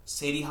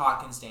Sadie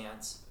Hawkins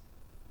dance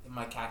in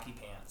my khaki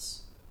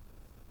pants.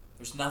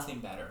 There's nothing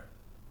better.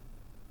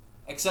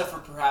 Except for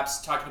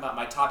perhaps talking about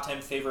my top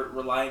 10 favorite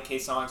Relient K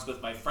songs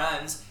with my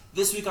friends.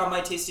 This week on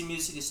My Tasty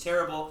Music is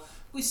Terrible,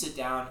 we sit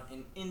down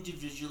and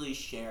individually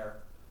share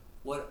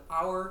what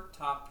our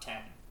top 10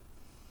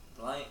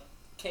 Relient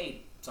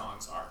K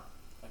songs are.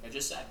 Like I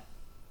just said.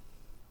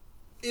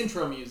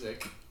 Intro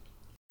music.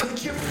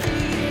 Put your feet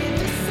in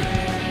the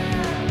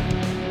sand,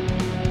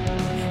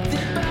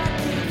 then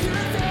back into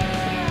the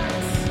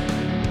dance,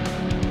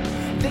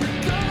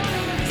 then go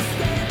to the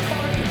stand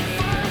party,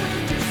 fun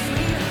with your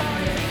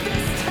sweetheart.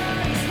 This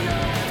time is no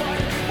fun.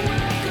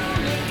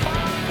 Welcome to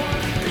Pop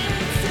Punk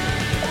Pizza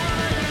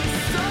Party,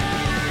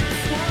 Summer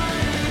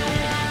 21.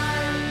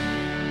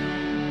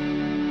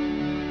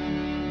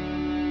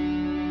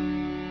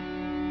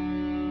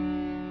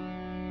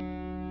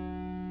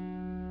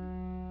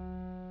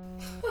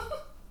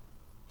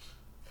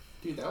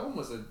 Dude, that one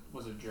was a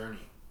journey.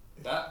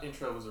 That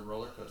intro was a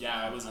roller coaster.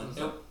 Yeah, it was like,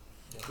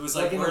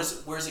 Like in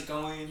where's it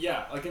going?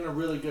 Yeah, like in a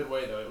really good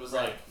way though. It was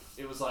like,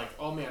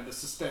 oh man, the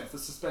suspense.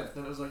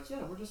 Then it was like,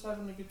 yeah, we're just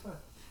having a good time.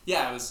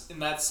 Yeah, it was, and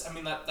that's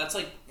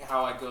like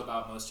how I go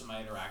about most of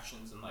my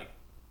interactions in like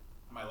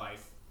my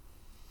life.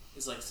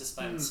 Is like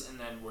suspense, and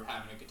then we're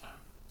having a good time.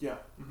 Yeah.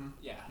 Mm-hmm.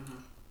 Yeah.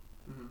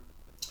 Mm-hmm. Mm-hmm.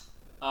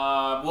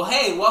 Well,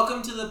 hey,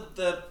 welcome to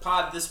the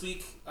pod this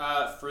week.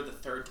 For the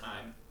third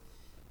time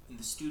in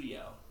the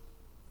studio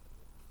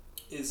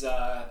is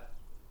our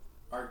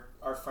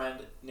friend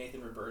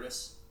Nathan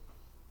Robertus.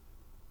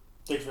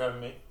 Thanks for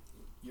having me.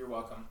 You're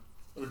welcome.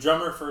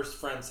 Drummer first,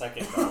 friend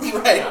second. Though.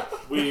 Right. Yeah.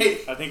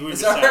 Right. I think we've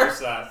Is established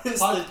that. Is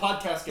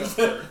Podcast guest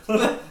third.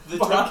 the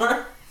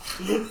drummer.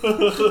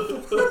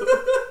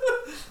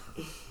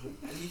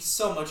 He's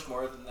so much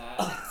more than that.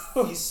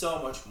 He's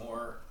so much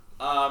more.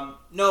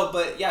 No,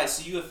 but yeah,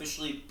 so you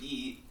officially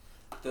beat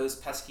those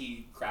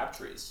pesky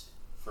Crabtrees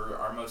for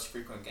our most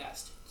frequent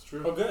guest. It's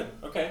true. Oh, good.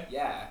 Okay.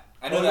 Yeah.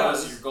 I know that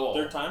was your goal.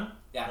 Third time?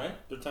 Yeah. Right?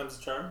 Third time's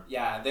a charm?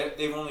 Yeah, they've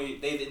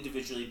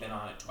individually been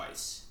on it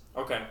twice.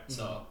 Okay.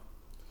 So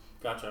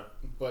Gotcha.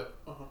 But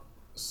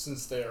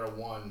since they are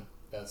one,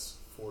 that's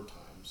 4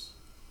 times.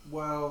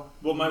 Well,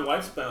 my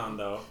wife's been on,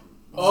 though.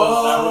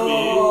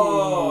 Oh.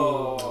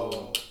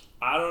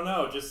 I don't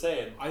know. Just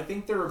saying. I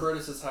think the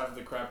Robertuses have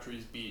the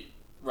Crabtrees beat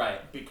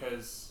Right.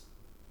 because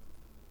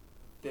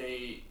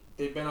they've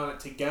been on it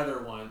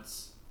together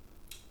once,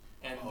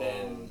 and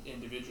then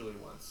individually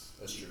once.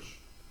 That's true.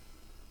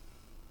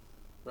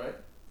 Right?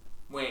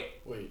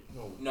 Wait.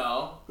 No.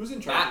 No. Who's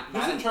in charge?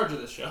 Who's in charge of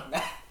this show?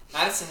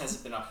 Madison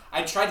hasn't been on.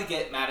 I tried to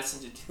get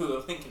Madison to do a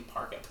Linkin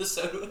Park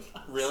episode with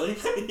us. Really?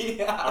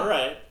 Yeah. All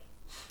right.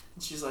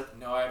 And she's like,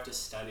 no, I have to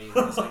study. And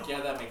I was like, yeah,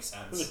 that makes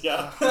sense.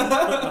 Yeah. You All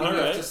have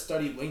right. to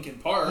study Linkin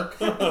Park.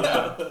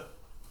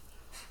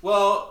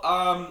 Well,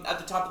 at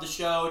the top of the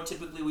show,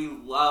 typically we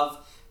love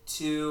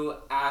to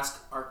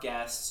ask our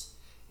guests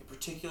a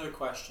particular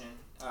question.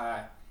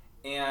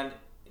 And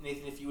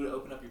Nathan, if you would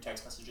open up your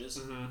text messages,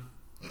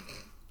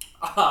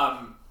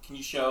 can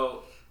you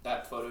show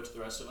that photo to the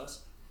rest of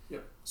us?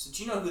 Yep. So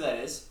do you know who that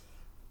is?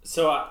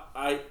 So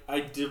I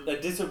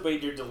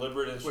disobeyed your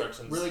deliberate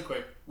instructions. Wait,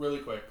 really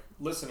quick.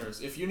 Listeners,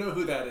 if you know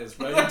who that is,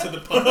 write into the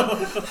pod.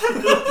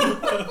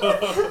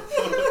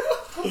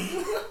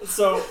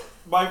 So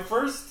my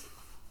first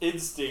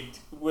instinct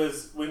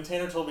was when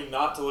Tanner told me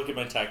not to look at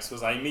my texts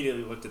was I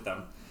immediately looked at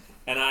them.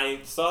 And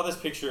I saw this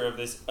picture of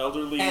this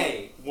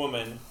elderly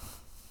woman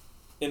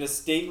in a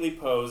stately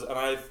pose, and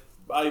I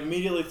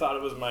immediately thought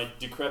it was my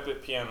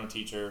decrepit piano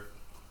teacher,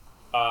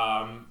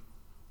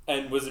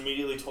 and was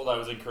immediately told I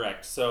was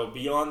incorrect. So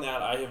beyond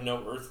that, I have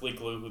no earthly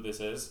clue who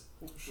this is.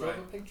 Show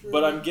the picture.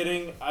 But I'm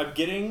getting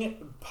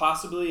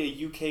possibly a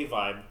UK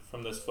vibe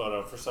from this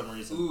photo for some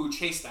reason. Ooh,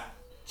 chase that.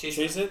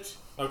 Chase it?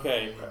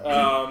 Okay.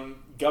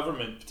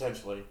 Government,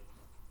 potentially.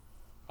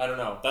 I don't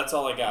know. That's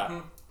all I got.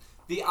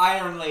 The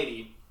Iron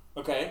Lady.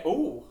 Okay.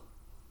 Ooh.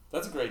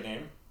 That's a great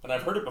name. And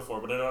I've heard it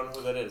before, but I don't know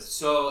who that is.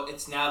 So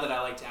it's now that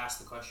I like to ask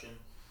the question.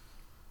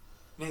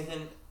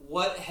 Nathan,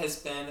 what has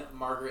been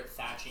Margaret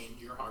Thatching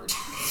your heart?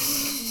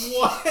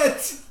 What?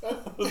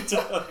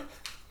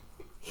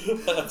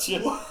 That's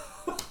just...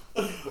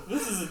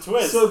 This is a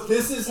twist. So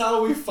this is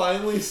how we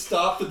finally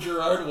stop the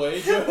Gerard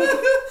Way joke?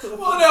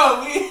 Well,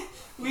 no,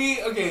 we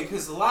okay,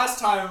 because the last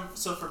time,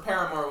 so for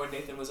Paramore, when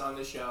Nathan was on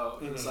the show,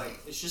 it was like,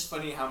 it's just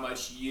funny how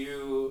much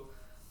you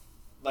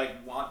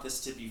like want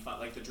this to be fun,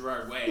 like the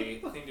Gerard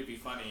Way thing to be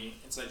funny,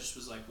 and so I just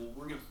was like, well,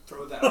 we're gonna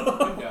throw that out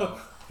the window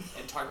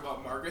and talk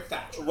about Margaret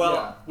Thatcher. Well,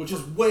 yeah, which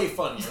is way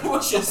funnier.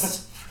 Which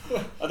is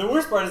the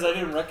worst part is I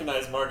didn't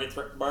recognize Margaret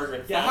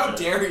Thatcher. yeah, how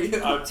dare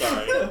you? I'm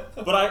sorry,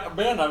 but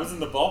I was in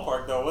the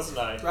ballpark though, wasn't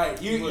I?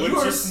 Right, you Which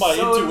were is my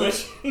so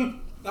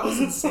intuition. That was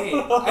insane.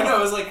 I know.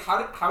 I was like,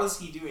 how is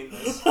he doing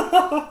this?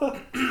 So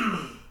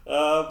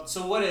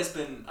what has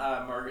been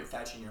Margaret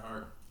Thatcher in your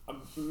heart?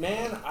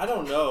 Man, I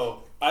don't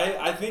know.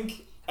 I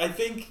think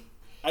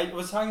I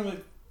was talking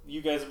with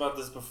you guys about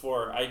this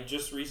before. I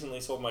just recently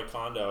sold my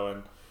condo,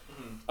 and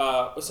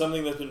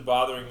something that's been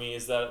bothering me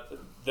is that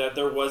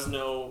there was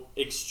no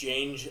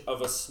exchange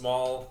of a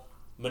small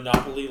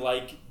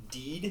monopoly-like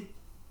deed.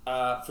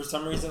 For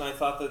some reason, I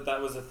thought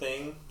that was a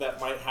thing that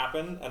might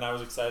happen, and I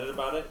was excited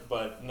about it.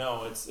 But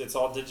no, it's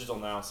all digital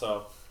now.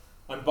 So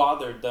I'm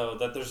bothered though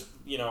that there's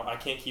I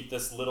can't keep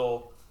this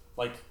little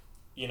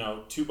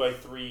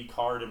 2x3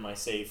 card in my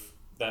safe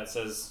that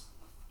says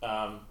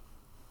a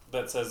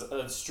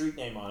street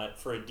name on it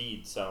for a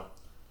deed. So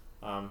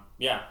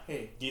yeah,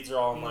 Hey, deeds are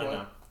all you know online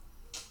what? now.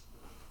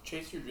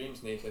 chase your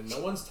dreams, Nathan.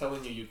 No one's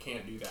telling you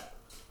can't do that.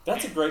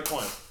 That's a great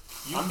point.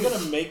 I'm could-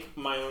 gonna make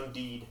my own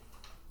deed.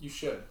 You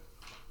should.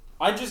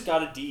 I just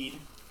got a deed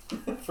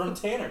from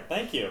Tanner.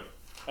 Thank you.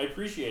 I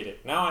appreciate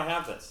it. Now I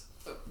have this.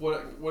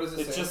 What does it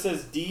It say? just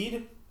says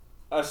deed,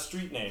 a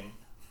street name,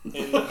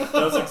 in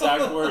those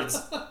exact words.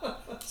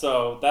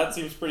 So that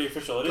seems pretty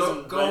official. It is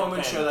in Go red home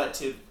and pen. show that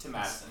to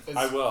Madison. It's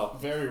I will.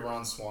 very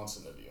Ron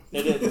Swanson of you.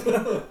 It is.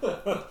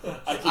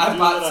 I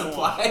bought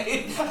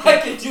supply. I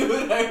can do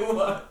what I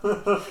want.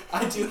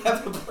 I do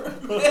have a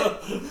permit.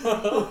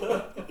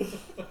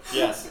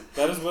 Yes,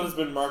 that is what has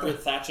been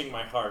Margaret Thatching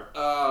my heart.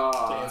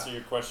 To answer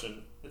your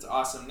question, It's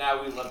awesome.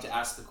 Now we love to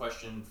ask the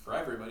question for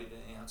everybody to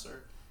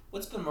answer.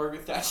 What's been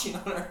Margaret Thatching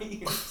on our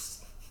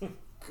ears?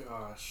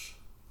 Gosh.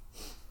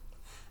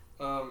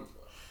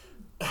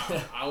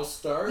 I'll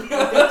start.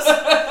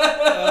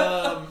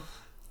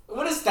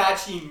 What does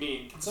thatching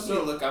mean? Can somebody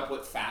So- look up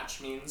what thatch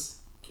means?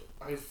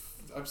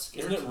 I'm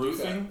scared isn't it to do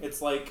roofing?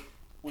 It's like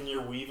when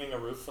you're weaving a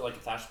roof for like a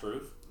thatched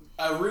roof.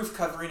 A roof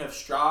covering of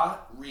straw,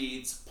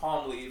 reeds,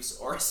 palm leaves,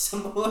 or a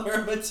similar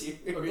material.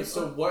 that. Okay,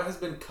 so what has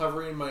been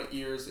covering my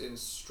ears in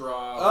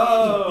straw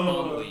Oh. and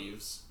palm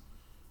leaves?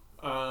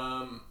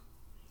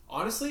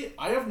 Honestly,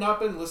 I have not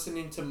been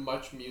listening to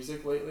much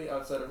music lately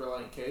outside of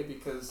Reliant K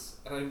because,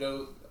 and I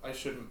know I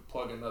shouldn't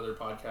plug another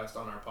podcast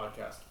on our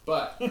podcast,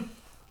 but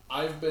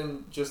I've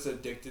been just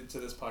addicted to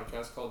this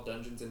podcast called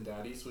Dungeons and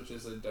Daddies, which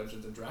is a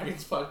Dungeons and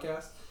Dragons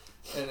podcast,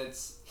 and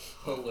it's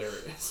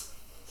hilarious.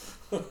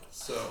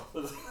 So,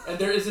 and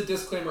there is a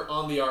disclaimer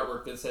on the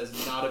artwork that says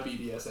not a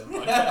BDSM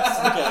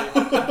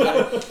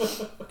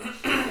podcast.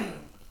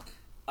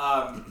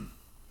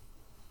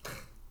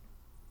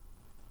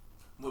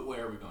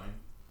 Where are we going?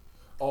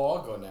 Oh,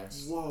 I'll go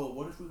next. Whoa,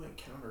 what if we went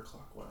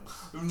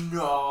counterclockwise?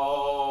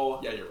 No.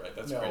 Yeah, you're right.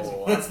 That's No, crazy.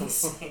 That's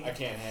insane. I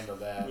can't handle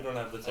that. We don't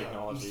have the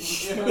technology.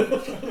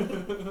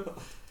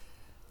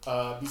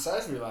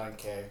 Besides Reliant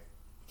K,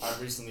 I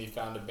recently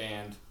found a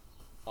band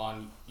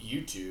on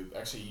YouTube.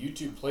 Actually, a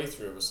YouTube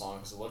playthrough of a song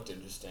because it looked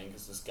interesting.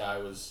 Because this guy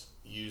was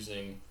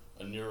using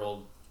a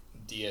neural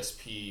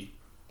DSP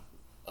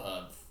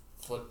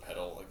foot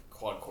pedal, like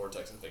Quad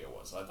Cortex, I think it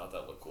was. So I thought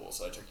that looked cool,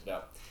 so I checked it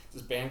out.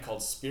 This band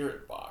called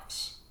Spirit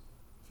Box.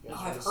 You guys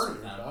Oh, I've of heard of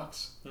Spirit them.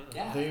 Box?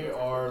 Yeah. They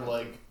are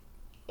like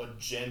a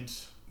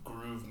gent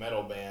groove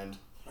metal band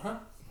Uh-huh.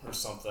 or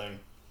something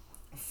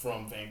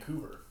from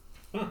Vancouver,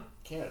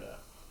 Canada.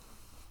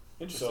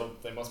 Interesting. So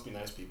they must be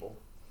nice people,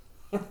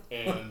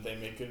 and they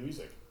make good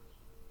music.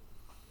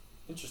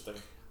 Interesting.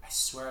 I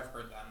swear I've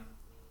heard them.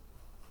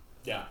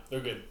 Yeah, they're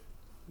good.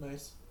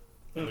 Nice.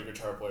 And the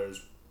guitar player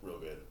is real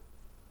good.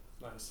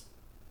 Nice.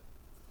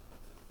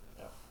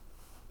 Yeah.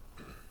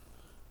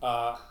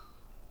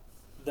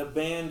 The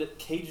band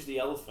Cage the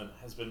Elephant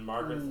has been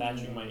Margaret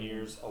Thatching my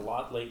ears a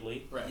lot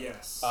lately. Right.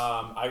 Yes.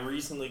 I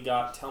recently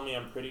got Tell Me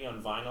I'm Pretty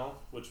on vinyl,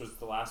 which was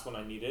the last one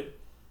I needed.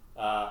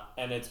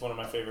 And it's one of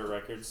my favorite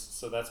records,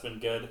 so that's been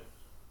good.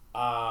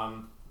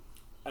 And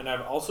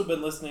I've also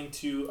been listening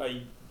to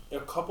a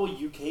couple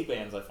UK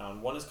bands I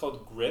found. One is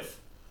called Griff.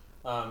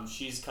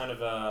 She's kind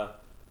of a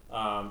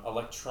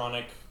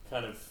electronic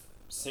kind of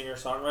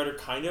singer-songwriter,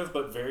 kind of,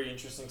 but very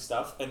interesting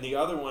stuff. And the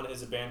other one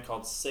is a band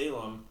called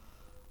Salem.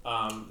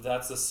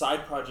 That's a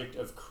side project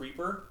of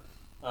Creeper,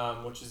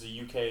 which is a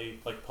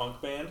UK like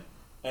punk band,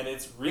 and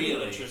it's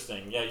really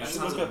interesting. Yeah, you That should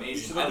sounds look up. You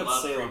amazing. should look I up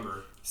love Salem.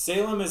 Creeper.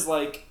 Salem is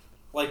like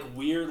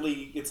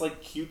weirdly, it's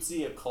like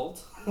cutesy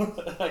occult.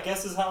 I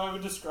guess is how I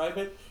would describe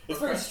it. It's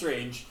very Okay.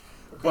 strange,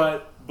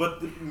 Okay.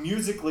 but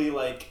musically,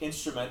 like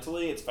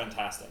instrumentally, it's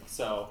fantastic.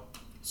 So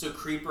So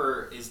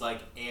Creeper is like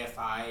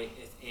AFI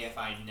if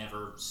AFI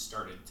never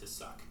started to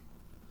suck.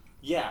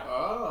 yeah,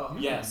 Oh.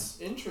 Yes.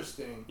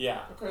 Interesting.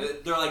 yeah, Okay.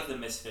 They're like the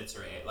Misfits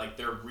or A. Like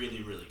they're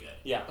really, really good.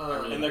 yeah, I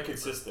really and they're like Creeper.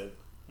 consistent.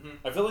 Mhm.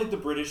 I feel like the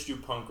British do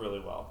punk really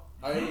well.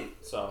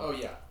 So Oh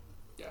yeah.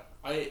 Yeah.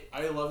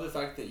 I love the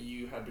fact that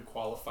you had to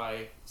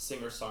qualify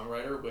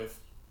singer-songwriter with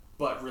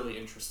but really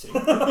interesting.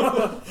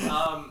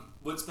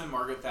 What's been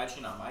Margaret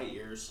Thatching on my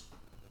ears?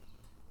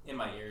 In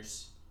my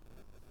ears.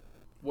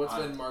 What's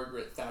On- been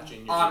Margaret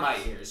Thatching your On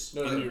ears? my ears.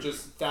 No, In no, your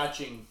just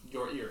thatching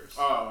your ears.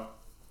 Oh.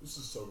 This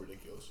is so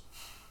ridiculous.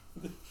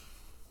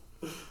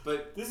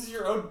 But this is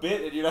your own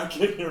bit, and you're not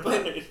getting it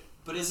But- right.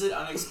 but is it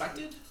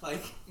unexpected?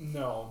 Like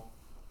No.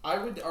 I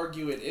would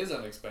argue it is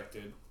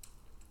unexpected,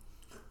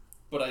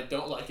 but I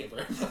don't like it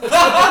very much.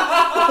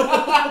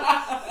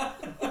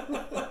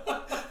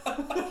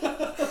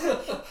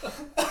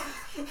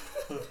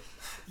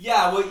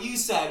 yeah, what you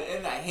said,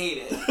 and I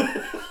hate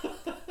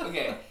it.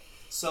 Okay,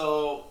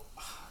 so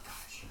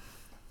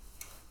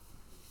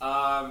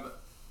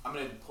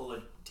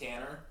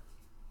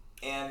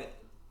And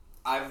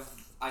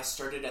I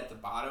started at the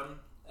bottom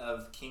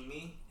of King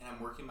Me, and I'm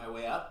working my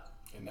way up.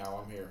 And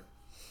now I'm here.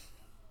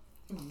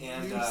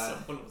 And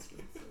Someone was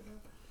gonna say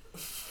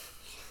that.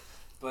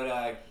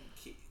 but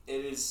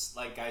it is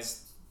like,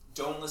 guys,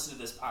 don't listen to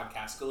this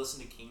podcast. Go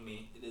listen to King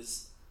Me.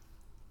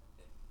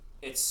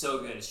 It's so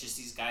good. It's just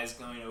these guys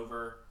going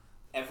over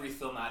every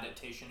film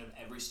adaptation of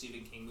every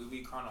Stephen King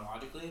movie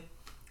chronologically,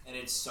 and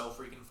it's so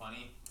freaking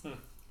funny.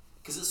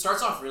 Because it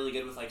starts off really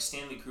good with like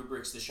Stanley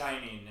Kubrick's The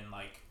Shining and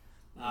like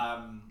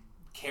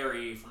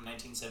Carrie from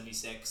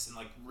 1976 and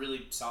like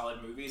really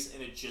solid movies,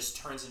 and it just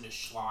turns into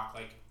schlock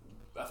like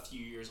a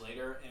few years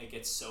later, and it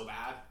gets so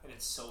bad, and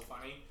it's so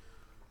funny.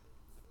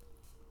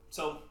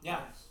 So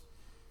yeah,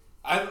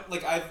 I've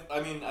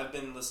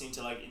been listening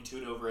to like Into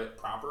It Over It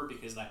proper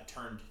because that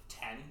turned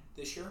 10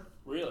 this year,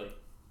 Really?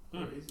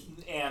 Crazy.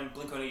 and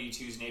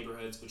Blink-182's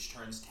Neighborhoods, which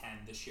turns 10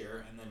 this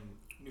year, and then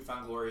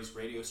Newfound Glory's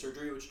Radio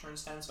Surgery, which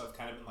turns 10. So I've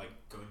kind of been like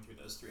going through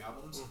those 3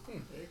 albums. There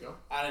you go.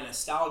 Out of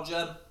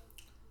nostalgia,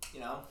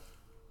 you know.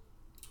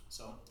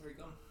 So there you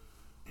go.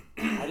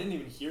 I didn't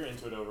even hear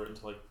Into It Over It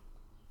until like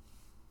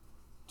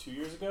 2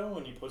 years ago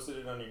when you posted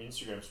it on your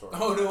Instagram story.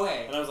 Oh, no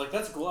way. And I was like,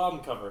 that's a cool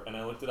album cover. And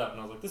I looked it up and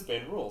I was like, this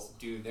band rules.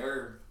 Dude,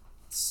 they're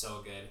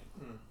so good.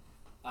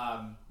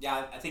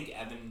 Yeah, I think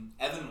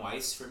Evan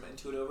Weiss from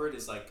Into It Over It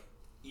is like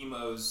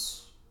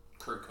emo's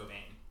Kurt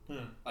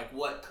Cobain. Like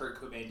what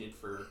Kurt Cobain did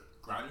for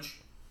grunge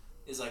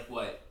is like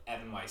what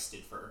Evan Weiss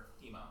did for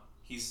emo.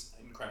 He's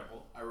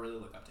incredible. I really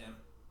look up to him.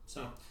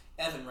 So,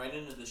 Evan, right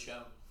into the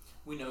show.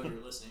 We know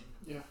you're listening.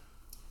 Yeah.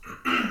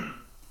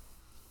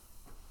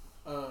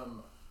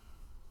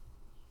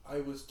 I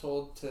was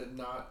told to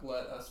not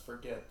let us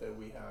forget that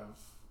we have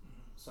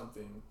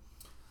something.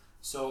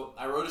 So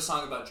I wrote a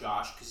song about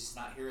Josh because he's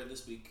not here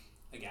this week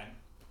again,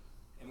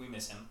 and we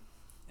miss him.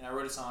 And I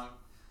wrote a song,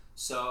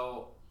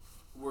 so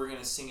we're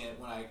gonna sing it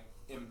when I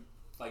am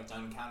like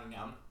done counting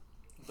down.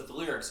 But the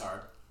lyrics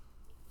are: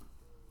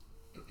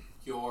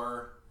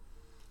 your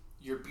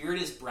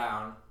beard is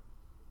brown,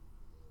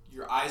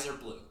 your eyes are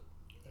blue.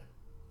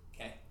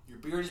 Okay, your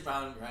beard is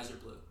brown, your eyes are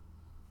blue.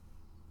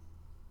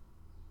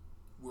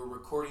 We're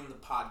recording the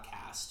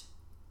podcast,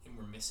 and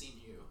we're missing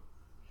you.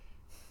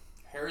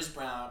 Your hair is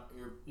brown.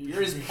 Your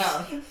beard is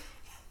brown.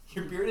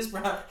 Your beard is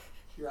brown.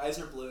 Your eyes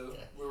are blue.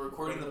 Okay. We're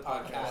recording the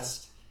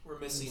podcast. We're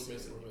missing you.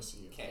 We're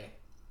missing you. Okay.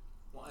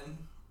 1,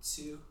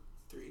 2,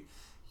 3.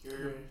 Your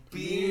Your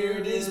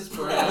beard is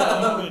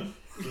brown.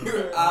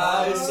 Your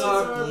eyes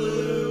are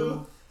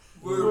blue.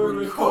 We're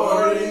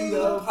recording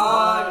the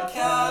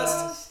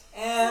podcast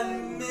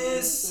and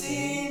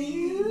missing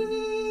you.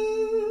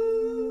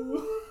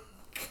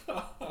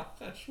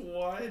 Gosh,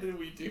 why did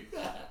we do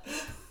that?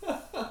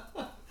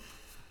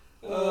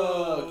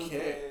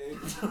 Okay.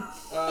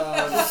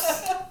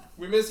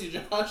 We miss you,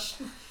 Josh.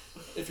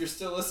 If you're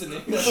still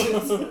listening.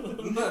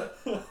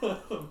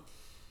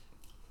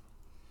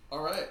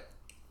 All right.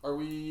 Are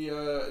we?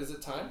 Is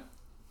it time?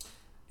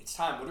 It's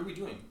time. What are we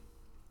doing?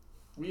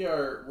 We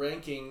are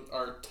ranking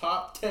our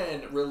top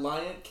 10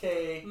 Reliant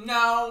K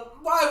Now,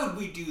 why would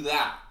we do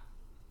that?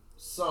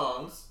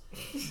 songs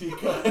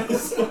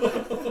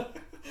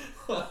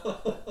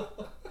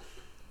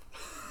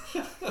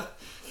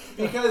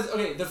because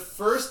okay, the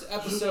first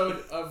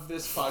episode of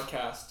this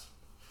podcast,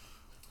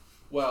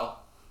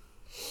 well,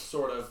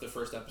 sort of the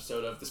first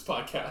episode of this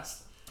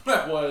podcast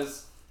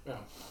was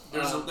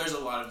There's a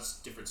lot of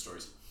different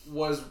stories.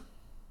 was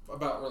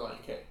about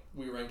Reliant K.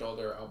 We ranked all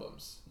their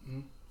albums.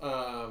 Mhm.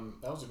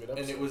 That was a good episode.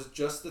 And it was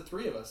just the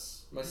 3 of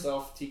us,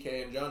 myself,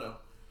 TK, and Jono.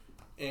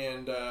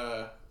 And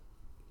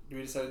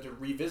we decided to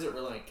revisit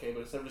Reliant K,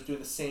 but instead of just doing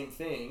the same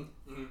thing,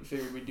 we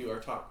figured we'd do our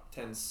top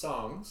 10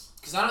 songs.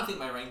 Because I don't think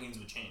my rankings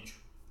would change.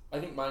 I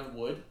think mine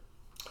would,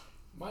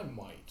 Mine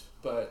might.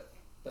 but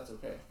that's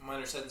okay.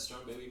 Mine are set in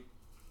stone, baby.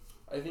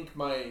 I think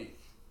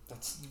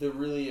That's the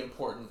really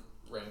important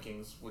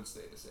rankings would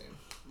stay the same.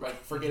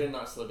 Like, Forget and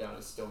Not Slow Down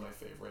is still my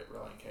favorite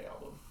Reliant K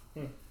album.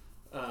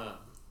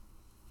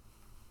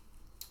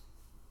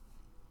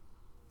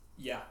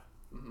 Yeah.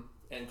 Mm-hmm.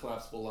 And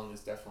Collapsible Lung is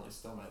definitely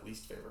still my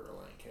least favorite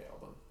Reliant K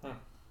album.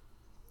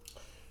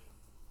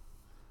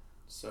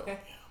 So, Okay.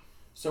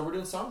 So we're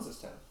doing songs this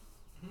time.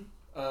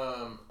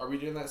 Are we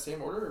doing that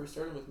same order? Are we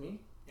starting with me?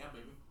 Yeah,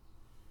 baby.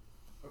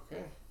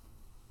 Okay.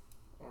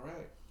 All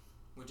right.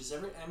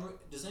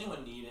 Does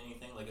anyone need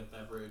anything like a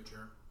beverage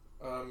or?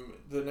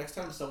 The next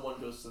time someone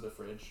goes to the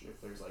fridge, if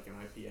there's like an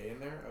IPA in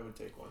there, I would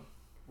take one.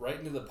 right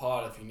into the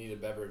pod if you need a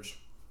beverage.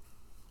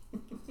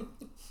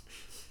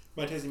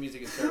 My taste in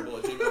music is terrible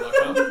at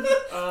gmail.com.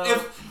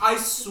 If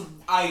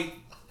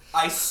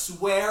I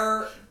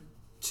swear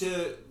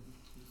to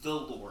the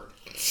Lord,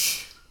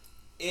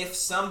 if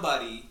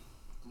somebody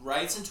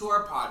writes into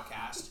our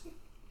podcast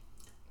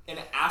and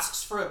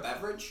asks for a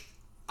beverage,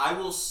 I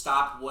will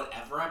stop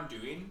whatever I'm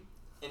doing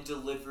and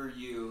deliver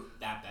you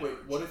that beverage.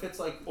 Wait, what if it's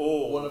like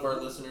Oh. one of our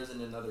listeners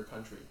in another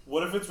country?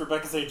 What if it's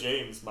Rebecca St.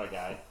 James, my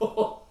guy?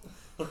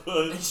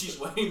 And she's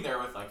waiting there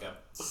with like a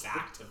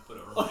sack to put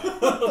over my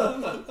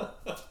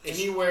head.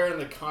 Anywhere in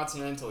the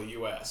continental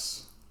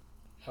U.S.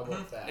 How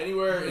about that?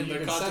 Anywhere in You the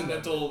can send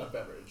them continental a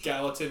beverage.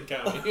 Gallatin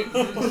County.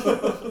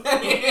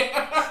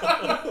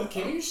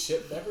 Can you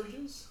ship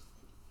beverages?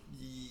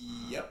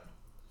 Yep.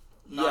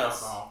 Not Yes.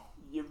 alcohol.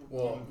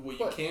 Well, you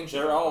but can. ship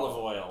They're alcohol. olive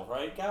oil,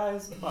 right,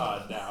 guys? Come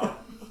on now.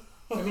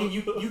 I mean,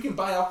 you can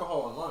buy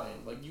alcohol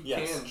online. Like you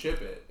Yes. can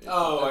ship it.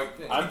 Oh, That's like-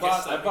 the thing. I I've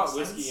guess that bought makes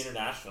whiskey sense.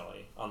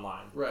 internationally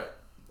online. Right.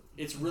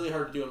 It's really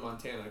hard to do in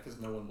Montana because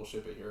no one will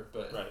ship it here,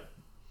 but Right.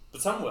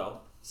 But some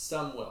will.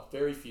 some will.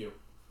 Very few.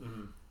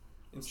 Mm-hmm.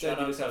 Instead, Shout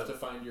you out just have to- to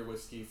find your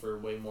whiskey for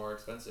way more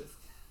expensive.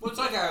 Well, it's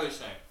like I always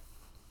say.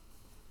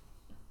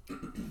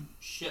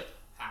 Shit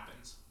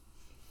happens.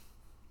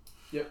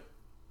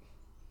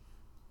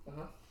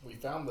 We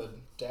found the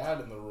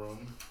dad in the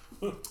room.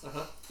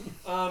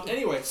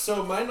 Anyway,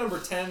 so my number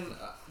 10.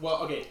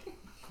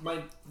 My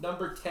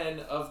number 10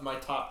 of my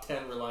top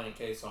 10 Reliant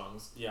K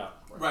songs. Yeah.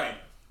 Right.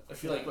 I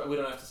feel like we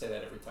don't have to say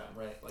that every time,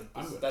 right? Like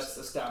I'm gonna that's say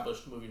it.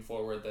 established moving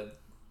forward. That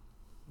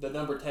the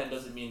number 10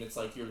 doesn't mean it's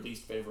like your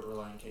least favorite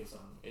Reliant K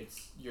song.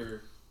 It's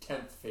your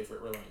 10th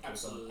favorite Reliant K song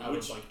Absolutely. out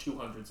Which- of like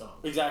 200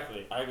 songs.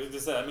 Exactly. I was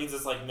just say that means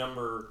it's like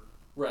number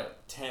Right.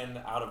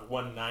 10 out of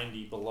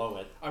 190 below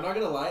it. I'm not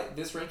gonna lie.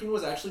 This ranking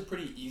was actually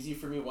pretty easy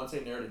for me once I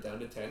narrowed it down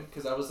to 10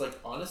 because I was like,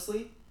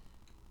 honestly,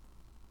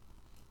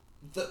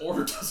 the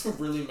order doesn't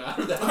really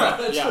matter that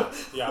much.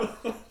 Yeah.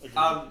 Agreed.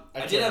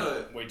 I did care have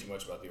a. way too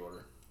much about the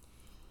order.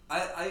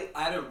 I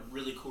had a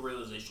really cool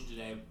realization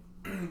today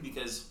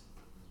because,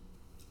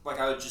 like,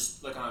 I would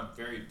just like on a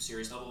very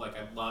serious level, like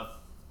I love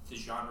the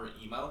genre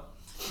emo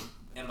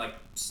and like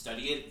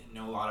study it and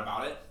know a lot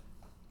about it.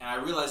 And I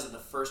realized that the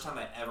first time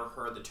I ever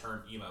heard the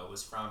term emo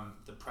was from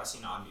the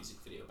Pressing On music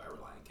video by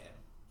Reliant K.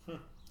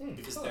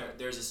 Because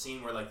there's a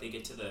scene where like they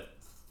get to the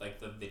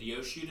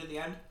video shoot at the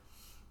end.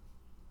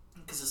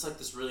 Because it's like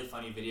this really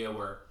funny video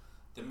where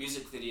the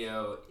music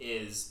video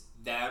is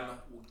them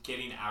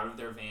getting out of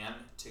their van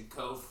to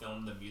go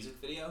film the music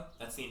video.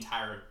 That's the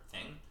entire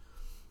thing.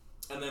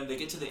 And then they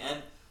get to the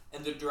end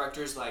and the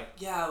director's like,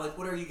 yeah, like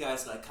what are you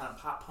guys like, kind of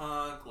pop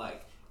punk,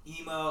 like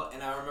emo?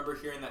 And I remember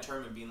hearing that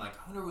term and being like,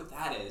 I wonder what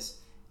that is.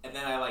 And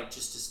then I like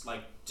just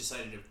like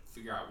decided to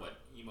figure out what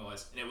emo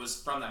is, and it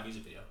was from that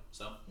music video.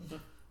 So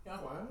yeah,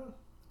 Wow.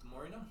 the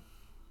more you know.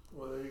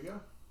 Well, there you go.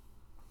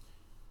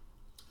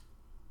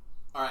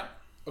 All right.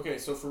 Okay,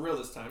 so for real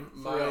this time, For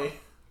my real.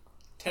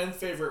 10th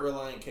favorite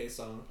Reliant K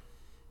song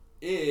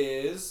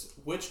is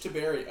 "Which to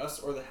Bury, Us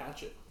or the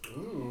Hatchet."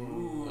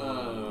 Ooh.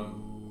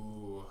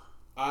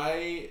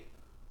 I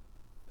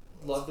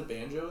love the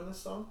banjo in this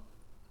song.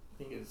 I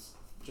think it's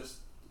just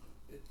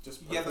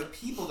Yeah, the perfect.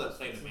 people that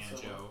play the So-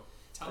 banjo.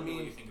 Tell I me what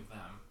mean, you think of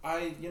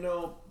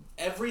them.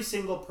 Every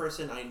single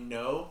person I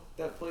know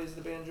that plays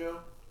the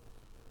banjo,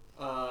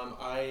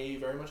 I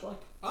very much like.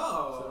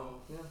 Oh.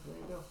 So yeah, there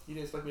you go. You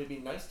didn't expect me to be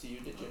nice to you,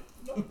 did you?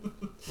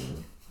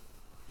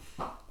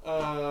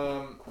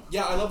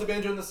 Yeah, I love the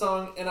banjo in the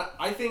song, and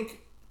I think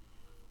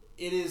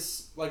it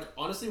is like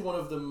honestly one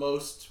of the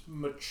most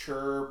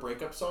mature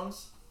breakup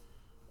songs.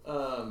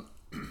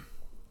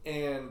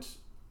 And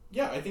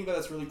yeah, I think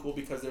that's really cool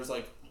because there's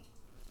like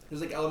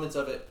elements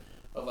of it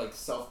of like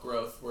self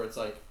growth where it's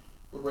like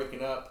we're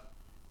breaking up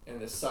and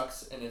this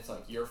sucks and it's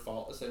like your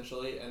fault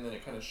essentially, and then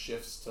it kind of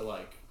shifts to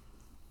like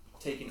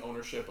taking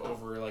ownership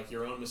over like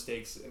your own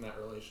mistakes in that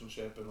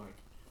relationship and like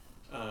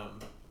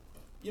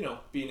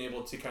being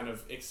able to kind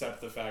of accept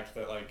the fact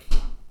that like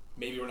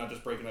maybe we're not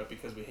just breaking up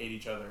because we hate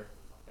each other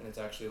and it's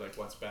actually like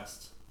what's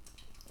best.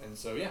 And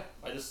so yeah,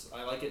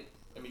 I like it.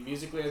 I mean,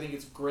 musically I think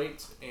it's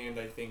great, and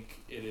I think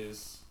it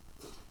is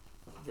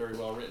very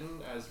well written,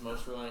 as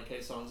most Reliant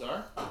K songs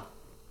are.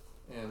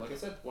 And like I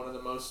said, one of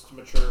the most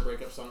mature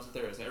breakup songs that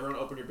there is. Everyone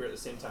open your beer at the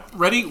same time.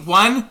 Ready?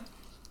 1,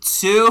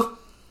 2.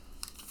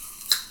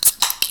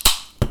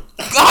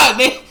 God,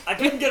 Nathan, I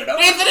couldn't get it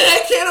open. and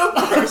I can't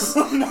open this.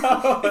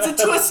 No.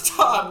 It's a twist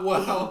top.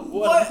 Wow.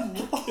 What?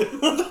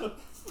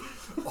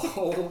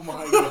 Oh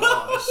my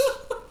gosh.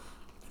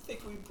 I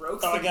think we broke.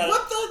 Oh, I got it.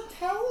 What the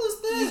hell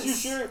is this?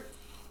 Use your shirt.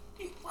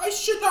 I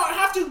should not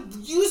have to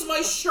use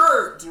my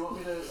shirt. Do you want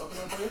me to open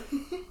that for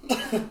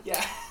you?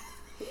 Yeah.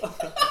 I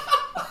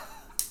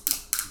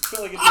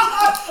feel like it's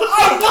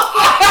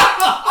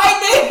I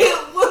made it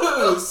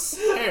loose.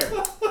 Here.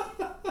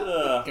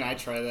 Ugh. Can I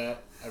try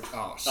that?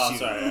 Oh, shoot. Oh,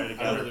 sorry, I already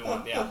got I it. really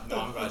want. Yeah, no,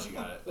 I'm glad you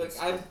got it. Look,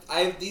 I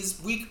have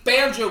these weak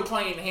banjo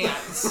playing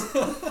hands.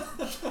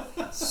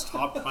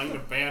 Stop playing the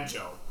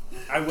banjo.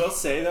 I will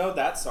say though,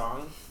 that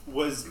song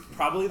was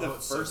probably the Oh,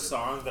 it's so first good.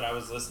 song that I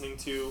was listening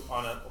to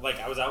on a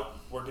I was out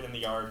working in the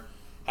yard,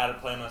 had it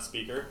playing on a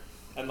speaker,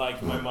 and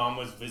like my mom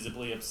was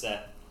visibly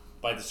upset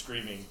by the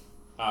screaming,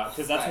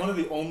 because that's one of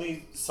the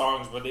only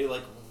songs where they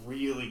like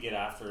really get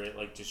after it,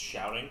 like just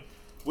shouting,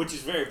 which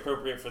is very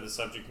appropriate for the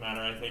subject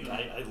matter. I think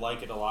I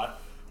like it a lot.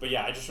 But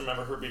yeah, I just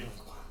remember her being like,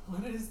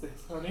 "What is this,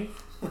 honey?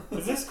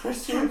 Is this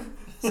Christian?"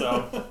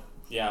 So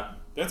yeah,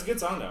 that's a good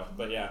song though.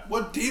 But yeah.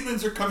 What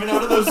demons are coming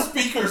out of those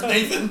speakers,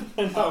 Nathan?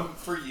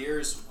 For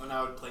years, when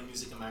I would play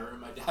music in my room,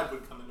 my dad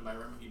would come into my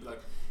room and he'd be like,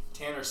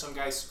 "Tanner, some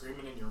guy's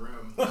screaming in your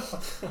room."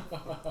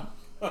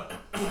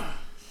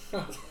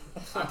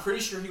 I'm pretty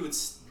sure he would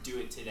do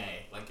it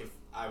today. Like if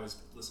I was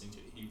listening to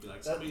it, he'd be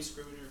like, "Somebody's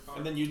screaming in your car."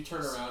 And then you'd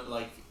turn around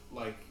like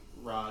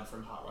Rod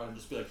from Hot Rod and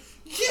just be like,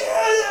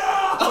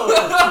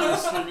 "Yeah!"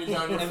 Screaming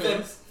down your and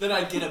face. then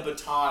I'd get a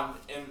baton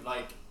and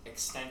like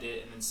extend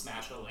it and then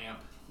smash a lamp.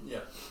 Yeah.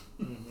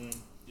 Mm-hmm.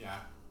 Yeah.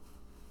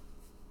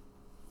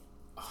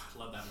 Oh, I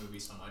love that movie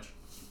so much.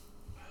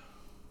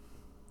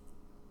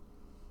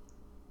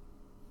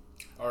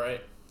 All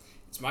right,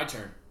 it's my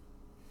turn.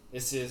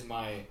 This is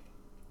my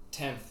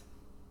 10th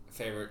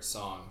favorite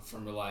song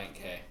from Reliant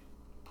K.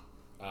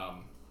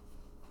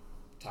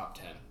 Top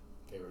 10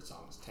 favorite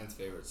songs. 10th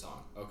favorite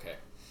song. Okay.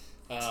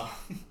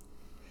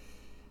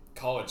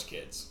 College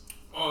Kids.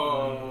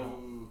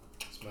 Oh.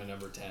 It's my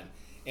number 10.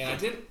 And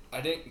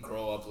I didn't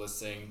grow up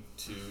listening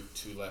to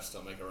Two Lefts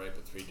Don't Make a Right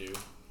But Three Do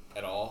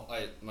at all.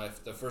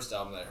 The first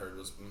album that I heard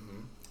was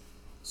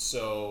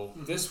So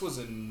this was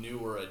a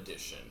newer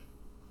addition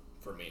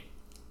for me.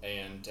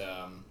 And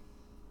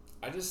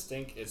I just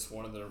think it's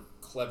one of the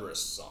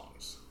cleverest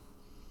songs,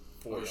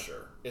 for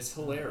sure. It's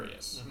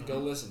hilarious. Go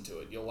listen to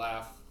it. You'll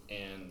laugh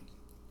and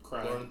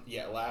Cry.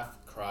 Laugh,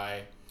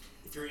 cry.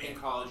 If you're in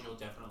college, you'll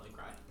definitely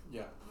cry.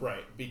 Yeah.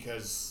 Right,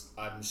 because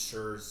I'm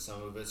sure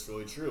some of it's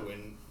really true,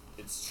 and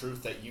it's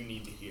truth that you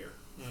need to hear.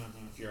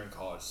 If you're in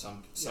college,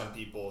 some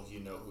people, you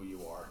know who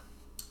you are.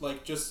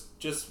 Like just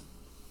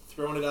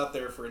throwing it out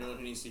there for anyone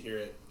who needs to hear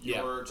it.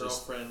 Your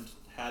just- girlfriend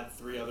had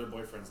 3 other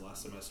boyfriends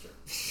last semester.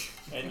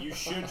 And you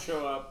should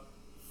show up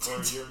for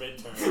your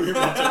midterm.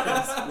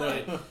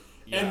 Right.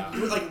 Yeah.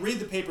 And like read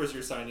the papers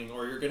you're signing,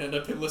 or you're gonna end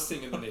up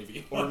enlisting in the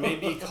Navy. Or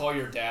maybe call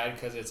your dad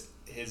because it's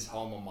his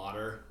alma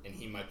mater, and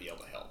he might be able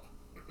to help.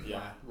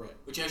 Yeah. Right.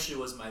 Which actually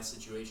was my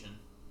situation.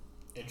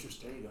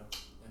 Interesting. There you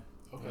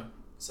go. Okay.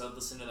 So I'd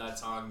listen to that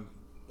song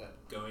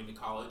going to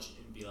college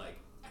and be like,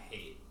 I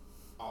hate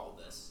all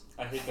of this.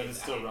 I hate that it's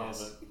I still hate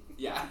relevant. this.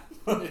 Yeah.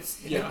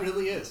 It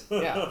really is.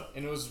 Yeah.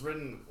 And it was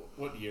written,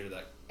 what year did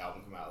that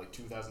album come out? Like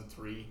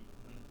 2003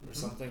 or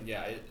something?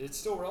 Yeah, it's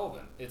still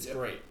relevant. It's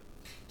great.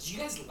 Did you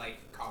guys like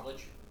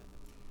college?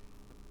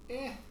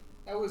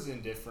 I was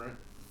indifferent. It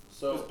was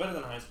So better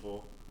than high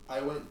school.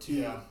 I went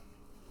to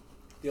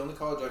the only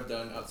college I've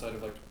done outside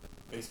of like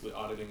basically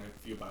auditing a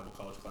few Bible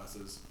college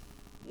classes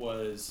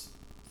was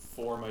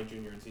for my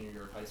junior and senior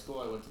year of high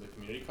school. I went to the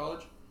community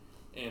college,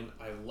 and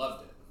I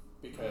loved it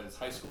because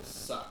high school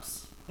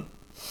sucks.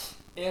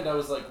 And I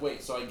was like,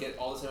 wait, so I get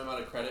all the same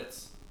amount of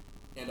credits,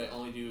 and I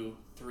only do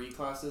 3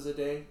 classes a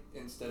day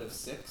instead of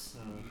 6,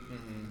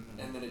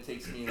 and then it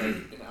takes me like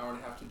an hour and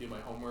a half to do my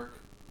homework,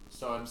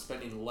 so I'm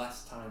spending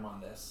less time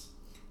on this,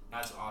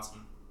 That's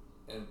awesome.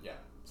 and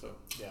so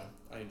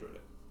I enjoyed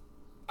it.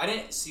 I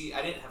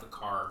didn't have a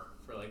car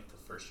for like the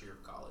first year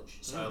of college,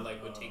 so I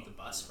like would take the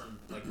bus from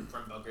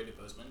Belgrade to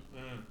Bozeman.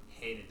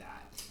 Hated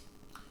that.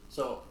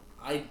 So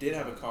I did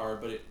have a car,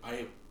 but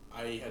I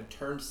had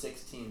turned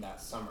 16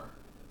 that summer,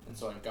 and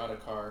so I got a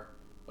car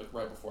like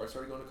right before I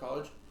started going to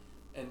college,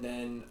 and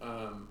then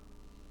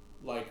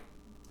like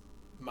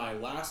my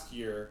last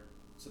year,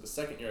 so the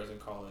second year I was in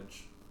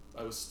college,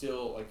 I was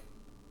still like,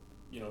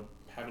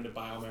 having to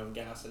buy all my own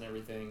gas and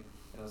everything,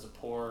 and I was a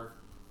poor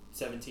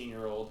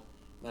 17-year-old.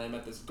 And then I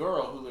met this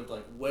girl who lived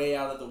like way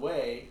out of the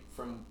way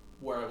from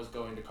where I was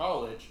going to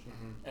college,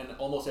 and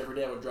almost every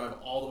day I would drive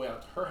all the way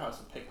out to her house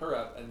and pick her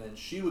up, and then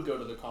she would go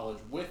to the college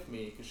with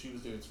me because she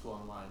was doing school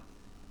online,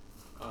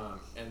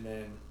 and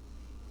then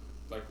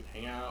like we'd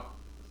hang out,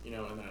 and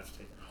then I'd have to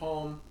take her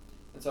home,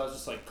 and so I was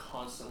just like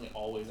constantly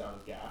always out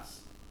of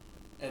gas.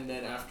 And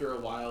then after a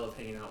while of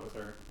hanging out with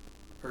her,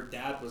 her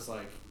dad was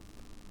like,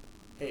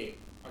 "Hey,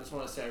 I just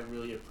want to say I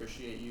really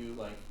appreciate you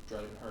like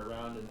driving her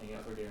around and hanging out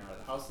with her, getting her out of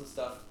the house and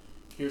stuff.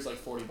 Here's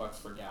like $40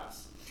 for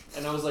gas."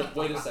 And I was like,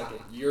 wait a second,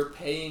 you're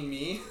paying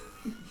me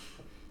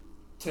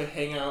to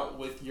hang out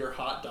with your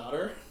hot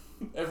daughter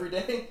every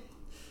day?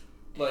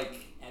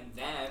 Like, And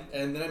then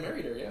and then I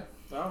married her, yeah.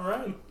 All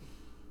right.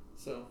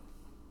 So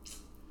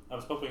I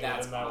was hoping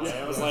That's it in that way.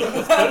 awesome. I was like,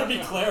 this better be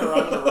Claire or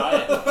I'm gonna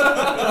riot.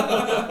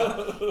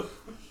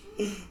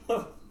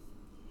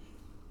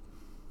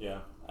 Yeah.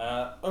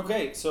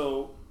 Okay,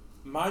 so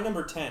my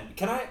number 10.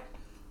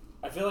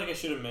 I feel like I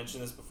should have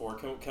mentioned this before.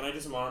 Can I do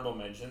some honorable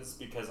mentions?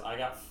 Because I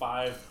got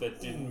 5 that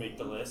didn't make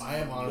the list. I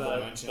have honorable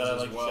mentions that I'd as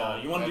like to well. shout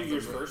out. You want I to do have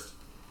yours the- first?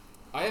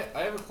 I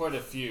have quite a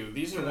few.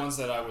 These are ones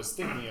that I was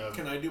thinking of.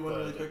 can I do one but-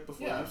 really quick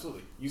before Yeah, you?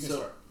 absolutely. You can So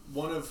start.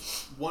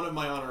 one of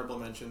my honorable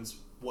mentions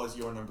was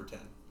your number 10,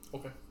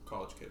 Okay.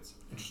 College Kids,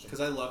 Interesting.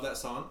 because I love that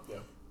song. Yeah.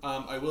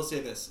 I will say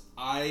this: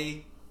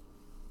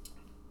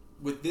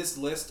 with this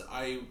list,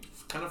 I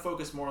kind of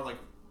focus more on like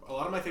a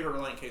lot of my favorite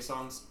Reliant K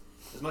songs.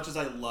 As much as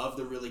I love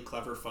the really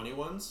clever, funny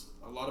ones,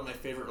 a lot of my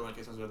favorite Reliant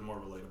K songs are the more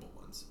relatable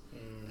ones.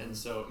 And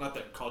so, not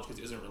that College Kids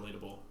isn't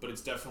relatable, but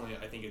it's definitely,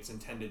 I think it's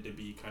intended to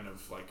be kind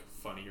of like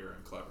funnier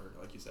and clever,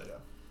 like you said.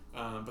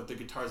 But the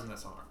guitars in that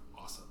song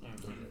are awesome.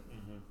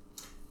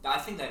 I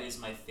think that is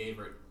my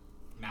favorite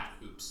Matt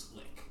Hoops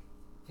lick.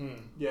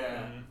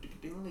 Yeah.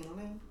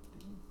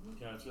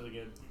 Yeah, it's really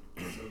good.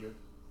 So good.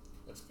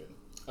 That's good.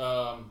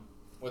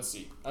 Let's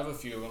see. I have a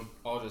few of them.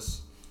 I'll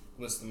just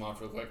list them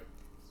off real quick.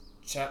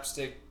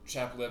 Chapstick,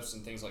 Chap Lips,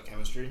 and Things Like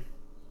Chemistry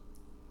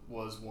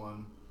was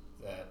one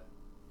that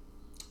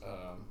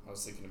I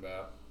was thinking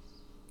about.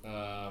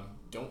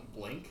 Don't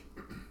Blink.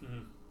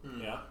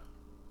 Yeah.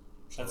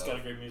 That's got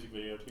a great music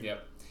video too.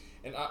 Yep.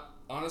 And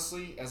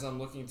honestly, as I'm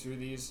looking through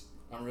these,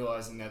 I'm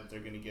realizing that they're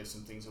going to give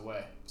some things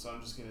away. So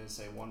I'm just going to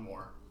say one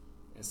more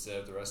instead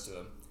of the rest of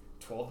them.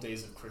 12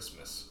 Days of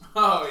Christmas.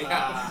 Oh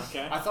yeah.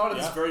 Okay. I thought of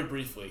this Yeah. very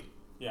briefly.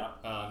 Yeah.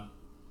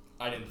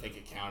 I didn't think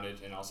it counted,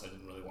 and also I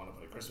didn't really want to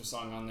put a Christmas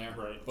song on there.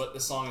 Right. But the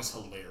song is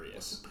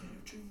hilarious.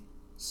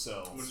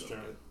 So, Which so term?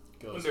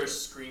 goes When they're good.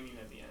 screaming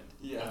at the end.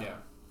 Yeah.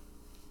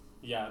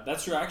 Yeah,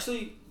 that's true.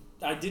 Actually,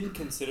 I didn't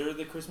consider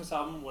the Christmas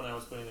album when I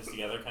was putting this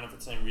together, kind of for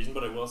the same reason,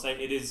 but I will say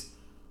it is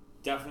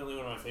definitely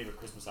one of my favorite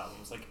Christmas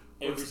albums. Like,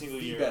 Well, every it's single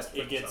the year, best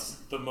it Christmas gets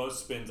the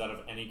most spins out of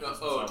any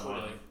Christmas album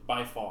totally.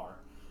 by far.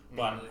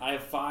 But Really? I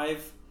have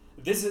 5.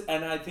 This is,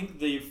 and I think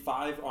the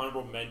 5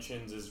 honorable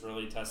mentions is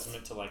really a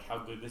testament to like how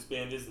good this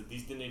band is. That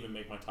these didn't even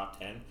make my top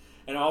 10.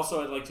 And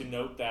also, I'd like to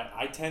note that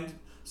I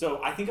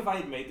think if I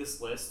had made this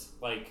list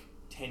like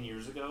 10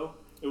 years ago,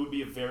 it would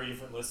be a very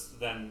different list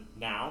than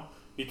now.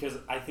 Because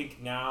I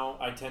think now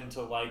I tend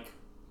to like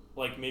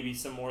maybe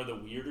some more of the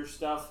weirder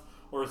stuff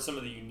or some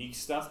of the unique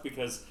stuff,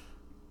 because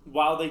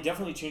while they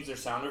definitely changed their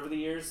sound over the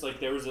years, like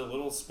there was a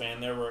little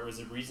span there where it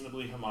was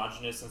reasonably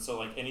homogenous, and so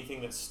like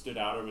anything that stood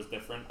out or was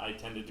different, I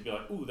tended to be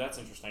like, ooh, that's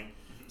interesting.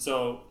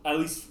 So at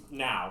least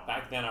now,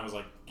 back then I was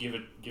like, give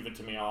it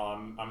to me all.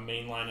 I'm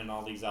mainlining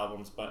all these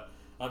albums, but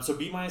so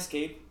Be My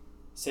Escape,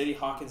 Sadie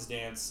Hawkins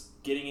Dance,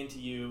 Getting Into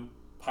You,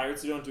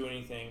 Pirates Who Don't Do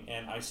Anything,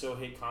 and I So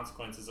Hate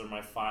Consequences are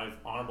my 5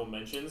 honorable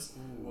mentions.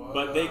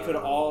 But they could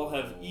all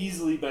have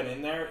easily been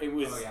in there. It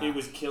was it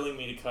was killing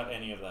me to cut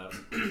any of those.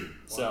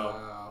 So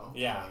Wow,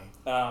 yeah.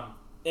 okay.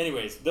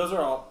 Anyways, those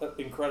are all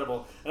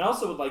incredible. And I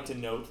also would like to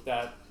note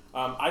that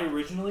I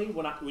originally,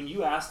 when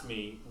you asked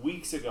me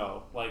weeks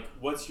ago, like,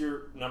 what's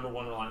your number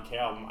 1 Relient K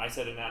album, I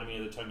said Anatomy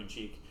of the Tongue in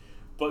Cheek.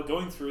 But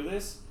going through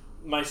this,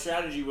 my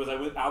strategy was I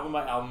went album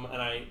by album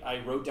and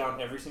I wrote down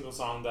every single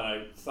song that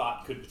I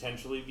thought could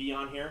potentially be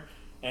on here.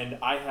 And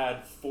I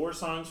had 4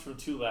 songs from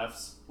Two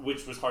Lefts,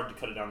 which was hard to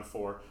cut it down to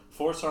 4.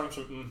 4 songs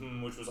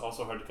from which was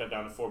also hard to cut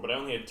down to 4. But I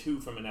only had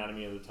 2 from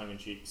Anatomy of the Tongue in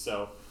Cheek.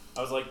 So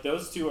I was like,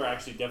 those 2 are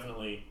actually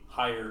definitely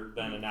higher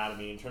than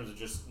Anatomy in terms of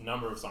just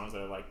number of songs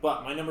that I like.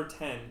 But my number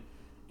 10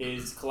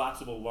 is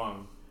Collapsible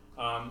Lung.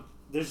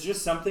 There's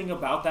just something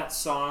about that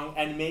song,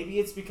 and maybe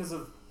it's because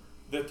of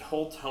the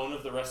whole tone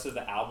of the rest of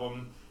the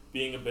album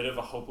being a bit of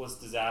a hopeless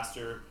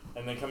disaster,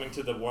 and then coming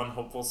to the one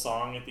hopeful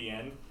song at the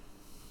end,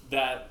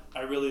 that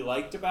I really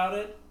liked about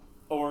it.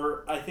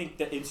 Or I think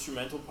the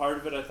instrumental part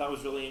of it I thought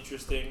was really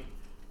interesting.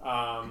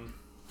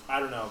 I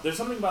don't know. There's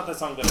something about that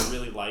song that I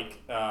really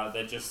like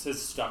that just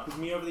has stuck with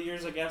me over the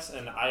years, I guess,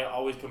 and I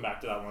always come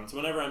back to that one. So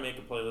whenever I make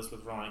a playlist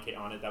with Relient K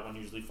on it, that one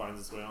usually finds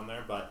its way on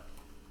there. But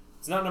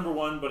it's not number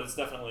 1, but it's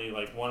definitely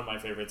like one of my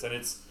favorites, and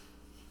it's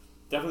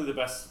definitely the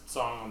best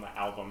song on the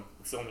album.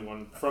 It's the only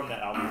one from that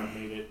album that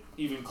made it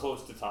even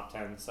close to top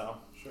 10. So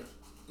Sure.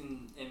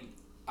 And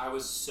I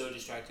was so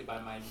distracted by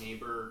my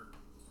neighbor.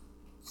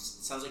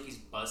 Sounds like he's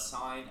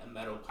buzzsawing a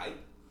metal pipe.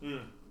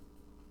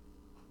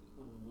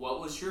 What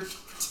was your?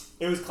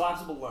 it was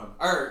Collapsible Lung.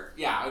 Or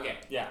yeah, okay.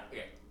 Yeah,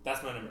 Okay.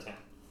 that's my number 10.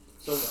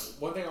 So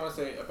one thing I want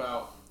to say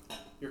about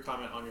your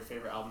comment on your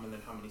favorite album and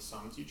then how many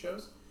songs you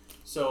chose.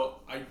 So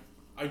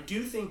I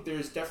do think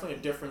there's definitely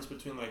a difference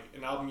between like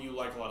an album you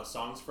like a lot of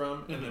songs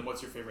from and then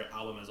what's your favorite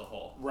album as a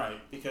whole. Right.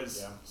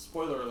 Because Yeah.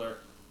 spoiler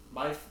alert,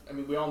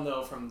 we all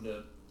know from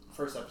the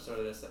first episode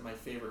of this that my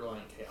favorite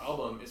Relient K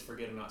album is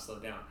Forget and Not Slow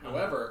Down.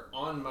 However,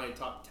 on my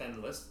top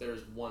 10 list,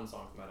 there's one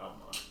song from that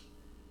album on it.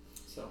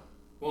 So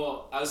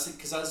Well, I've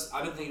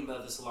been thinking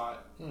about this a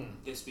lot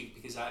this week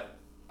because I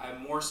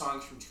have more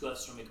songs from Two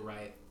Lefts Don't Make a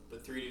Right,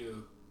 but 3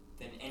 Do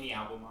than any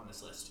album on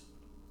this list.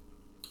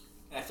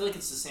 And I feel like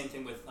it's the same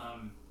thing with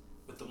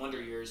the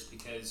Wonder Years,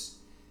 because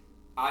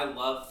I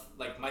love,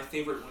 like, my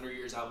favorite Wonder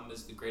Years album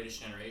is The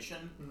Greatest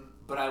Generation,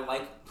 but I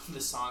like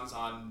the songs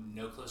on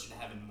No Closer to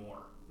Heaven more.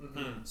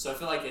 So I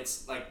feel like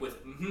it's like with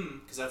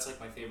because that's like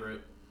my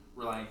favorite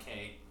Relient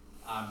K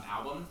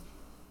album.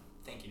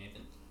 Thank you,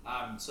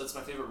 Nathan. So it's my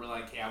favorite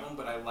Relient K album,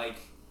 but I like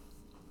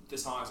the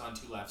songs on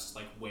Two Lefts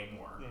like way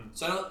more.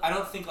 So I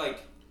don't think like,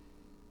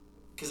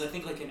 because I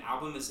think like an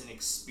album is an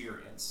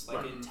experience.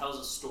 Like it tells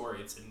a story.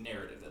 It's a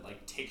narrative that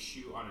like takes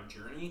you on a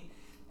journey,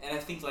 and I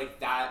think like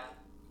that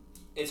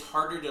it's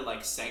harder to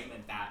like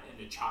segment that and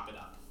to chop it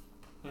up.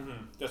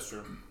 That's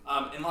true.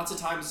 And lots of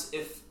times,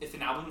 if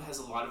an album has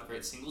a lot of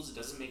great singles, it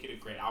doesn't make it a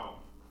great album.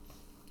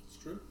 it's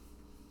true.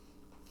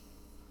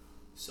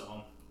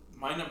 So,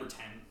 my number 10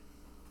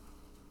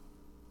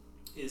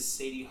 is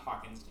Sadie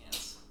Hawkins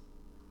Dance.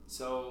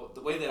 So,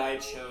 the way that I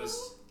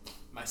chose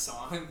my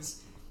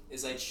songs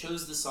is I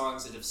chose the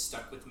songs that have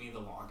stuck with me the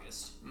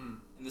longest. And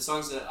the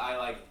songs that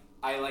I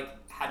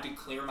had to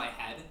clear my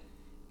head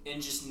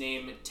and just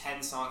name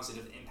 10 songs that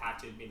have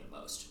impacted me the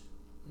most.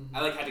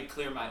 I had to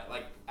clear my,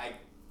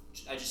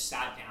 I just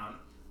sat down,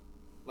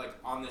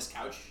 on this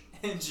couch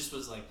and just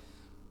was like,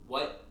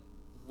 what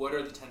what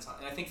are the 10 songs?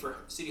 And I think for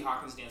Sadie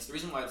Hawkins Dance, the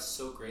reason why it's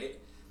so great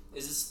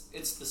is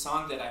it's the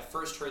song that I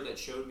first heard that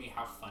showed me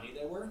how funny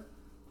they were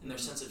and their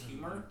sense of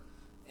humor.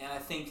 And I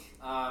think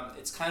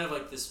it's kind of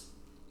like this.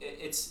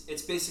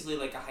 It's basically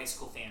like a high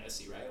school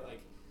fantasy, right?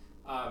 Like,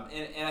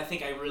 and I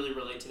think I really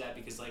relate to that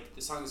because like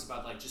the song is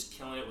about like just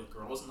killing it with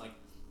girls, and like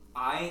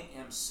I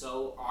am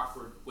so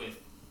awkward with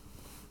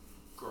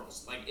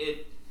girls, like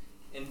it,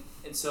 and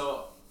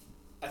so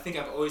I think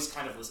I've always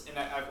kind of listened, and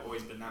I've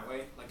always been that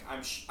way. Like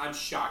I'm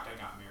shocked I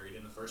got married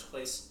in the first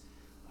place,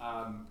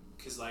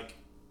 because like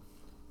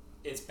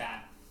it's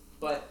bad,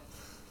 but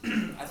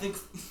I think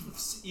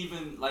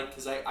even like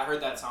because I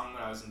heard that song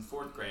when I was in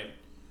 4th grade.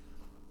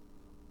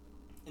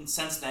 And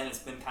since then, it's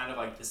been kind of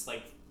like this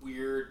like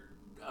weird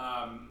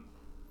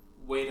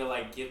way to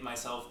like give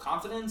myself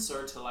confidence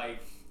or to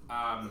like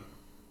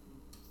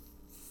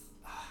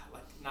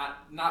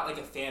not like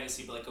a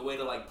fantasy, but like a way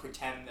to like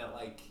pretend that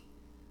like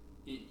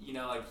you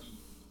know like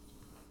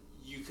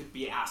you could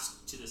be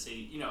asked to the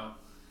city, you know.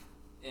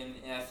 And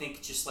I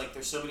think just like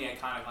there's so many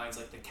iconic lines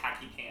like the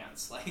khaki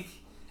pants. Like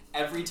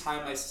every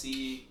time I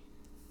see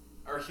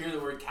or hear the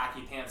word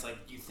khaki pants, like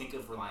you think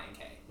of Relient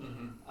K.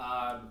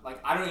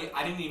 Like I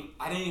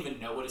didn't even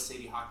know what a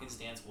Sadie Hawkins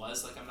Dance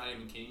was. Like I'm not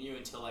even kidding you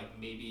until like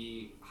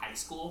maybe high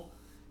school,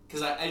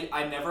 because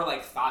I never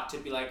like thought to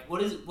be like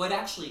what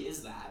actually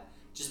is that,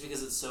 just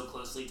because it's so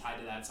closely tied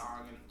to that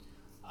song.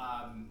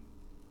 And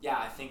yeah,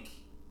 I think,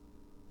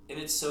 and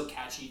it's so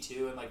catchy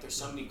too, and like there's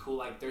so many cool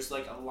like there's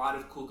like a lot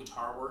of cool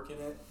guitar work in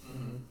it,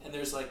 and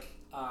there's like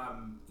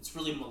it's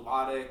really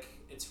melodic,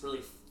 it's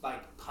really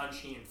like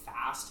punchy and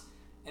fast.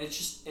 And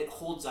it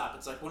holds up.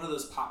 It's like one of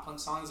those pop punk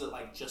songs that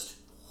like just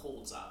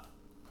holds up.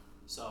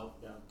 So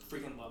Yeah.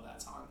 freaking love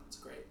that song. It's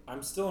great.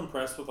 I'm still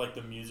impressed with like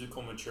the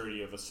musical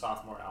maturity of a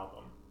sophomore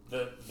album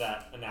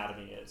that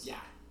Anatomy is.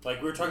 Yeah.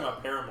 Like we were talking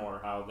about Paramore,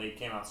 how they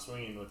came out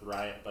swinging with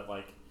Riot, but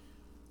like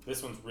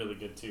this one's really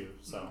good too.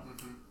 So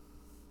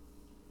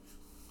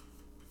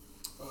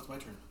Oh, it's my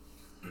turn.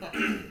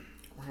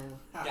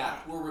 Yeah,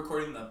 we're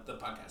recording the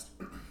podcast.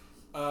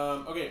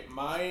 Okay,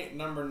 my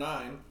number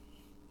 9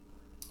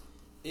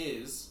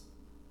 is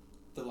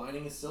The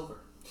Lining is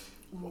Silver.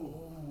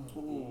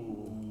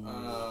 Ooh.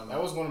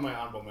 That was one of my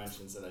honorable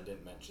mentions that I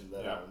didn't mention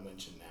that I will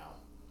mention now.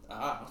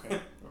 Okay.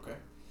 Okay.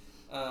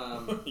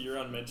 Your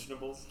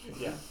unmentionables?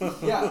 Yeah.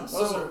 Yeah,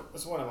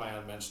 That's one of my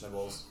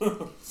unmentionables.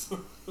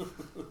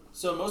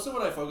 so most of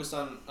what I focused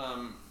on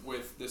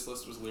with this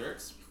list was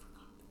lyrics.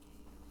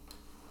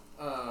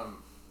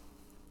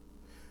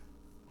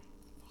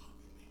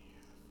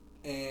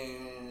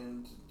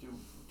 And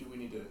do we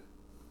need to?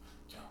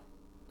 No.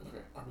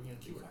 Okay. Are we gonna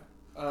do it?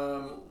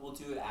 We'll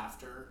do it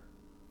after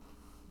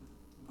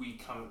we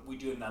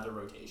do another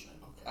rotation.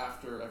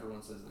 After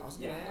everyone says I was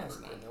this. gonna Yeah,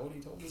 ask. number I know what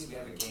he told me. Because we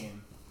have a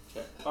game.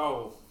 Okay.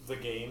 Oh, the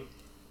game.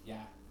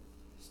 Yeah.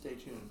 Stay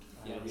tuned.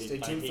 Yeah. Stay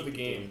tuned for the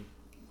game.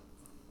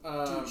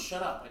 Dude,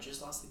 shut up! I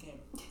just lost the game.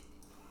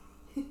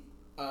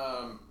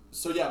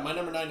 So yeah, my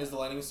number 9 is The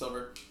Lining is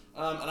Silver.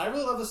 And I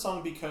really love this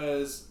song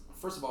because,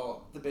 first of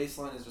all, the bass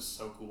line is just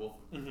so cool.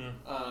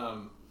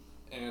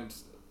 And,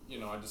 you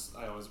know,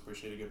 I always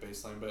appreciate a good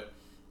bass line. But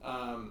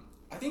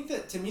I think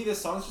that, to me, this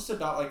song's just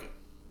about, like,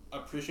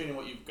 appreciating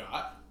what you've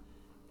got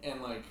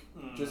and, like,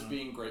 just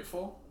being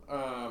grateful.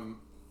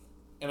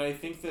 And I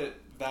think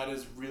that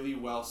is really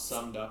well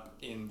summed up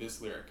in this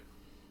lyric.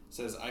 It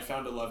says, "I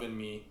found a love in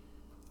me.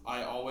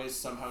 I always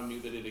somehow knew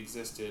that it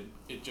existed.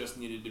 It just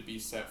needed to be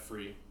set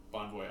free.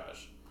 Bon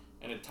voyage."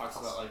 And it talks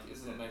about, like,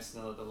 isn't it nice to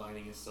know that the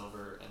lining is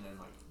silver, and then,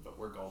 like, but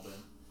we're golden.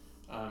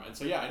 And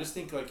so, yeah, I just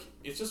think, like,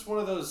 it's just one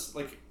of those,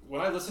 like,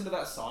 when I listen to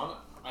that song,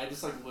 I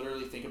just, like,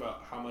 literally think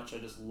about how much I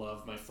just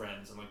love my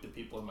friends and, like, the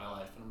people in my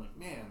life. And I'm like,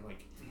 man,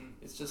 like,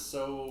 it's just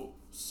so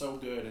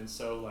good and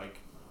so, like,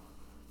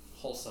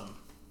 wholesome.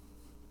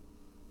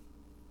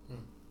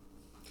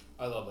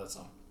 I love that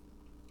song.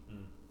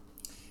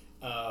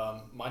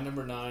 My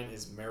number 9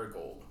 is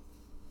Marigold.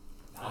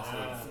 Off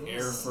of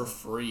Air for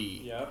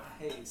Free. Yep.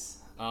 Nice.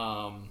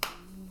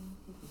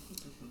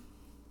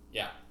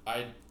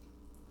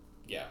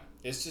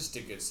 It's just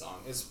a good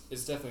song.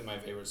 It's definitely my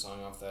favorite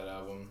song off that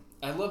album.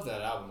 I love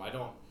that album.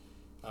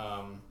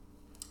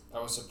 I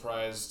was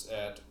surprised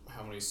at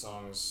how many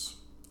songs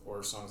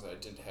that I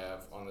didn't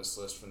have on this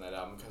list from that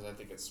album, because I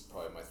think it's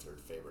probably my 3rd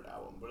favorite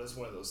album. But it's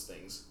one of those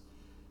things,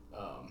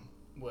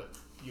 what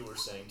you were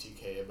saying,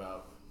 TK,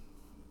 about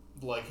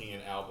liking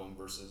an album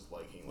versus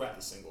liking like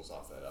the singles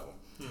off that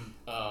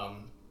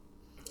album.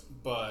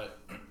 But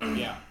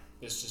yeah,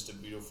 it's just a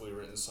beautifully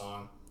written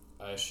song.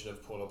 I should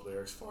have pulled up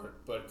lyrics for it,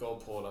 but go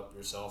pull it up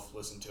yourself,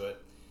 listen to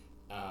it.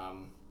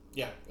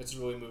 Yeah, it's a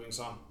really moving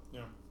song.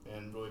 Yeah.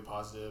 And really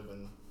positive,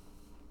 and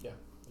yeah,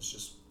 it's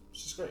just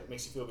great.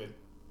 Makes you feel good.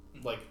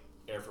 Like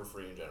Air for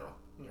Free in general.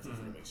 Air for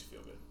Free makes you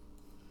feel good.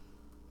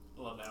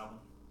 I love that album.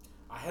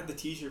 I had the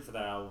T-shirt for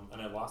that album,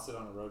 and I lost it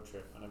on a road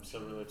trip, and I'm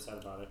still really upset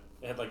about it.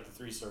 It had like the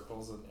 3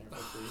 circles and Air for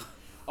Free.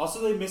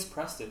 Also, they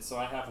mispressed it, so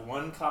I have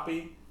one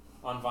copy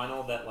on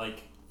vinyl that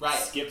like Right.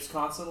 skips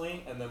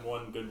constantly, and then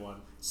one good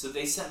one. So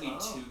they sent me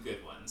Oh. 2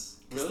 good ones.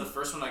 Because Really? the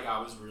first one I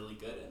got was really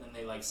good, and then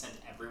they like sent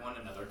everyone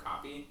another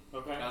copy.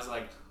 Okay. And I was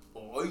like,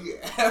 oh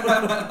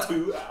yeah.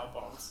 2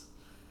 albums.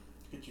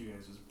 Look at you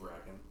guys just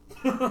bragging.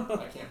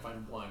 I can't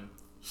find one.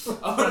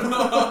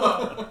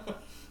 Oh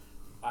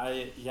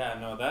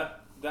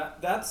no.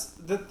 That's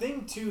the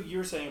thing too. You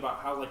were saying about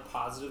how like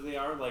positive they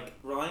are.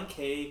 Like Relient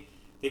K,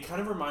 they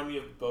kind of remind me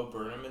of Bo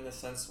Burnham in the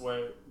sense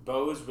where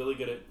Bo is really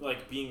good at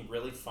like being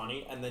really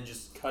funny and then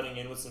just cutting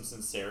in with some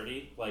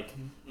sincerity, like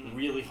Mhm.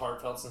 really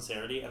heartfelt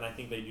sincerity. And I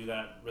think they do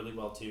that really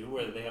well too,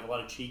 where they have a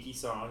lot of cheeky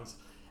songs,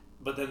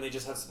 but then they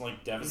just have some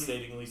like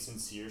devastatingly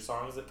sincere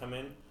songs that come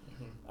in.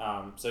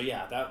 So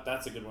yeah,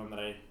 that's a good one that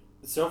I.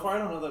 So far, I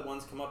don't know that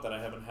one's come up that I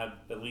haven't had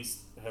at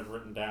least have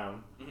written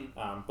down.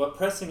 Mhm. But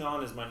Pressing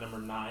On is my number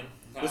 9.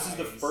 This is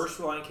the Nice. first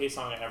Relient K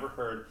song I ever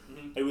heard.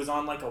 Mhm. It was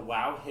on like a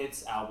Wow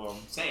Hits album,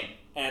 Same.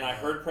 and I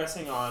heard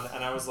Pressing On,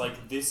 and I was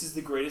like, "This is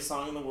the greatest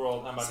song in the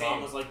world." And my Same.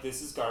 mom was like,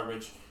 "This is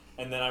garbage."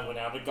 And then I went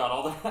out and got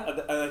all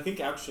that. And I think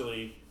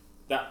actually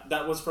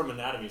that was from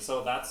Anatomy.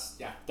 So that's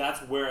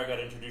where I got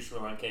introduced to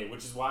Relient K,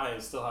 which is why I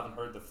still haven't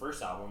heard the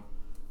first album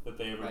that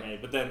they ever Right.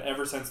 made. But then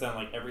ever since then,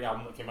 like every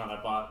album that came out,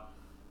 I bought.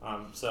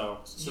 So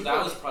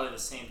That was probably the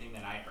same thing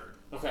that I heard.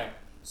 okay.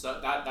 So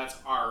that's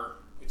our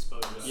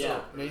exposure. to that. Yeah.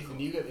 So, Nathan,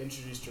 you got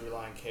introduced to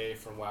Relient K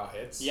from Wow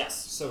Hits. Yes.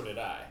 So did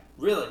I.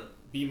 Really?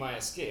 Be My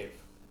Escape.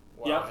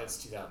 Wow Yep.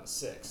 Hits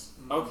 2006.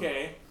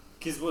 Okay.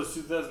 Because what was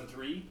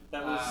 2003?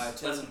 That was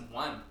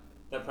 2001.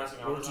 that Pressing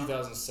On. Or was on?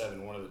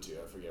 2007, one of the two.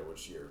 I forget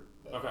which year.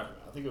 That Okay. came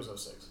out. I think it was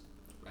 06.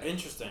 Right.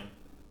 Interesting,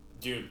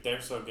 dude.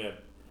 They're so good.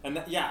 And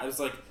it was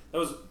like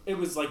it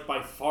was like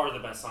by far the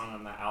best song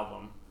on that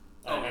album.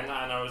 Oh, and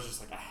I was just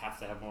like, I have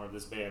to have more of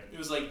this band. It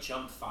was like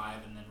Jump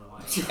 5 and then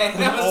Relient K.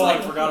 And I was Oh, I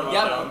like, forgot about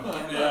yep, that. I'm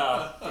gonna,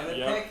 Yeah. gonna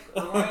Yep. pick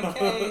Relient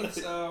K,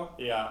 so...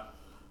 Yeah,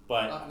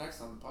 but Not next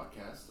on the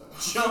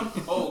podcast. Jump.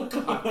 Oh,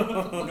 God.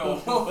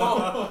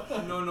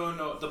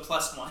 No. The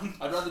 +1.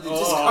 I'd rather do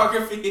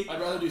Discography.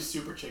 I'd rather do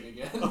Super Chick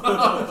again.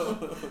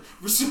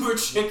 Super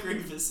Chick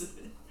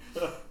Revisited.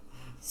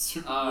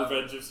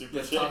 Revenge of Super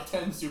The Chick. top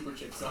 10 Super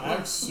Chick songs.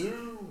 Max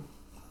Sue.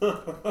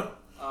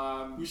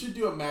 We should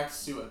do a Max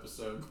Sue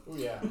episode. Oh,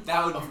 yeah.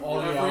 That would Of be all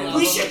the really albums.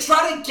 We should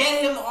try to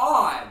get him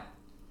on.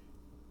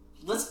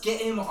 Let's get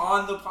him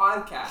on the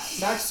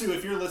podcast. Max Sue,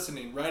 if you're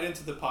listening, write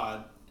into the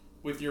pod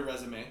with your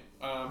resume,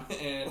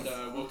 and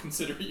we'll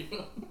consider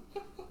you.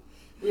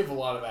 We have a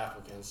lot of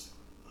applicants.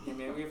 Yeah,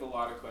 man, we have a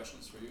lot of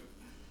questions for you.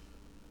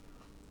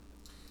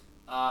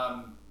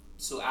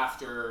 So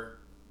after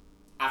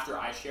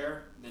I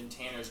share, then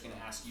Tanner's gonna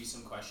ask you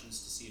some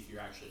questions to see if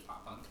you're actually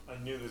pop punk. I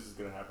knew this was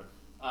gonna happen.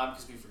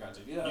 Because we forgot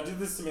to do that. You did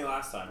this to me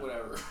last time.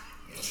 Whatever.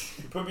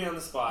 You put me on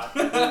the spot.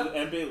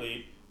 NBA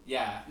lead.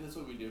 Yeah. That's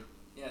what we do.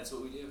 Yeah, that's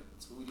what we do.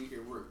 That's what we do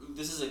here.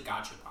 This is a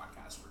gotcha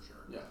podcast for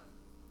sure. Yeah.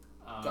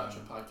 Gotcha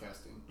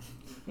podcasting.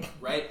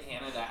 Right,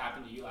 Hannah? That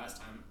happened to you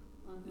last time.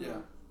 Yeah.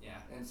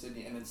 Yeah. And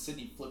then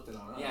Sydney flipped it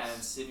on us. Yeah,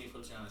 and Sydney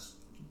flipped it on this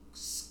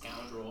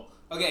scoundrel.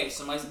 Okay,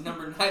 so my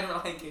number 9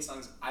 Relient K song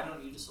is I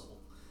Don't Need a Soul.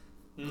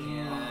 And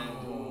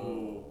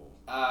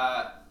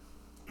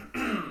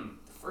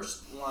the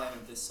first line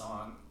of this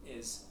song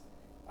is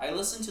I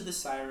listen to the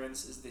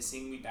sirens as they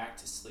sing me back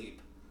to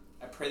sleep.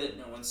 I pray that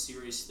no one's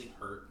seriously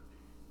hurt.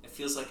 It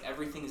feels like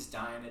everything is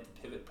dying at the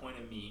pivot point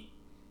of me.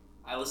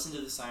 I listen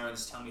to the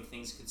sirens tell me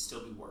things could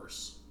still be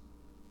worse.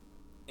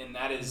 And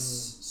that is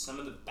some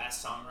of the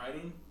best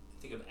songwriting I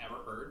think I've ever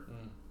heard.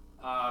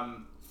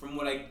 From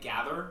what I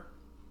gather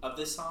of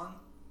this song,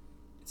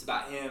 it's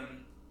about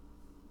him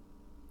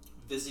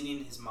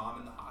visiting his mom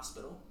in the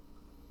hospital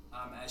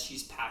as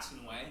she's passing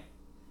away.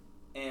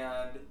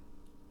 And,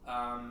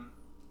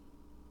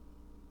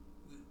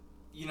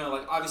 you know,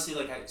 like, obviously,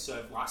 like,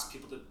 I've lost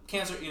people to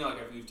cancer, you know,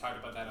 like, we've talked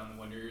about that on the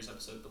Wonder Years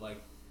episode, but,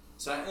 like,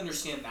 so I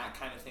understand that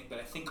kind of thing, but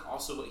I think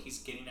also what he's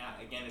getting at,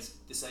 again, is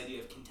this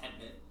idea of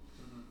contentment.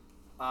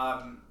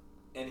 And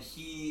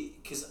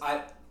because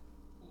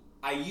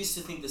I used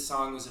to think the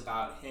song was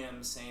about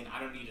him saying, I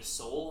don't need a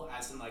soul,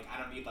 as in, like, I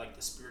don't need, like,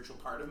 the spiritual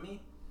part of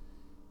me.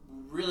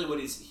 Really what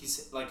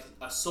he's like,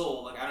 a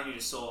soul, like, I don't need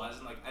a soul, as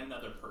in, like,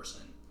 another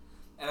person.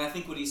 And I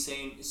think what he's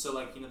saying, so,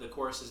 like, you know, the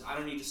chorus is, I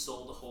don't need a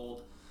soul to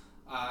hold,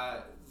 I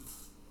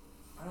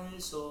don't need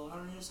a soul to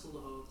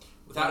hold.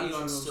 Without you,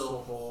 I'm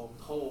still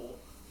whole.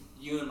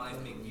 You and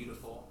life make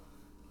beautiful.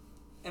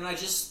 And I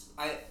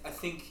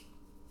think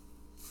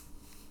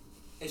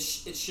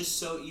it's just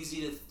so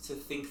easy to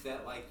think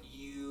that, like,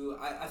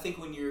 I think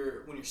when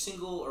you're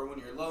single or when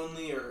you're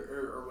lonely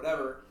or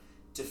whatever,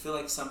 to feel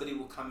like somebody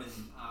will come and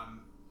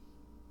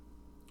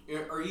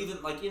or even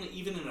like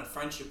even in a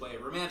friendship way, a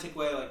romantic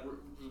way, like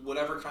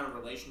whatever kind of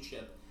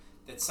relationship,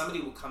 that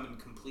somebody will come and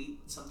complete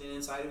something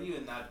inside of you,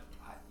 and that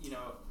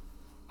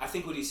I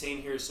think what he's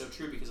saying here is so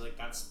true, because like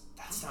that's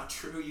not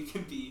true. You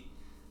can be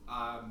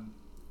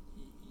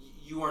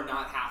you are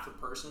not half a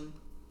person.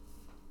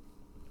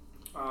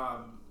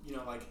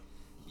 Like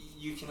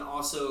you can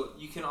also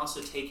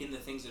take in the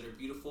things that are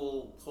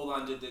beautiful, hold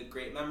on to the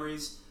great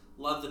memories,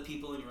 love the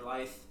people in your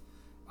life,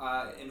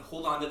 and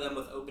hold on to them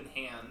with open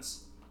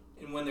hands.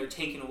 And when they're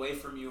taken away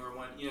from you, or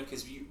when,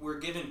 because we're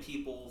given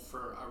people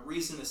for a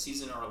reason, a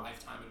season, or a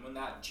lifetime, and when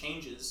that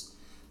changes,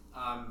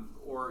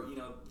 or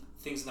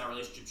things in that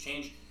relationship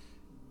change,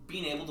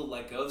 being able to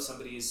let go of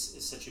somebody is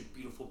such a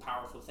beautiful,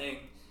 powerful thing.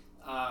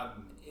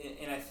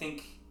 And I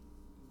think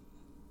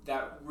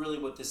that really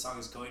what this song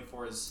is going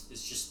for is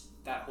just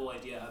that whole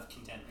idea of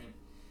contentment.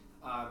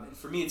 And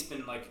for me, it's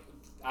been like,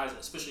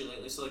 especially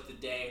lately, so like the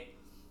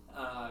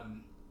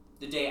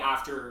day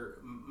after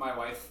my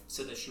wife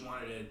said that she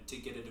wanted to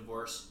get a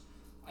divorce,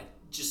 I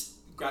just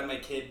grabbed my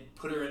kid,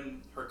 put her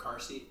in her car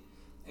seat,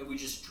 and we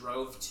just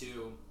drove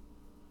to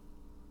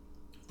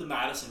the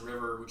Madison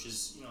River, which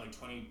is like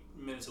 20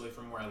 minutes away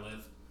from where I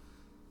live,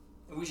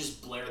 and we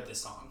just blared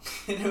this song.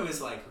 And it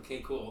was like,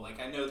 okay, cool. Like,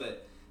 I know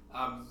that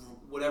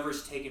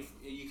whatever's taken,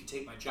 you can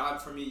take my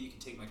job from me, you can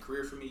take my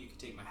career from me, you can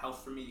take my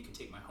health from me, you can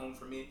take my home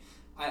from me.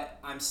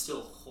 I'm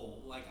still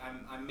whole. Like,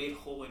 I'm made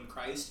whole in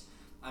Christ.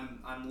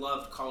 I'm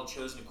loved, called,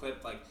 chosen,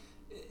 equipped. Like,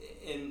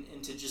 and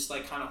to just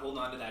like kind of hold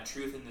on to that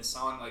truth in this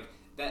song, like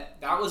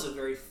that was a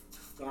very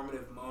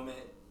formative moment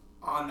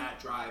on that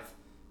drive,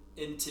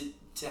 and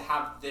to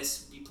have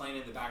this be playing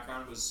in the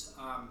background was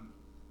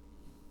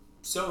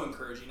so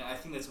encouraging. I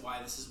think that's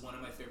why this is one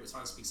of my favorite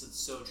songs, because it's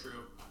so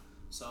true.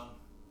 So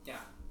yeah,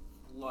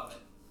 love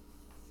it.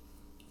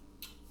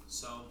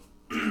 So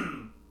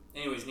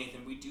anyways,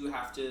 Nathan, we do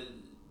have to,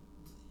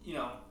 we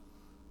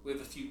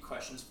have a few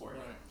questions for you.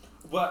 Right.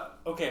 What?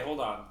 Okay, hold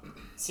on.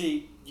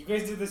 See, you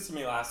guys did this to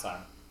me last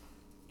time,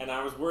 and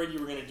I was worried you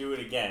were going to do it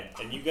again.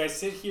 And you guys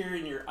sit here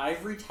in your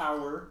ivory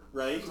tower,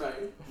 right? Right.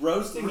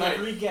 Roasting Right.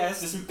 every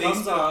guest This who basement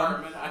comes on,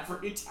 apartment,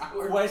 ivory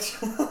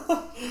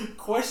tower.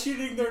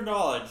 questioning their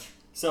knowledge.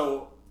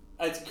 So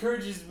it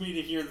encourages me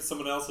to hear that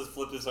someone else has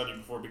flipped this on you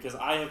before, because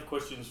I have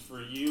questions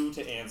for you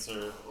to answer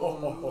to see if you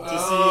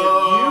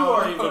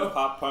are even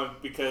pop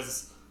punk,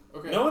 because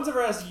Okay. no one's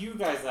ever asked you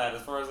guys that,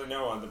 as far as I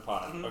know, on the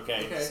pod. Mhm.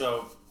 Okay, Okay.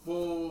 so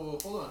Whoa,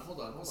 hold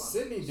on.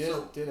 Sydney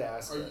did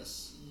ask are you-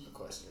 us a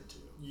question or two.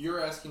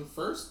 You're asking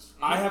first,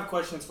 I have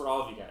questions for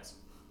all of you guys.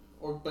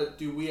 but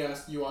do we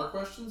ask you our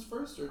questions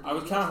first, or do I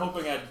was you kind of ask-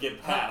 hoping I'd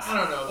get past. I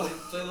don't know.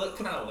 They look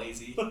kind of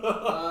lazy.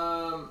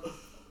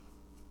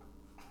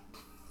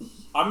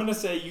 I'm gonna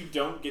say you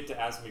don't get to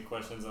ask me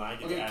questions, and I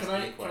get Okay, to ask can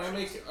you I questions.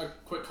 make a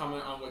quick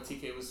comment on what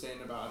TK was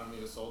saying about I Don't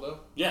Need a Soul though?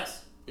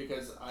 Yes.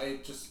 Because I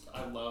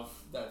love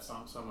that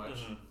song so much.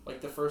 Mhm.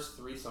 Like the first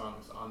 3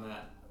 songs on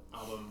that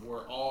album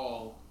were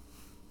all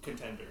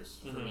contenders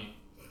for Mhm. me.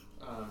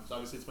 So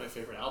obviously it's my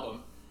favorite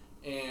album,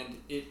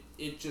 and it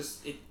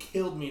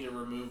killed me to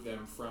remove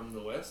them from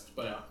the list.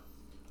 But Yeah.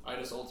 I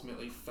just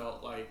ultimately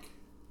felt like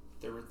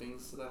there were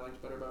things that I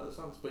liked better about other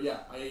songs. But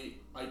yeah, I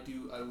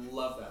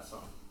love that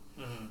song.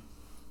 Mm-hmm.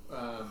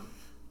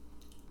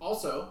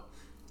 Also,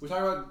 we talk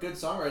about good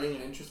songwriting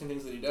and interesting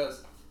things that he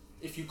does.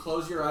 If you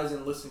close your eyes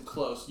and listen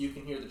close, you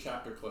can hear the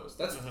chapter close.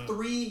 That's Mhm.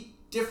 3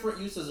 different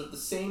uses of the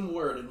same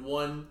word in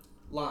one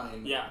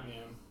line. Yeah.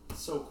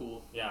 It's so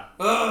cool. Yeah.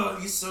 Oh,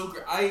 he's so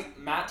great.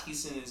 Matt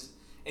Thiessen is,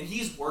 and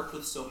he's worked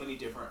with so many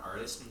different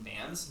artists and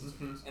bands,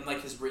 Mm-hmm. and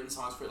like has written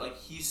songs for, like,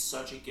 he's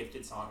such a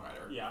gifted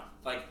songwriter. Yeah.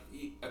 Like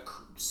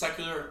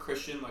secular,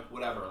 Christian, like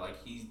whatever. Like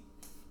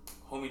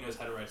homie knows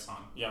how to write a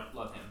song. Yep.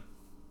 Love him.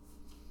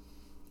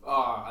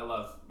 Oh, I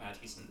love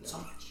Matt Thiessen so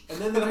much. And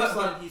then the next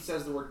line, he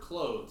says the word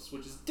clothes,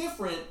 which is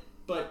different,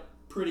 but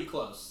pretty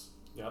close.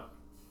 Yep.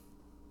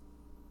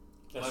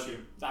 That's Love true.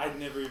 I'd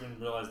never even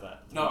realized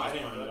that. No, You I just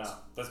didn't pointed it realize.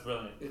 out. That's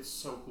brilliant. It's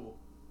so cool.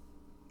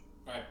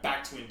 All right,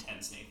 back to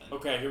Intense, Nathan.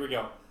 Okay, here we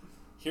go.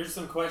 Here's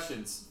some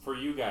questions for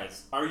you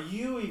guys. Are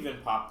you even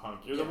pop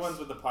punk? You're the Yes. ones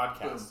with the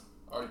podcast. Boom.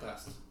 Already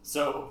passed.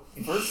 So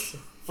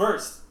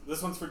first,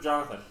 this one's for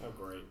Jonathan. Oh,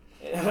 great.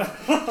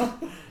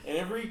 In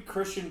every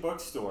Christian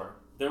bookstore,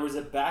 there was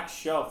a back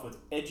shelf with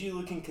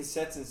edgy-looking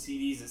cassettes and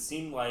CDs that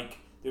seemed like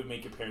they would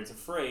make your parents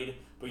afraid,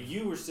 but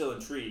you were still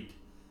intrigued.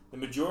 The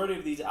majority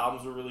of these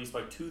albums were released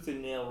by Tooth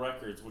and Nail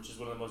Records, which is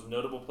one of the most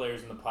notable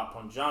players in the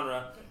pop-punk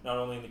genre, not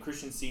only in the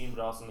Christian scene, but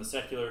also in the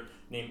secular.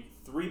 Name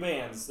 3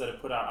 bands that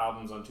have put out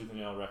albums on Tooth and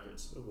Nail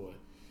Records. Oh boy.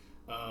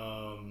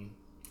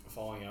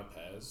 Falling Out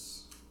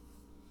Pez.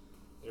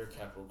 They're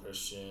Capital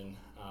Christian.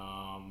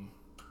 Dang,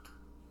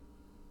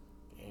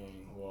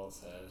 who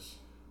else has?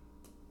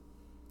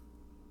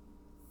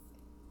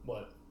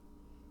 What?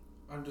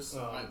 I'm just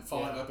Falling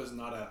Falling Up is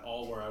not at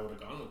all where I would have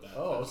gone with that.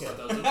 Oh, I just okay. thought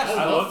that was I interesting.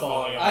 I love love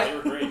Falling Falling Out. Out. They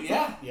were great.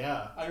 Yeah,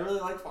 Yeah. I really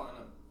like Falling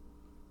Up.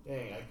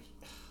 Dang,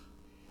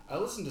 I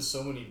listened to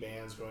so many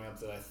bands growing up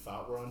that I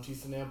thought were on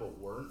Tooth and Nail but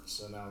weren't,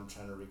 so now I'm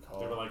trying to recall.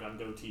 They were like on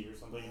Goatee or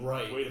something.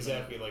 Right, Wait a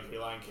exactly. minute. Like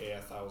Reliant K, I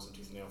thought was on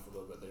Tooth and Nail for a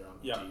little bit. They were on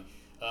Yeah.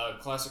 Goatee.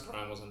 Classic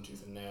Crime was on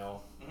Tooth and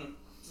Nail. Mhm.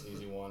 It's an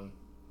easy one.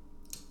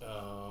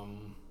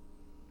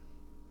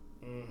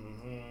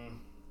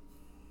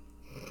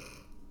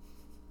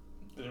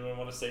 Did anyone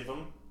want to save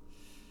them?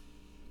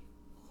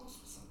 Who else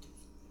was on Tooth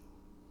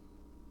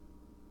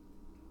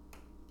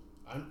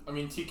and Nail? I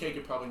mean, TK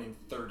could probably name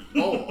 30.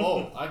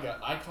 I got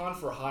Icon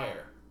for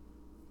Hire.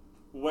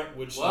 What?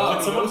 Which Whoa. nobody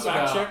Can someone knows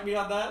fact about. check me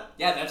on that?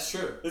 Yeah, that's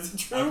true. Is it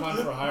true? Icon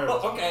for Hire.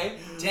 was on Okay,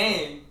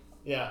 dang. there.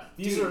 Yeah,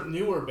 these Dude. are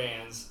newer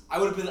bands. I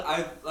would have been.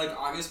 I like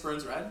August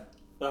Burns Red,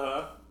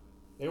 Uh-huh.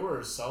 They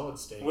were Solid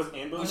State. Was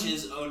Amberlin? which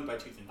is owned by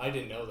Tooth and Nail. I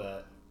didn't know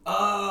that.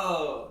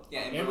 Oh,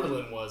 yeah,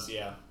 Amberlin was,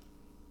 yeah.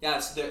 Yeah,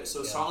 so Yeah.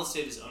 Solid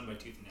State is owned by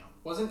Tooth and Nail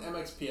Wasn't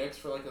MXPX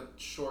for like a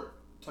short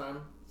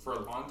time? for a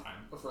long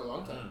time. Or for a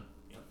long time?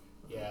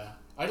 Yeah.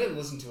 I didn't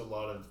listen to a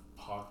lot of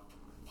pop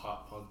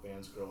punk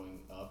bands growing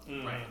up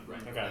Mm. Right,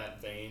 right. in Okay.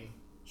 that vein.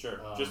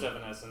 Sure. Um, Just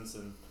Evanescence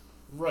and...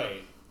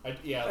 Right.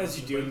 Yeah, As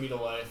listen you to do. Bring Me to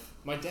Life.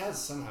 My dad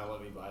somehow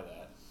let me buy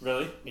that.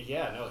 Really?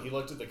 Yeah, no, he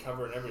looked at the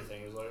cover and everything.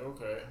 He was like,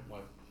 okay. I'm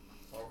like,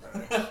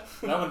 okay.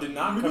 That one did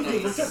not You come didn't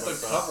from look at the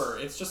Book Bus. cover.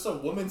 It's just a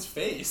woman's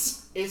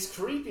face. It's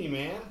creepy,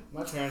 man.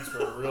 My parents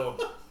were real.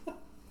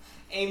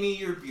 Amy,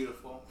 you're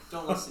beautiful.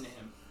 Don't listen to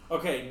him.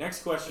 Okay,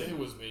 next question. It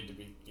was made to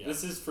be. Yeah.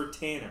 This is for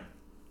Tanner.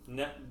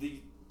 Tanner.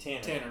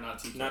 Tanner, not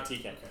TK. Not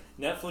TK.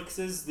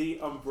 Netflix's The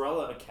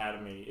Umbrella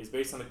Academy is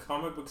based on the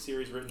comic book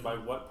series written by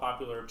what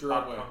popular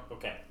Gerard pop Way. punk?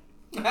 Okay.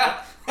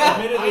 Yeah.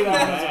 Admittedly, I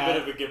that know one's a that.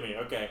 bit of a gimme.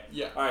 Okay.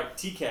 Yeah. Alright,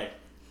 TK.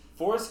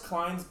 Forrest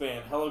Klein's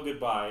band Hello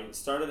Goodbye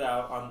started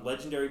out on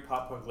legendary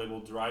pop punk label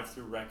Drive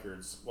Thru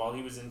Records while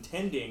he was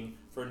intending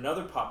for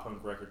another pop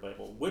punk record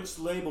label. Which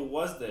label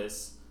was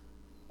this?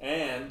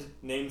 And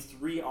name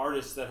 3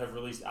 artists that have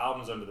released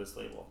albums under this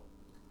label.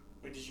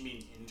 Wait, did you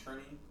mean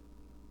interning?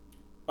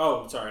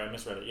 Oh, sorry, I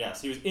misread it.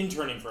 Yes, he was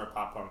interning for a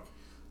pop punk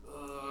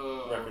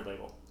record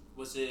label.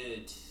 Was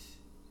it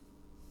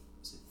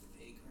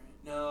Vagrant?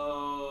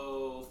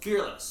 No,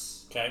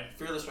 Fearless. Okay.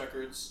 Fearless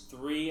Records.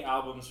 3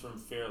 albums from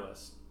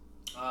Fearless.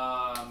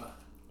 Oh.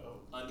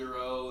 Under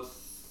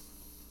Oath.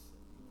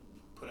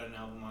 Put out an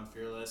album on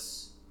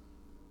Fearless.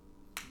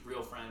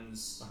 Real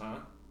Friends. Uh huh.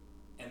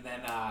 And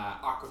then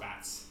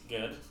Aquabats.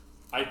 Good.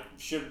 I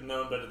should have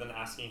known better than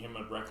asking him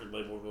a record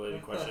label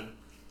related question.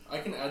 I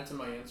can add to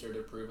my answer to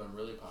prove I'm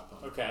really pop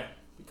punk. Okay.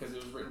 Because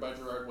it was written by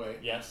Gerard Way.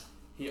 Yes.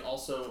 He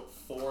also,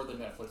 for the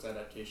Netflix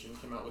adaptation,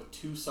 came out with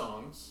 2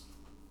 songs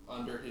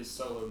under his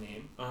solo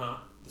name. Uh huh.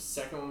 The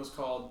second one was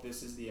called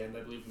This Is the End,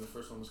 I believe, and the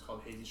first one was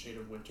called Hazy Shade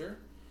of Winter.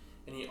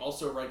 And he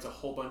also writes a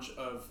whole bunch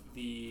of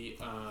the,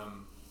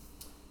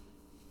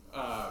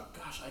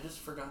 gosh, I just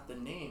forgot the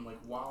name, like,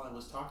 while I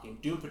was talking.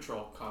 Doom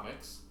Patrol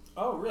comics.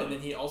 Oh, really? And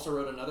then he also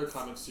wrote another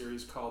comic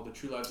series called The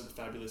True Lives of the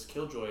Fabulous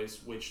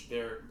Killjoys, which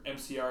their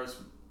MCR's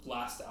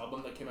last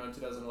album that came out in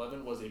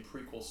 2011 was a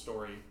prequel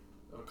story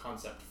of a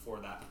concept for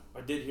that.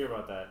 I did hear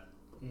about that.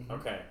 Mhm.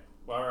 Okay.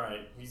 Well, all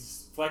right.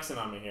 He's flexing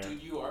on me here.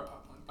 Dude, you are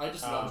pop punk. I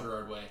just love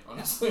Gerard Way,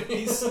 honestly.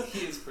 He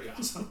is pretty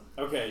awesome.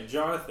 Okay,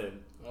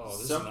 Jonathan. Oh,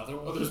 there's Some- another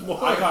one? Oh, there's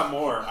more. I got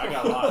more. I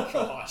got a lot.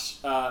 Gosh.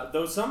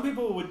 Though some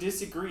people would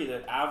disagree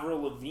that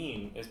Avril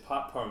Lavigne is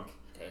pop punk,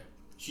 Okay.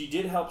 she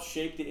did help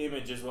shape the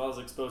image as well as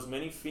expose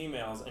many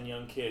females and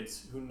young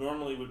kids who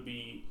normally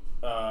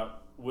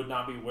would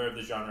not be aware of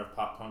the genre of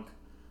pop punk.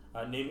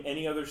 Name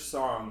any other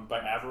song by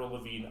Avril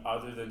Lavigne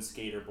other than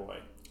Skater Boy.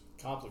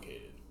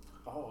 Complicated.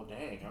 Oh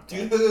dang!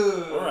 Okay.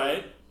 Dude. All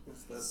right.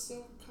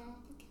 So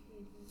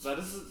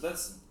complicated.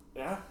 That's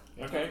yeah.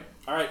 Okay.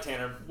 All right,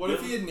 Tanner. What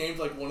if he had named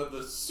like one of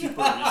the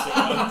super recent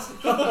ones?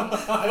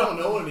 I don't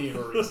know any of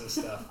her recent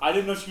stuff. I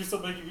didn't know she was still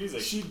making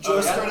music. She just Oh,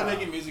 yeah? started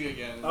making music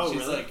again. And Oh,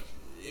 she's really? like,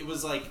 it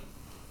was like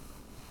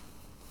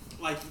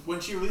when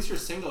she released her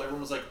single,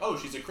 everyone was like, "Oh,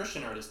 she's a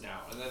Christian artist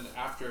now." And then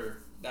after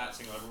that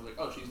single, everyone was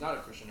like, "Oh, she's not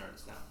a Christian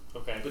artist now."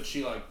 Okay. But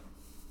she like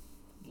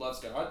loves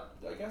God,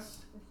 I guess.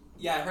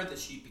 Yeah, I heard that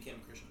she became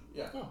a Christian.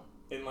 Yeah.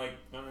 In like,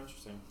 oh,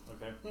 interesting.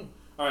 Okay.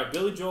 All right,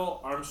 Billy Joel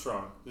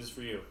Armstrong. This is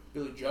for you.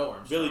 Billy Joe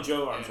Armstrong. Billy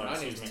Joe And Armstrong. my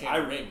Excuse name's me.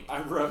 Tanner Raimi.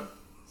 I wrote.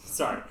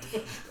 Sorry.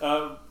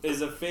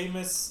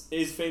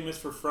 Is famous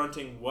for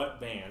fronting what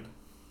band?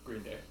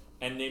 Green Day.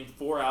 And named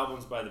 4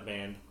 albums by the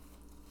band.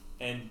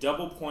 And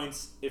double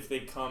points if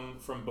they come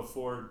from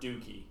before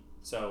Dookie.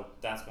 So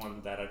that's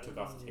one that I took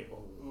off the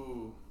table.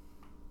 Ooh.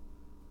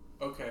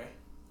 Okay.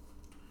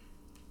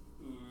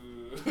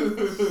 Ooh.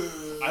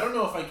 I don't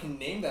know if I can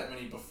name that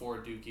many before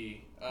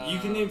Dookie. You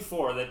can name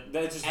 4.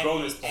 That's just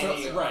bonus any-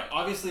 points. So, right.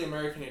 Obviously,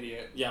 American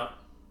Idiot. Yeah.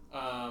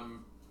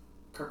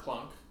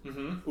 Kerplunk.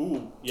 Mm-hmm.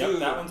 Ooh. Yep.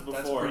 Dude, that one's That's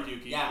before.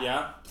 pre-Dookie. Yeah.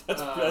 Yeah.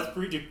 That's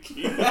pre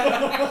Dookie.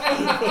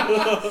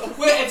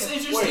 Wait, it's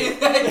interesting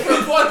that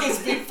Kerplunk is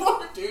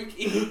before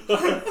Dookie.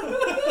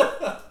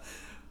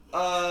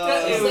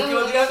 It would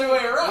go the other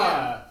way around.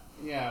 Yeah.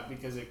 Yeah,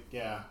 because it.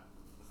 Yeah.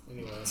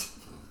 Anyway.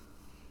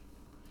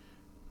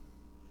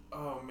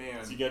 Oh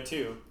man. So you got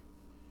 2.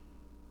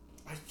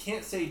 I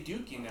can't say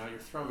Dookie now. You're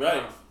throwing me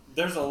Right. off.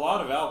 There's a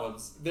lot of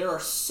albums. There are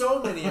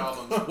so many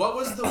albums. What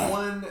was the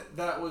one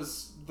that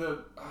was the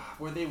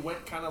where they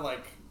went kind of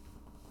like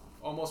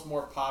almost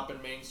more pop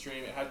and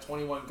mainstream? It had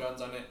 21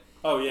 Guns on it.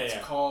 Oh yeah, It's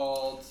yeah.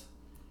 called.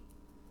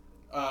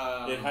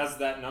 It has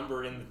that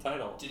number in the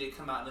title. Did it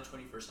come out in the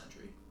 21st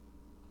century?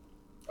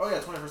 Oh yeah,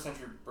 21st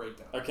Century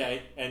Breakdown.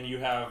 Okay, and you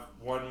have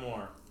one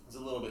more. It's a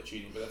little bit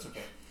cheating, but that's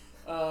okay.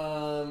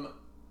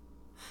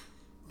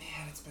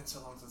 Man, it's been so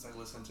long since I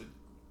listened to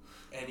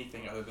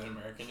anything other than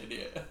American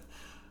Idiot.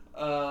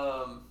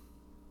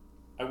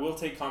 will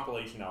take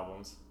compilation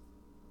albums.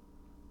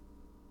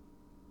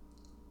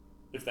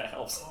 If that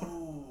helps.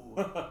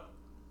 Oh.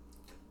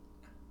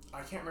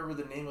 I can't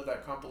remember the name of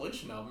that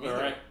compilation album. All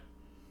either. right.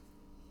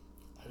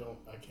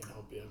 I can't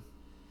help you.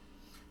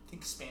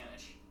 Think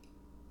Spanish.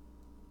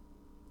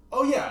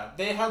 Oh yeah,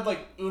 they had like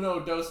Uno,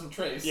 Dos, and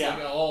Tres. Yeah.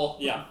 Like all.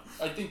 Yeah.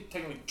 I think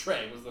technically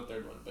Trey was the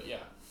third one, but yeah.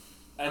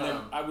 And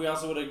then we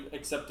also would have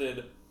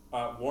accepted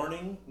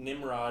Warning,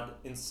 Nimrod,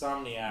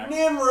 Insomniac,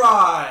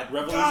 Nimrod.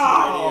 Revolution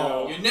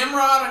Go! Radio, You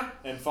Nimrod.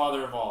 and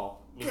Father of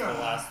All was the God.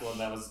 last one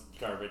that was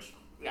garbage.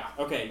 Yeah.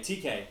 Okay,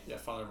 TK. Yeah,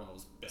 Father of All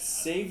was bad.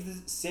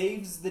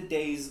 Saves the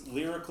Day's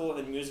lyrical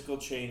and musical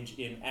change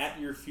in At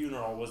Your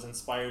Funeral was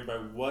inspired by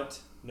what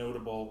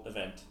notable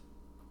event?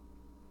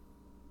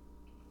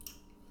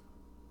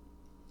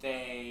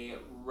 They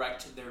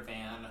wrecked their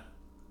van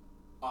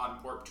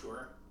on Warped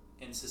Tour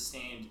and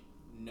sustained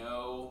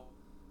no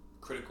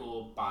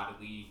critical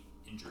bodily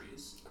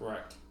injuries,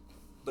 Correct.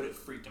 but it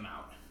freaked them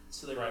out.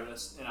 So they Right. wrote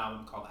us an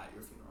album called At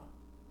Your Funeral.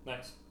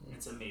 Nice.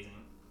 It's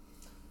amazing.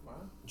 Wow.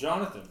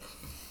 Jonathan.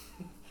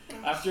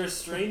 After a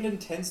strained,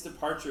 intense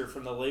departure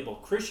from the label,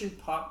 Christian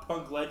pop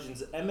punk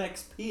legends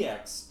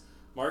MXPX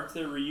marked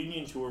their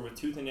reunion tour with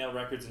Tooth and Nail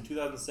Records in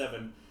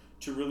 2007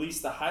 to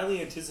release the highly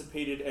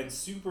anticipated and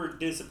super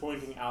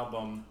disappointing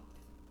album,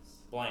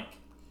 Blank.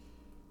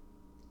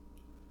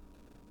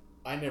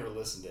 I never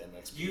listened to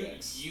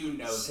MXPX. You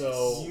know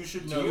So- this. You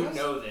should know You this.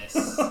 know this.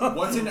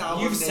 What's an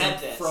album You've name said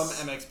this. from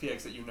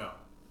MXPX that you know?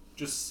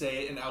 Just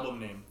say an album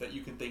name that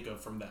you can think of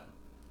from them.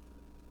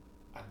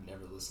 I've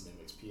never listened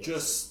to MXPX.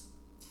 Just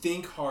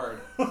think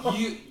hard.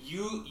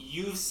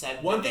 You've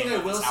said One the thing name I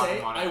of will this say,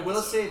 album on an I will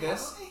episode. say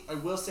this. I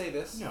will say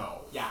this.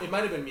 no. Yeah. It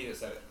might have been me that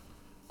said it.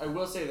 I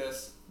will say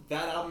this.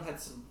 That album had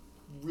some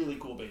really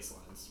cool bass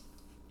lines.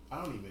 I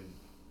don't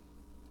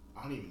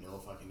even know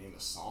if I can name a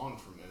song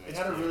from MXPX. It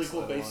had a really cool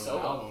let bass alone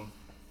an solo.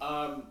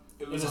 album.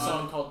 It In was a on,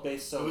 song called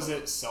Bass Solo. Was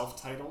it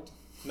self-titled?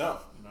 No.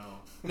 No.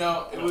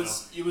 No, it No,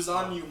 was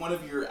on one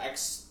of your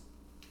X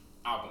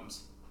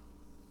albums.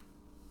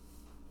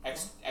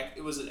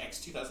 It was it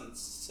X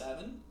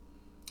 2007?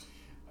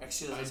 X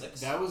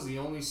 2006. That was the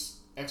only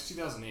X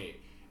 2008,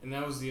 and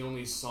that was the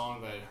only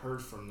song that I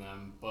heard from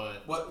them.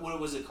 But What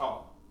was it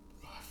called?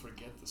 I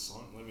forget the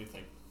song. Let me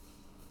think.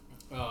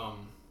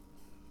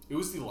 It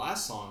was the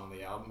last song on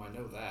the album. I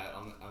know that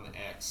on the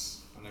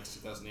X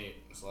 2008.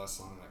 It's the last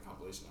song on that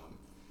compilation album.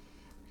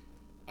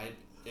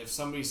 If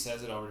somebody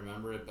says it, I'll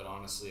remember it. But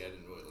honestly, I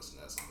didn't really listen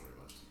to that song very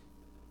much.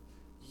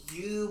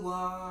 You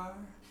are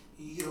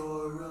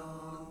your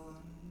own.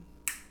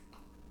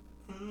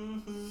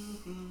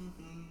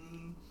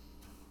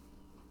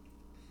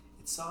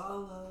 It's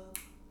all up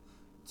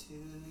to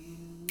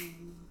you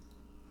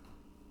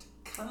to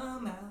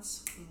come out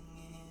swinging.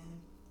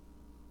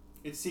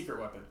 It's Secret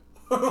Weapon.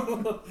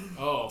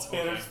 Oh,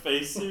 Tanner's okay.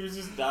 face, he was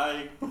just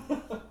dying.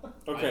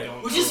 Okay. I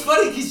don't Which know is it.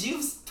 funny because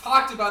you've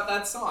talked about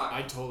that song.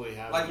 I totally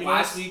have. Like You know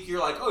last what's- week, you're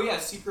like, "Oh yeah,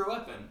 Secret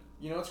Weapon."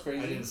 You know what's I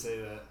crazy? didn't say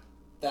that.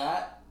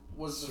 That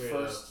was the Straight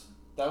first.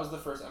 That was the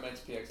first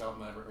MXPX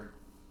album I ever heard.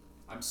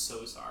 I'm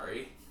so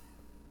sorry.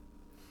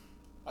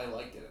 I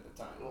liked it at the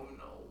time. Oh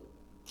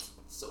no,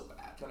 so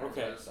bad. Then I heard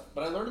Okay. other stuff.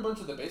 But I learned a bunch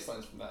of the bass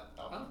lines from that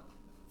album.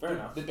 Fair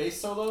enough. The bass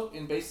solo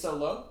in Bass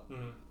Solo,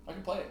 Mhm. I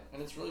can play it,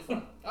 and it's really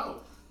fun.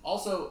 Oh,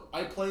 Also,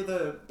 I play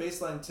the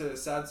bass line to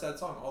Sad Sad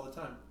Song all the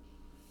time.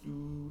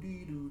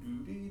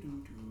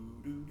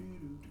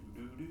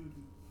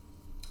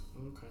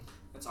 Okay.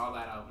 that's all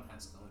that album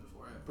has going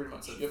for it. Pretty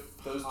much. It's a Yep,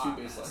 those two hot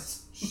bass mess.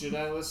 lines. Should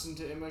I listen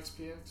to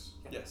MXPX?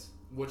 Yes.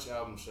 Which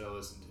album should I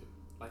listen to?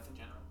 Life in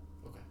general,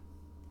 Okay.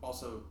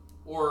 Also,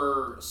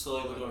 or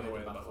slowly going away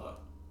the the Buffalo.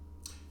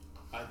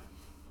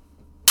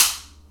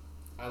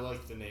 I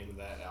like the name of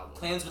that album.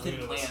 Plans I'm Within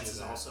gonna listen Plans to is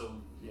that. also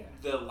yeah.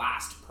 the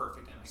last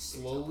perfect MXPX.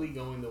 Slowly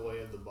Going the Way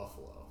of the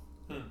Buffalo.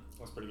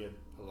 That's pretty good.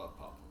 I love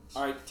pop punks.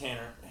 All right,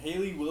 Tanner.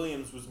 Haley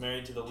Williams was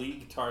married to the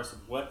lead guitarist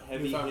of what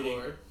heavy Newfound hitting?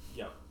 Glory.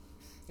 Yep.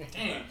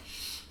 Dang.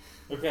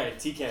 Okay,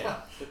 TK.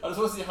 I just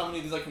want to see how many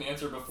of these I can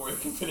answer before you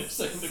can finish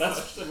saying the That's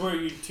question. were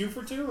you 2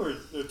 for 2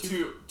 or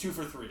Two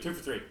for three. 2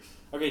 for 3?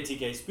 Okay,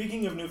 TK.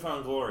 Speaking of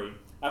Newfound Glory,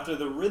 after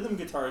the rhythm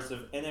guitarist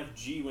of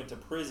NFG went to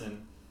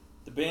prison,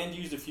 the band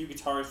used a few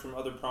guitarists from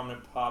other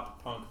prominent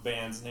pop punk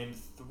bands. Named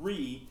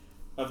 3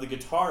 of the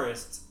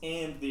guitarists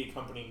and the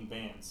accompanying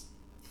bands.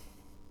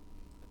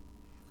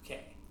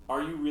 Okay.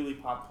 Are you really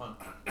pop punk?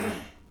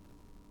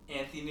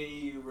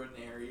 Anthony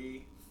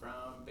Ranieri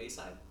from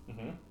Bayside,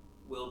 Mm-hmm.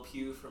 Will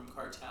Pugh from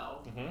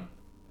Cartel,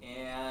 Mm-hmm.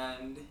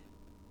 and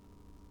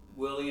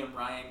William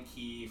Ryan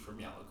Key from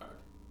Yellow Card.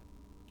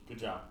 Good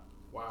job.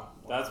 Wow.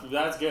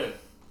 That's good.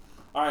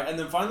 All right, and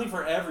then finally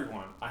for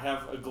everyone, I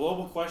have a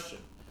global question.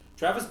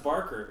 Travis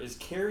Barker is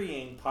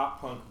carrying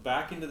pop punk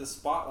back into the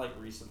spotlight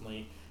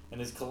recently and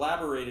has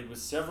collaborated with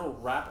several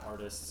rap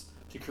artists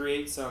to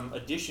create some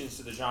additions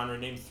to the genre.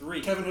 Named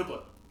 3. Kevin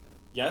Hoopla.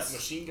 Yes.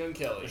 Machine Gun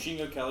Kelly. Machine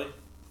Gun Kelly.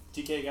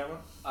 TK got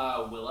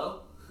one?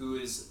 Willow, who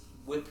is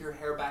Whip Your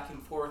Hair Back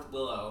and Forth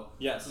Willow,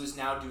 Yes. who's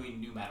now doing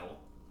new metal.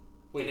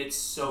 Wait, and it's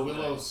so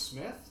Willow good.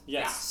 Smith?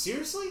 Yes.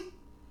 Seriously?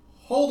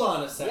 Hold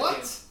on a second.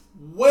 What?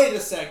 Wait a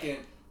second.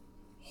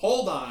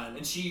 Hold on.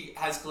 And she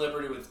has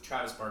collaborated with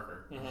Travis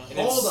Barker. Mhm. And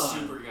Hold it's on.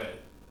 super good.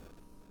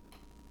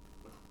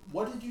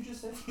 What did you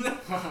just say?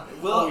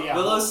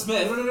 Willow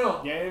Smith.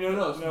 No. Yeah,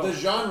 No. The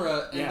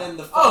genre and Yeah. then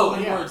the Oh,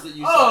 following yeah. words that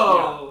you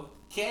Oh,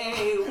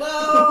 okay.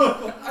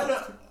 Well, I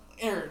don't.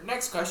 Aaron,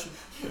 next question.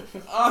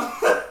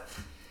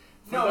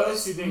 No, those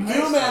it's who said. didn't New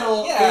catch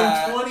metal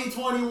Yeah. in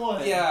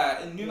 2021.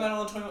 yeah, and new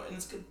metal in 21, and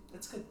it's good.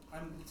 It's good.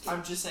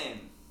 I'm just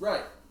saying.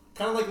 Right.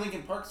 Kind of like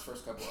Linkin Park's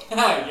first couple of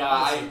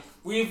Yeah,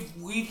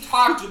 we've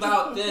talked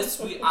about this.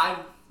 I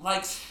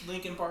like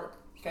Linkin Park.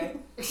 Okay.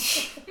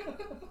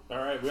 All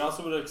right. We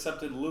also would have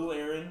accepted Lil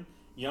Aaron,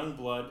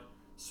 Youngblood,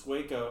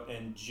 Swaco,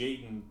 and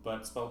Jaden,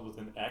 but spelled with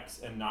an X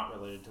and not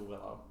related to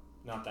Willow.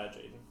 Not that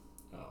Jaden.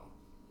 Oh.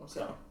 Okay.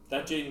 So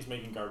that Jaden's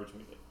making garbage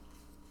music,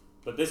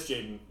 but this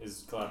Jaden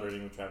is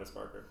collaborating with Travis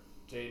Barker.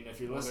 Jaden,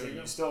 if you're Well, there listening, you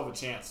you go. still have a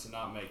chance to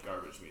not make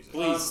garbage music.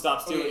 Please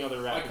stop stealing okay, other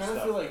I rappers' kind of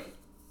stuff. feel like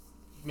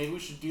maybe we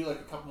should do like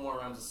a couple more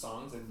rounds of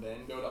songs and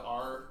then go to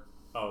our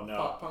Oh no!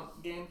 pop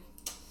punk game.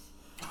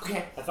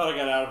 Okay. I thought I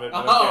got out of it.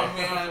 But Oh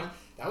okay. man.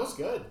 That was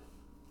good.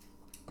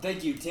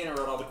 Thank you. Tanner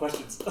wrote all the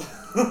questions.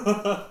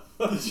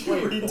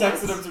 Wait, he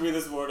texted them to me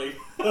this morning.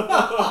 What?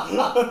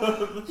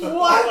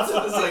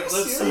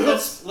 It's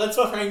like let's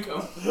prank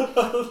him.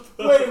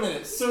 Wait a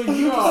minute. So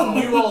you just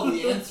knew all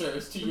the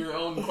answers to your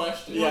own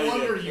questions. Yeah, No you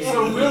wonder did. you.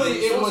 So really,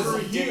 it Those was were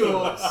you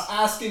ridiculous.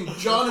 asking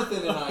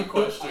Jonathan and I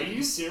questions. Are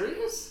you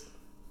serious?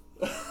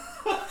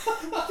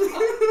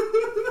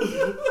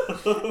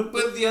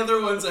 But the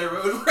other ones I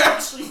wrote were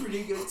actually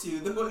pretty good too.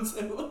 The ones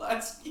that will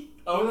ask you.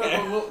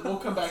 Okay. We'll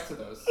come back to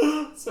those.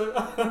 So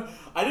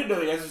I didn't know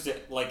the answers to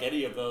like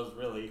any of those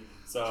really.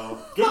 So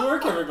good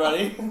work,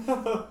 everybody.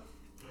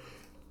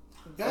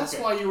 That's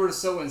Okay. why you were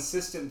so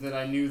insistent that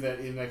I knew that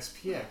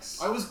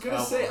MXPX. I was gonna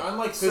Oh, say boy. I'm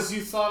like Because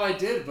you thought I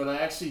did, but I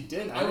actually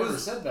didn't. I, I never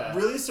was said that.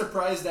 really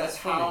surprised at That's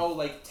funny. how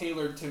like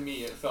tailored to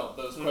me it felt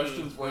those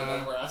questions were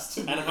that were asked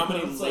to me. And how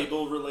many It's like,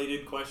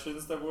 label-related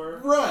questions there were?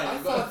 right? I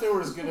thought there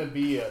was gonna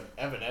be an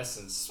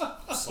Evanescence song.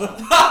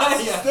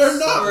 Yeah. They're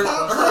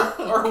not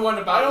or one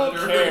about I don't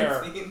literary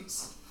care.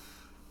 themes.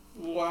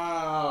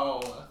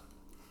 wow.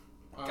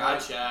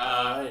 Gotcha.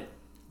 Alright.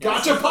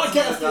 Gotcha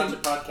podcasting. Gotcha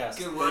podcast.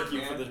 Good work, Thank you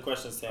man. for the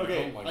questions, Tanner.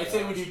 Okay, Oh my I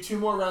say we gosh. do 2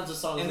 more rounds of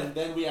songs And and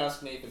then we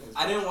ask Nathan his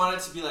I didn't want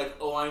it to be like,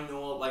 oh, I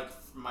know, like,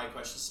 for my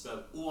questions to be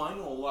like, oh, I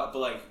know a lot, but,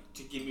 like,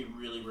 to give me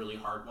really, really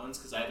hard ones,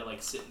 because I had to,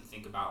 like, sit and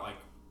think about, like,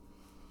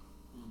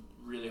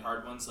 really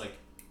hard ones, like,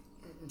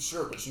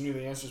 Sure, but you knew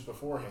the answers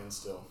beforehand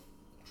still.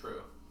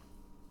 true.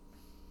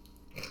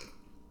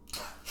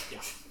 Yeah,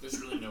 there's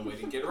really no way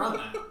to get around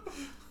that.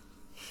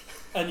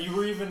 And you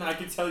were even, I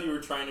could tell you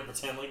were trying to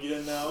pretend like you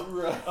didn't know.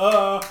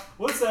 Right.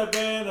 What's that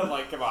band? I'm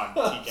like, come on,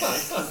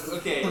 TK.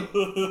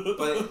 Okay,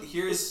 but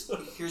here's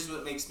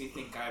what makes me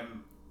think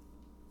I'm...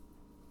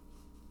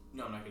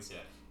 No, I'm not going to say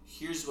that.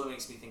 Here's what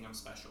makes me think I'm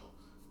special.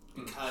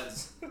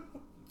 Because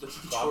the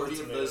majority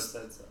of those...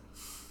 said so.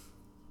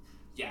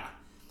 Yeah,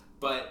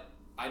 but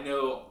I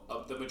know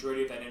the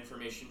majority of that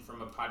information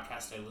from a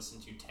podcast I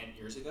listened to 10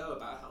 years ago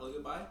about Hello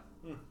Goodbye,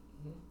 and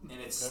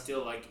it's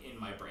still like in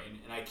my brain,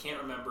 and I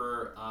can't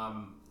remember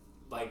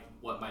like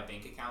what my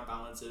bank account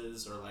balance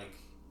is, or like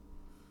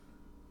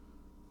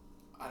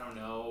I don't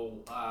know,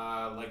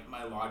 like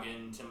my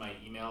login to my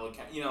email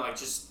account. You know, like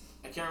just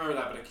I can't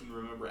remember that, but I can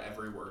remember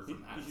every word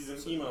from that. He's an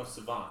So- emo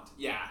savant.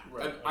 Yeah,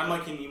 Right, I'm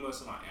like an emo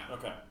savant. Yeah,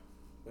 Okay.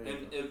 There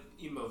you an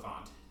emo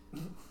vant,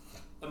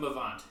 emo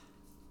vant.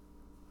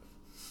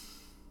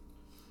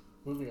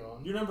 Moving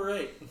on. You're number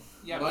 8.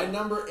 Yeah, My but-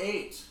 number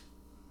 8,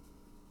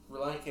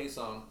 Reliant K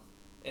song,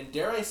 and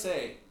dare I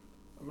say,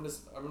 I'm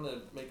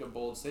gonna make a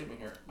bold statement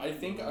here. I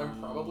think I'm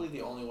probably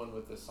the only one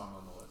with this song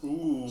on the list,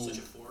 Ooh. Such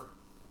a 4.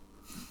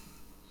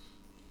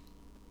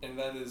 and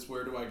that is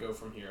 "Where Do I Go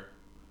From Here."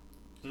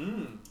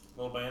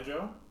 Little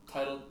banjo.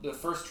 The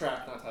first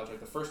track, not title track,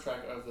 the first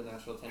track of the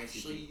Nashville, Tennessee.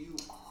 Actually, you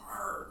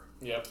are.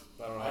 Yep.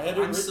 I don't know. I had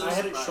I'm so I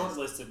had it surprised.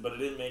 shortlisted, but it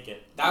didn't make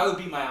it. That would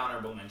be my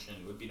honorable mention.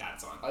 Would be that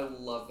song. I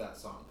love that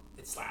song.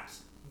 It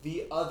slaps.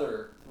 The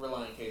other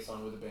Reliant K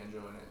song with a banjo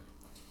in it.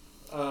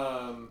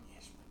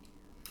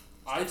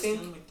 I think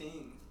Stealing my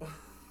thing.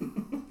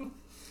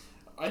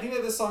 I think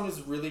that this song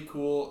is really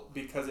cool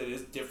because it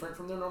is different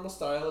from their normal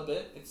style a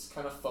bit. It's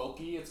kind of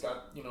folky. It's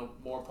got,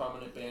 more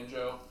prominent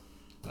banjo.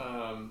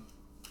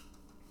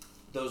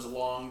 Those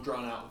long,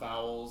 drawn-out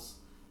vowels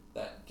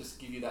that just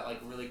give you that, like,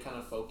 really kind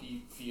of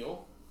folky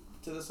feel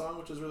to the song,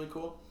 which is really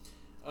cool.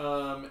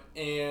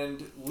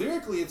 And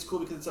lyrically, it's cool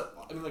because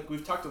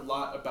we've talked a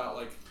lot about,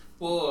 like...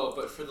 Whoa,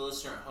 but for the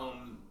listener at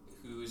home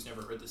who's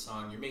never heard the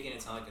song, you're making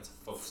it sound like it's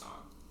a folk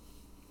song.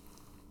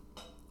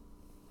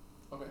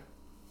 Okay.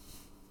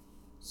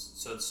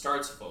 So it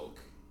starts folk,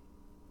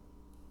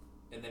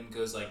 and then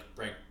goes like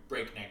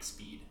breakneck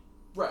speed.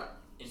 Right.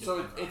 Into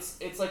So punk rock.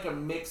 it's like a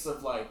mix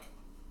of, like,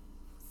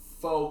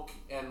 folk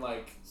and,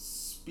 like,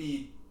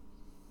 speed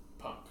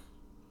punk.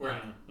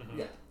 Right. Mhm.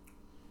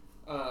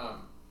 Yeah.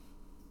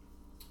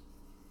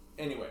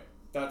 Anyway,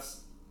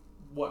 that's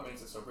what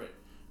makes it so great.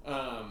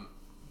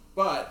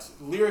 but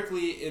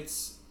lyrically,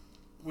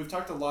 we've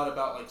talked a lot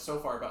about like so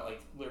far about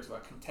like lyrics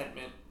about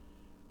contentment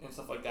and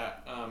stuff like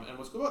that. And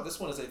what's cool about this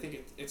one is I think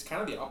it's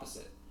kind of the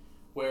opposite,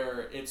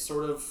 where it's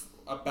sort of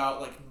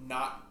about like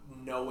not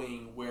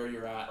knowing where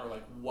you're at or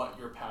like what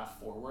your path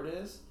forward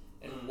is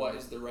and what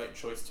is the right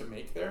choice to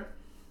make there.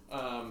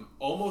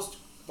 Almost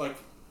like,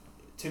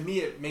 to me,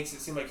 it makes it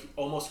seem like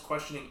almost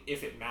questioning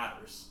if it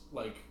matters,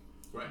 like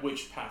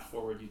which path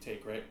forward you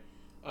take, right?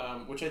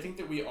 Which I think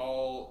that we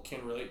all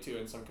can relate to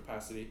in some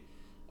capacity.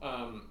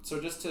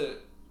 So just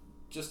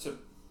to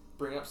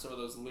bring up some of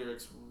those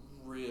lyrics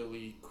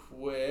really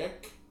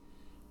quick.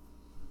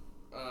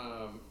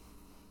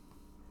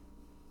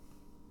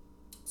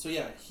 So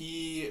yeah,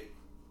 he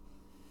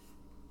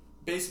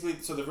basically,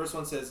 so the first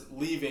one says,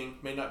 leaving,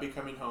 may not be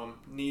coming home,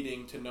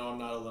 needing to know I'm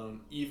not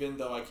alone, even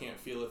though I can't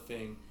feel a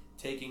thing,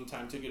 taking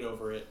time to get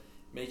over it,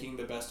 making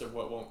the best of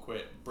what won't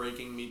quit,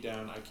 breaking me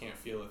down, I can't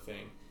feel a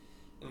thing.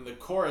 And the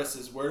chorus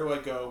is, where do I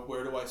go,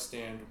 where do I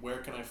stand, where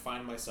can I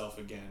find myself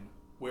again,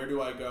 where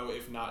do I go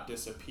if not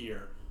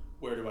disappear,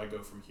 where do I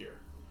go from here?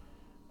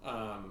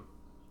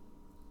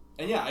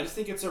 And yeah, I just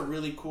think it's a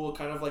really cool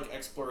kind of like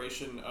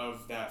exploration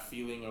of that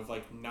feeling of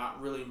like not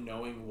really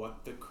knowing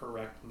what the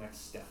correct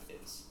next step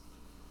is.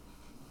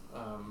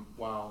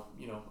 While,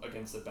 you know,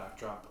 against the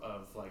backdrop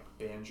of like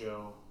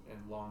banjo and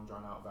long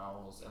drawn out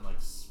vowels and like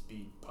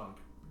speed punk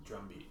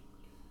drum beat.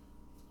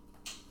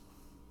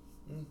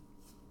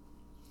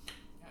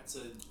 Yeah,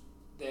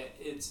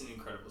 it's an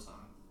incredible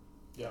song.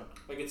 Yeah.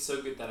 Like, it's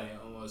so good that I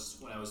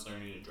almost, when I was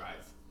learning to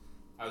drive,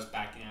 I was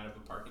backing out of a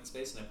parking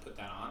space and I put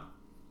that on,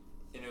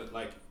 and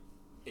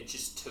it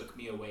just took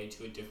me away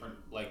to a different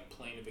like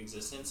plane of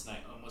existence, and I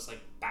almost like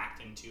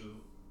backed into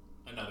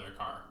another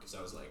car because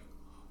I was like,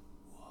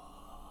 whoa.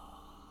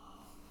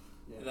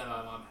 Yeah. And then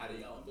my mom had to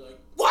yell and be like,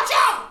 watch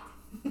out!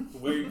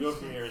 Where you go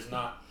from here is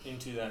not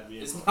into that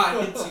vehicle. It's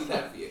not into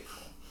that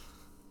vehicle.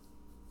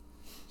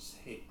 Just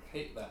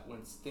hate that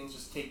when things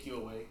just take you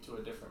away to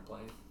a different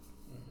plane.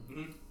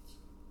 Mm-hmm.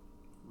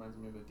 Reminds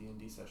me of a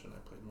D&D session I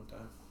played one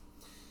time.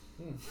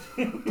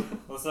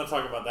 Let's not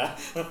talk about that.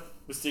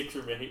 Mistake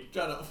for me.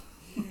 John.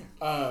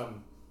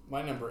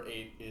 My number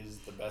 8 is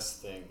The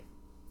Best Thing.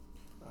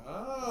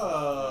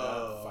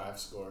 Oh. 5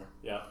 score.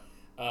 Yeah.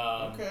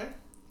 Okay.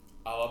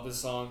 I love this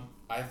song.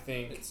 I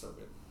think It's so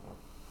good.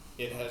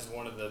 it has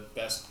one of the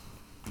best,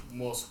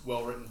 most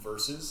well-written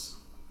verses,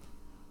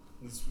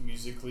 at least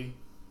musically.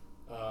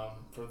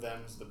 For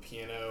them, is the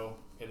piano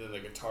and then the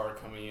guitar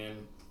coming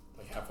in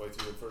like halfway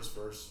through the first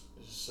verse.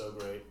 It's just so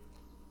great.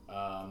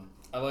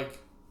 I like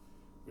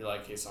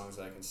Relient K songs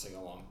that I can sing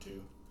along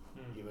to,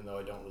 even though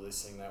I don't really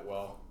sing that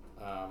well.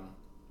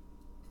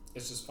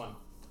 It's just fun,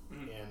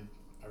 and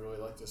I really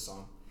like this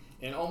song.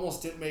 And it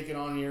almost didn't make it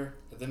on here,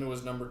 and then it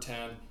was number 10.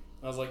 And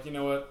I was like, you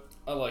know what?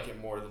 I like it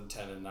more than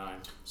 10 and 9,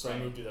 so I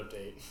Right. moved it up to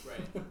 8.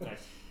 Right.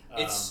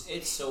 Nice.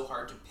 It's so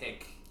hard to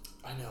pick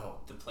I know.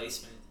 the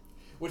placement.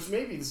 Which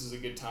maybe this is a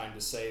good time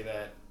to say that,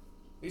 at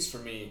least for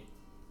me,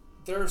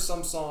 there are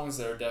some songs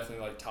that are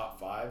definitely like top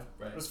 5.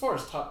 Right. But as far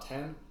as top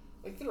 10,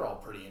 like they're all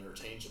pretty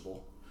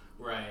interchangeable.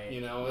 Right.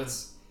 You know,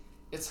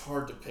 it's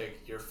hard to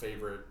pick your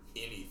favorite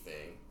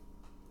anything.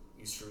 At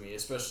least for me,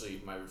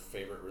 especially my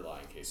favorite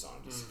Relient K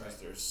song, just because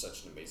they're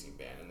such an amazing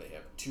band and they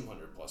have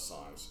 200 plus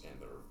songs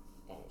and they're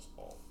almost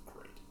all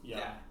great.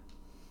 Yeah.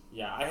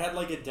 Yeah, I had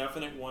like a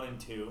definite 1 and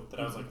 2 that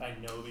I was like, I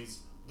know these,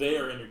 they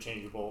are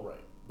interchangeable.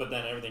 Right. But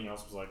then everything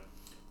else was like,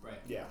 Right.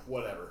 Yeah,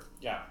 whatever.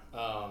 yeah.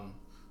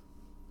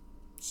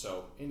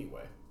 So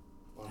anyway,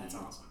 That's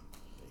awesome.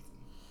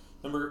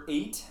 Number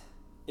 8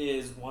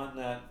 is one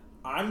that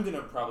I'm going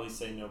to probably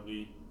say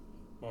nobody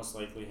most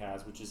likely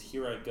has, which is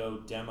Here I Go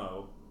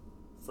Demo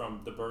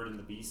from The Bird and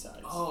the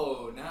B-Sides.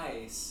 Oh,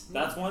 nice.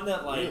 That's one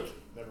that, like, Really?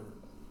 Never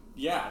heard that.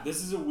 yeah,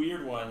 this is a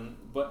weird one,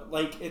 but,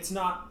 like, it's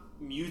not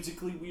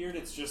musically weird,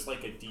 it's just,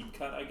 like, a deep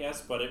cut, I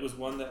guess, but it was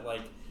one that,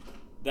 like,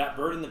 that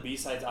Bird and the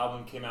B-Sides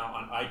album came out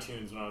on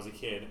iTunes when I was a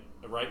kid,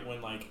 right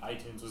when, like,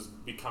 iTunes was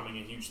becoming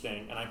a huge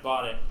thing, and I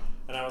bought it,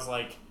 and I was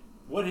like,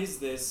 what is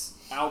this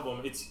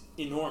album? It's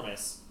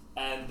enormous.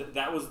 And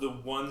that was the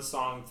one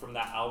song from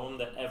that album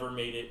that ever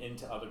made it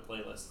into other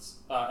playlists,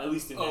 at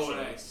least initially.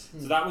 Oh, nice.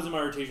 So that was in my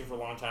rotation for a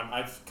long time.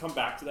 I've come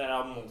back to that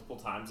album multiple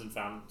times and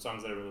found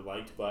songs that I really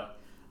liked, but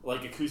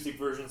like acoustic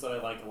versions that I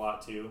like a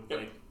lot too. Yep.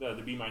 Like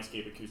the Be My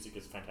Escape acoustic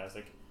is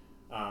fantastic.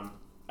 I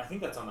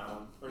think that's on that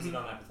one, or is it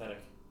on Apathetic?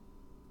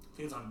 I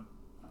think it's on.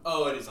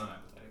 Oh, it is on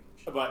Apathetic.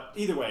 But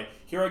either way,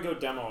 Here I Go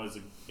Demo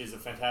is a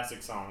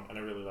fantastic song, and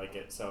I really like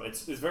it. So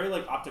it's very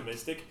like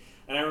optimistic.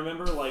 And I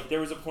remember, like, there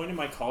was a point in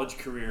my college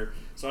career,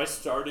 so I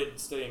started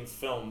studying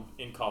film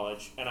in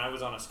college, and I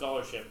was on a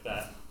scholarship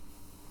that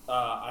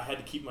I had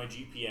to keep my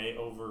GPA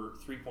over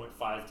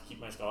 3.5 to keep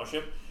my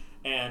scholarship.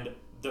 And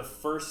the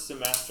first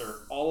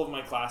semester, all of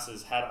my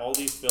classes had all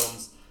these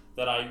films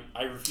that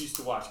I refused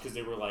to watch because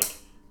they were, like,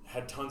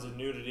 had tons of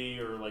nudity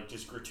or, like,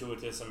 just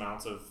gratuitous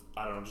amounts of,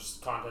 I don't know,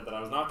 just content that I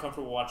was not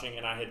comfortable watching.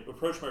 And I had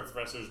approached my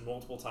professors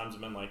multiple times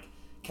and been like,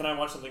 can I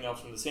watch something else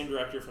from the same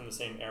director, from the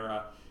same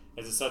era?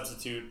 as a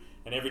substitute,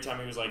 and every time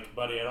he was like,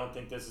 buddy, I don't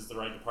think this is the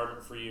right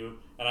department for you,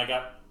 and I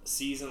got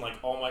C's in like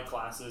all my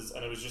classes,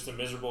 and it was just a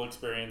miserable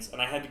experience,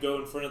 and I had to go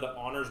in front of the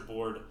honors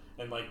board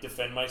and like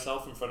defend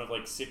myself in front of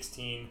like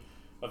 16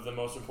 of the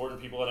most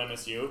important people at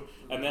MSU,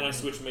 and then I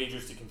switched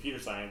majors to computer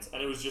science,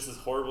 and it was just this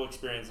horrible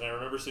experience, and I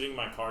remember sitting in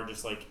my car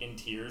just like in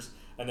tears,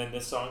 and then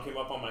this song came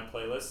up on my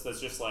playlist that's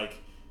just like,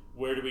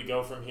 where do we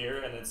go from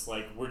here? And it's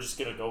like, we're just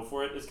gonna go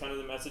for it is kind of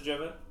the message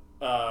of it.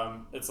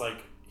 It's like,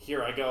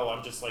 here I go,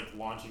 I'm just like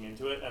launching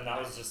into it, and that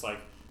was just like,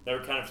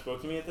 that kind of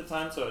spoke to me at the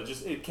time, so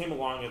it came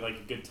along at like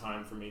a good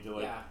time for me to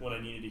like, when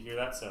I needed to hear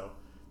that, so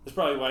that's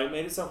probably why it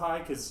made it so high,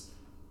 because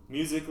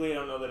musically I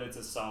don't know that it's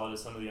as solid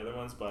as some of the other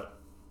ones, but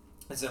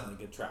it's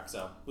definitely a good track,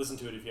 so listen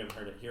to it if you haven't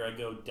heard it. Here I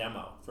Go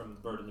demo from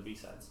Bird and the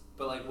B-Sides.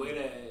 But like, way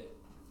to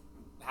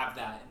have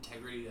that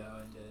integrity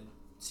though, and to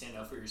stand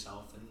up for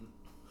yourself. And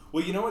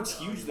well, you know what's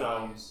Yeah, huge your though,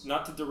 values.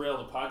 not to derail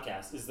the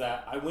podcast, is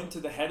that I went to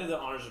the head of the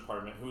honors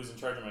department who was in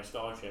charge of my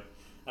scholarship,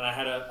 and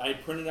I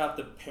printed out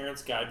the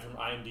parents' guide from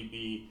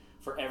IMDb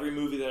for every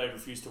movie that I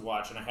refused to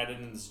watch, and I had it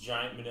in this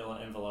giant manila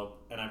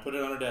envelope, and I put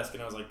it on her desk,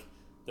 and I was like,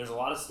 there's a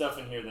lot of stuff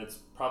in here that's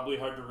probably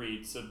hard to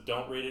read, so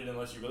don't read it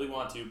unless you really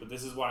want to, but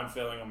this is why I'm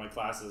failing on my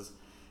classes.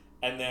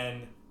 And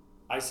then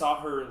I saw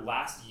her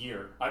last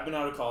year. I've been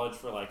out of college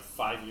for like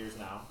 5 years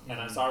now, and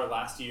I saw her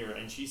last year,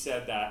 and she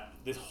said that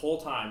this whole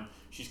time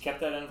she's kept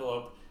that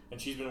envelope, and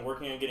she's been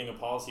working on getting a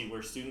policy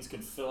where students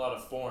can fill out a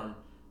form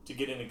to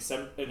get an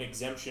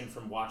exemption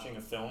from watching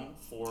a film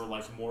for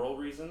like moral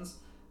reasons,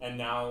 and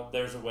now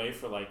there's a way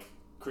for like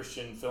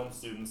Christian film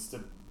students to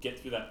get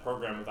through that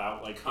program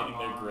without like Come getting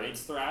their on.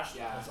 grades thrashed.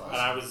 yeah, That's awesome.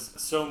 And I was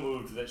so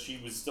moved that she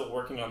was still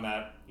working on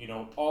that, you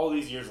know, all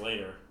these years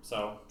later.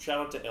 So shout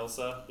out to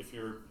Ilsa if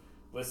you're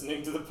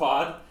listening to the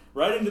pod.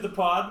 Right into the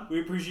pod. We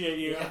appreciate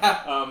you.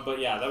 Yeah. But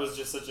yeah, that was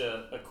just such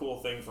a cool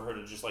thing for her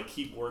to just like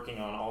keep working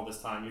on all this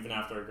time, even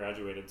after I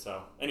graduated.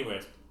 So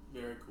anyways,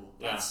 Very cool.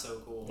 yeah. that's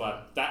so cool.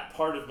 But that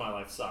part of my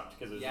life sucked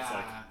because it was just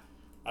like, yeah,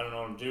 I don't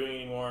know what I'm doing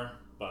anymore.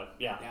 But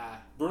yeah, yeah,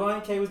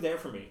 Reliant K was there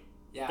for me.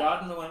 yeah.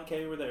 God and Reliant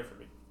K were there for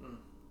me.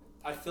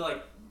 I feel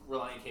like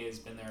Reliant K has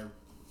been there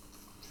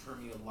for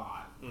me a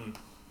lot. Mm.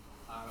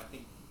 I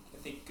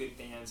think good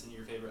bands and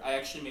your favorite. I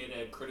actually made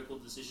a critical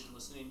decision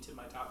listening to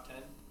my top 10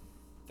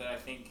 that I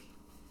think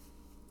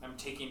I'm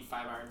taking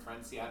Five Iron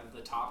Frenzy out of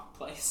the top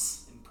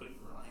place and putting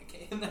Reliant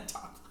K in the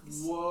top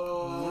place.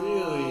 Whoa.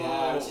 Really?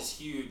 Yeah, which is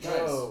huge.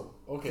 Guys, Oh,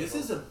 okay. This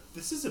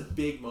is a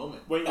big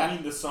moment. Wait, you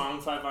mean the song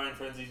Five Iron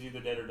Frenzy's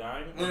Either Dead or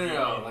Dying? Or do you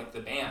No, mean- like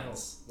the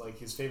bands. No, like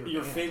his favorite.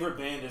 Your band. favorite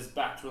band is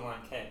Back to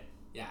Reliant K.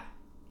 Yeah,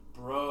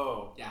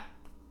 Bro. Yeah.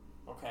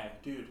 Okay.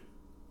 Dude,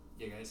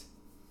 yeah, guys.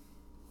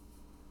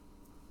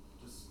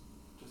 just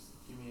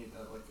give me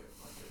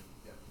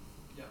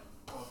yeah.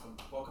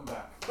 Welcome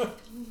back.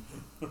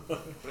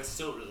 But I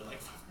still really like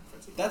Five Iron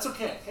Frenzy. That's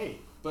okay. Hey,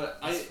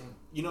 But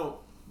you know,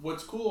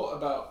 what's cool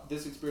about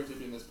this experience of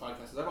doing this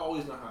podcast is I've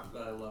always known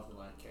that I love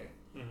Reliant K.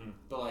 Mm-hmm.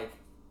 But like,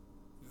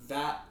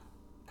 that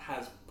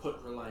has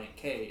put Reliant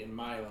K in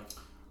my like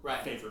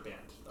Right. favorite band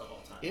of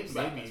all time. it So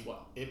may that be. as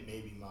well. It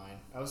may be mine.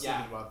 I was Yeah.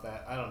 thinking about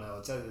that. I don't know.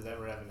 It's either that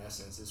or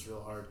Evanescence. It's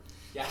real hard.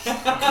 Yeah.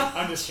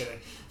 I'm just kidding.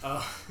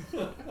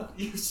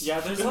 Yeah,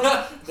 there's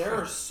like there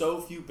are so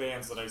few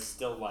bands that I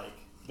still like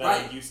that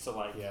I Right. used to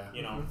like. Yeah.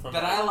 You know, from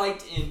that I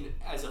liked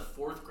as a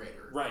fourth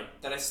grader. right.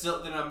 That I'm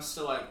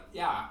still like,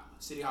 yeah,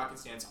 City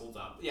Hawkins Dance holds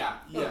up. Yeah.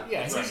 Yeah.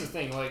 Yeah. And Right. here's the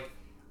thing. Like,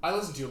 I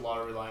listened to a lot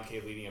of Reliant K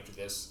leading up to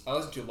this. I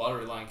listened to a lot of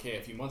Reliant K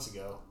a few months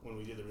ago when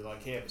we did the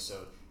Reliant K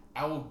episode.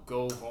 I will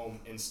go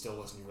home and still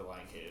listen to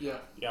Reliant K. Yeah.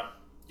 Yeah.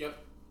 Yep.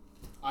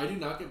 I do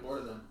not get bored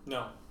of them.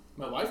 No.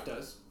 My wife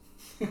does.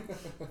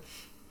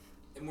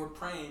 And we're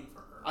praying for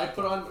her. I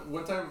put on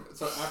one time.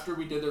 So after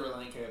we did the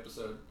Reliant K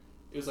episode,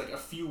 it was like a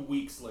few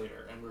weeks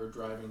later, and we were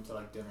driving to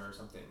like dinner or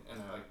something, and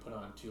I like put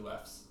on Two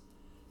Lefts,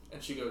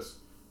 and she goes,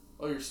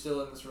 "Oh, you're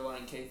still in this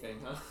Reliant K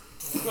thing, huh?"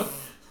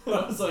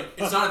 I was like,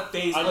 It's not a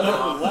phase. I Mom.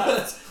 never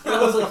left.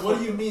 I was like, "What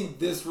do you mean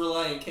this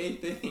Reliant K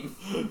thing?"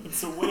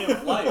 It's a way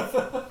of life.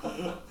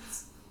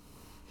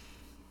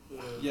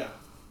 Yeah.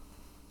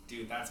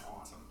 Dude, that's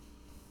awesome.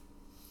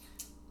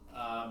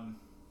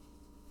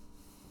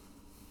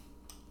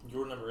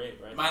 You're number 8,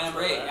 right? My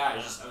number 8. Yeah, I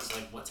Yeah. was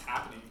like, what's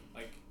happening?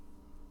 Like,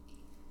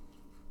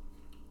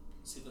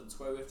 see, that's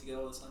why we have to get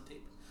all this on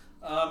tape.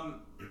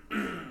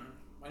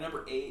 My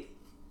number 8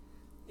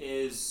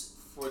 is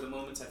For the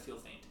Moments I Feel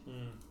Faint.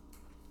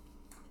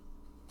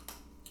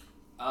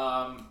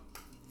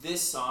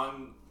 This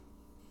song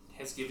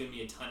has given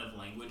me a ton of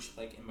language,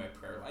 like in my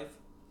prayer life.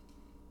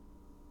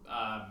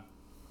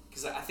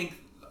 Because I think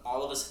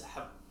all of us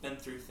have been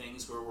through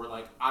things where we're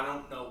like, I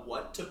don't know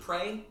what to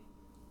pray,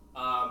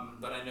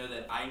 but I know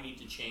that I need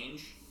to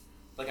change.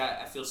 Like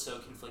I feel so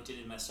conflicted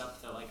and messed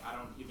up that like I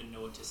don't even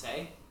know what to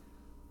say.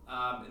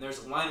 And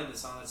there's a line in the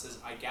song that says,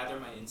 "I gather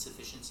my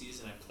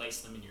insufficiencies and I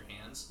place them in your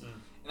hands."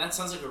 And that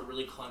sounds like a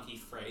really clunky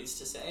phrase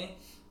to say,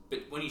 but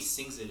when he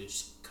sings it, it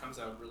just comes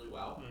out really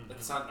well. Like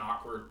it's not an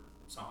awkward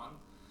song.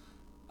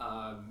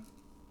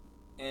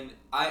 And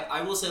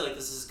I will say, like,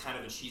 this is kind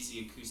of a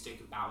cheesy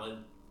acoustic ballad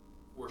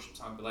worship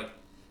song, but like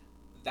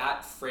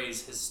that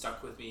phrase has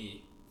stuck with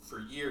me for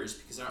years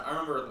because I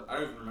remember, I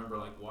don't even remember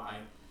like why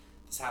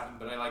this happened,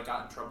 but I like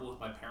got in trouble with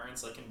my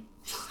parents like in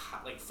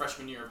like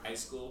freshman year of high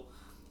school,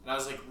 and I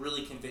was like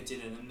really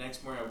convicted, and the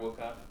next morning I woke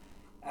up,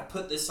 I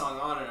put this song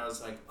on, and I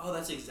was like, oh,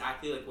 that's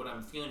exactly like what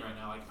I'm feeling right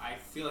now. Like I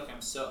feel like I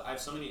have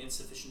so many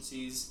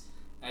insufficiencies,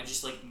 and I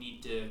just like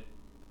need to,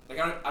 like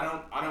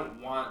I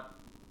don't want,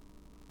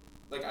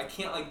 like I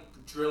can't like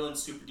drill in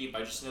super deep. I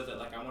just know that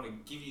like I want to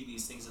give you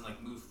these things and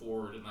like move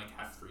forward and like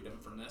have freedom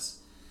from this,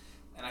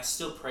 and I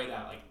still pray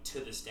that like to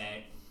this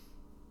day.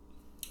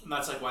 And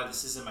that's like why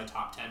this is in my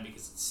top 10,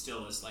 because it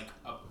still is like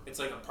it's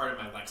like a part of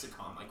my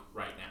lexicon like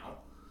right now.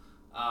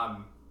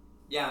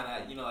 Yeah, and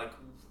I, you know, like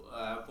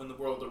when the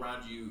world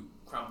around you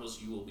crumbles,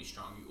 you will be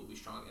strong. You will be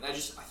strong. And I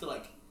feel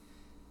like,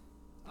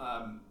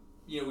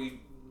 you know,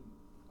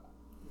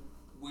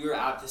 we are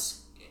at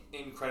this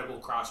incredible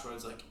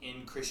crossroads like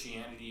in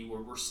Christianity where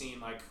we're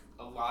seeing like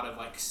a lot of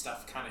like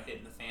stuff kind of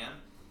hitting the fan,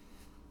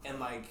 and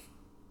like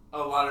a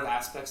lot of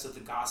aspects of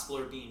the gospel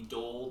are being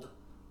dulled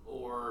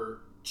or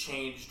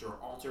changed or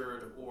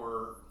altered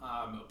or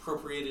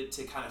appropriated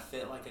to kind of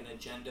fit like an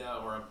agenda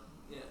or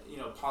you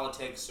know,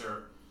 politics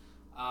or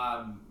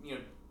you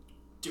know,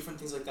 different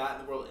things like that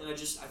in the world. And I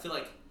feel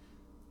like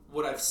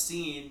what I've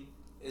seen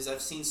is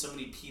I've seen so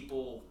many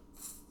people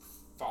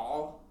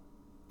fall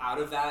out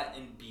of that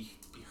and be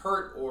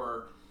hurt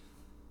or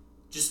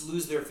just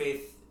lose their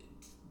faith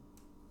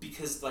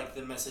because like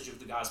the message of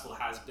the gospel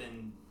has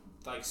been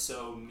like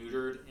so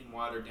neutered and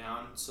watered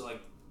down, so like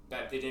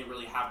that they didn't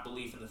really have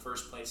belief in the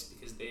first place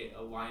because they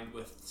aligned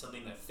with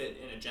something that fit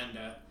an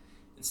agenda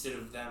instead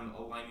of them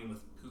aligning with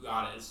who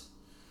God is.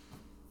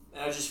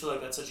 And I just feel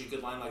like that's such a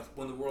good line, like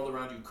when the world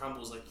around you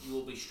crumbles, like you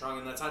will be strong.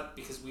 And that's not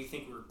because we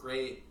think we're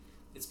great,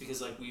 it's because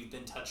like we've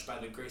been touched by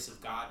the grace of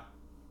God.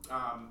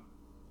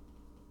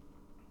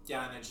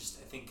 Yeah, and I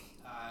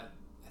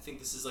think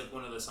this is like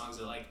one of those songs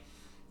that like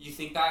you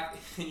think back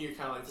and you're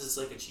kind of like, this is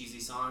like a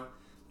cheesy song,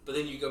 but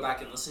then you go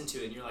back and listen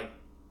to it and you're like,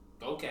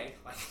 okay,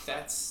 like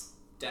that's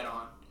dead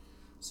on.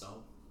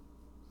 So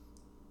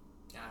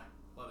yeah,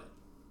 love it.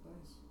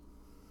 Nice.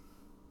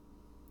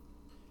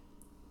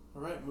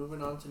 All right,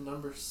 moving on to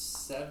number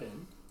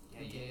 7.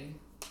 Yeah.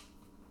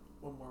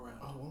 One more round.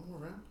 Oh, one more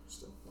round?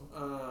 Still?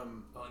 Oh,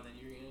 and then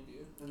you're gonna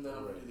do. And then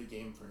I'm gonna do the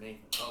game for Nathan.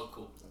 Oh,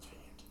 cool. That's right.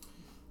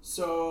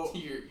 So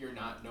You're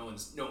not. No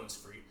one's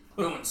free.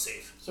 No one's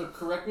safe. So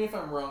correct me if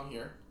I'm wrong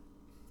here,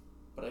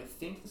 but I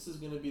think this is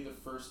going to be the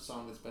first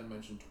song that's been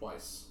mentioned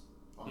twice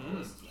on the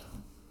list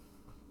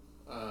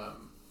now.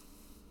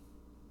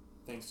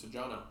 Thanks to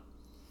Jono.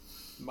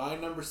 My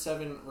number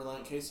 7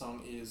 Relient K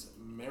song is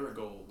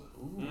Marigold.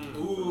 Ooh.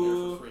 From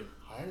Air for Free.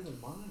 Higher than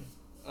mine.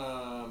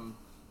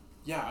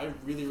 Yeah, I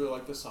really, really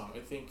like this song. I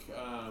think,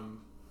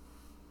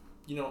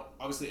 you know,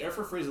 obviously Air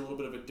for Free is a little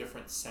bit of a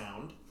different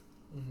sound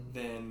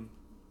than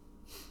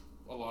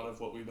a lot of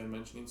what we've been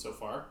mentioning so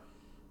far.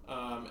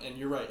 And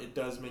you're right, it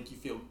does make you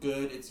feel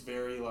good. It's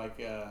very like,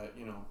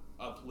 you know,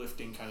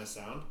 uplifting kind of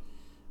sound.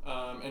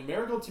 And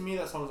Marigold, to me,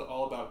 that song is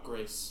all about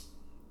grace.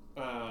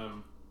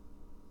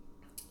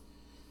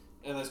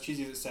 And as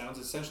cheesy as it sounds,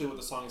 essentially what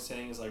the song is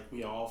saying is like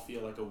we all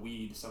feel like a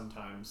weed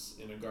sometimes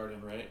in a garden,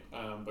 right?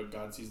 But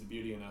God sees the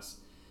beauty in us.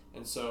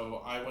 And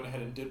so I went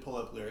ahead and did pull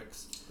up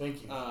lyrics.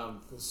 Thank you.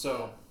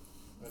 So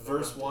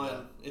verse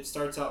 1, it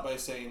starts out by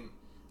saying,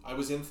 I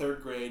was in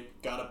 3rd grade,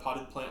 got a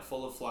potted plant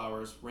full of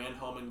flowers, ran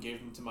home and gave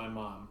them to my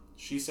mom.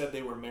 She said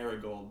they were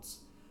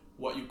marigolds,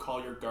 what you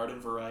call your garden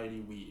variety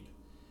weed.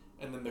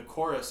 And then the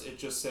chorus, it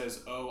just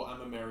says, oh,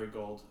 I'm a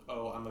marigold,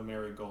 oh, I'm a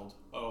marigold,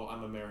 oh,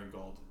 I'm a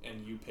marigold,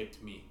 and you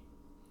picked me.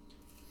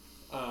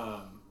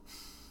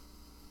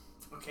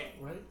 Okay.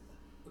 Right?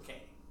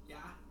 Okay. Yeah.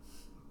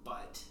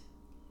 But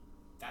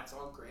that's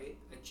all great.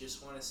 I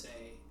just want to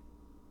say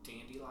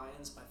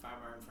Dandelions by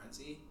Five Iron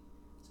Frenzy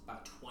is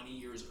about 20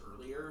 years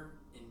earlier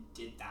and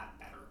did that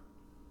better.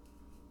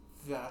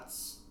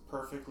 That's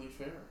perfectly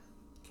fair.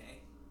 Okay.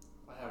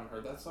 I haven't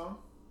heard that song.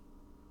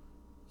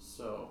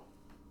 So,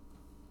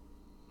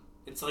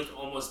 It's like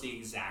almost the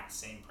exact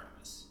same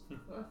premise.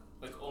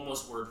 Like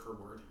almost word for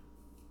word.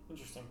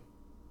 Interesting.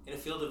 In a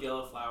field of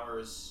yellow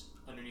flowers,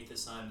 underneath the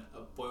sun,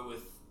 a boy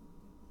with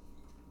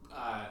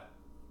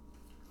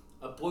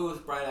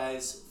bright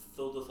eyes,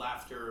 filled with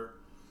laughter,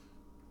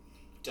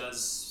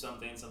 does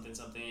something,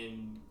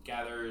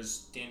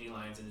 gathers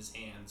dandelions in his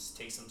hands,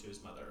 takes them to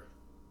his mother.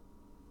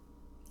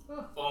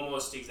 Huh.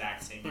 Almost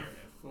exact same narrative.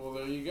 well,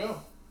 there you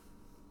go.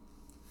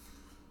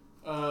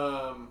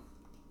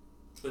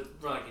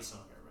 But Relient K still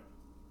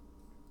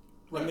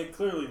And they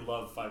clearly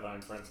love Five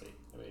Iron Frenzy.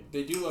 I mean,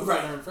 They do love Right.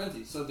 Five Iron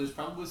Frenzy, so there's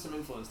probably some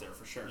influence there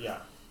for sure.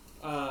 yeah.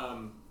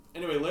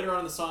 Anyway, later on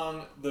in the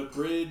song, the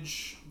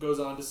bridge goes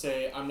on to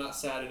say, I'm not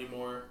sad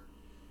anymore.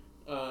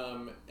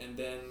 And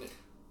then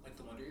like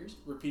the Wonder Years.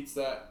 repeats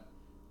that,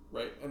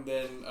 right? And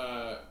then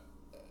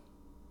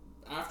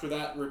after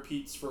that,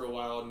 repeats for a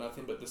while,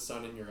 nothing but the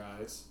sun in your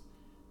eyes.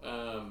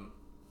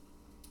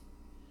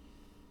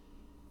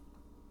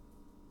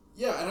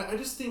 Yeah, and I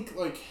just think,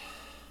 like,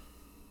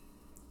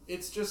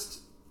 it's just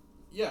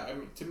yeah, I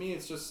mean, to me,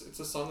 it's a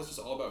song that's just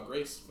all about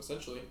grace,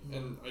 essentially,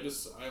 and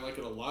I like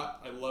it a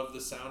lot. I love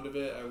the sound of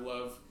it. I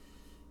love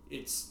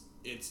it's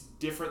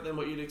different than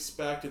what you'd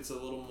expect. It's a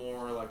little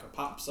more like a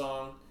pop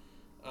song,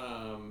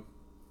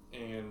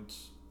 and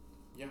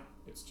yeah,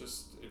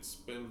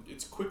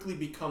 it's quickly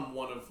become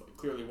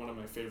clearly one of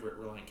my favorite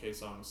Relient K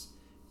songs.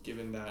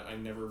 Given that I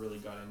never really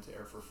got into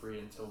Air for Free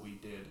until we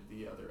did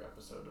the other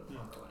episode of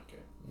Relient K.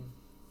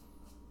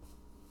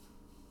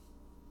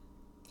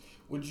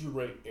 Would you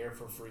rate Air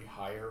for Free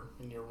higher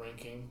in your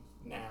ranking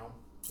now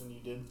than you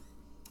did?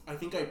 I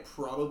think I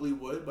probably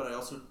would, but I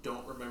also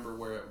don't remember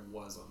where it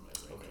was on my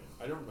ranking.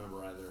 Okay, I don't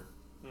remember either.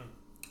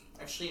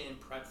 Actually, in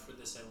prep for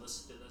this, I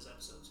listened to those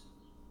episodes.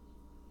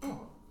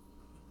 Oh,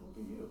 look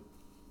at you.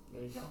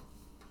 There you go.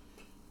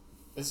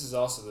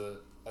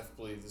 I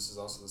believe this is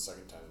also the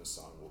second time this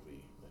song will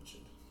be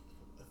mentioned.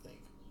 I think.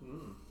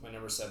 My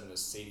number 7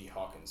 is Sadie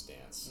Hawkins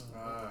Dance.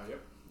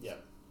 Yep.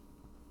 Yep.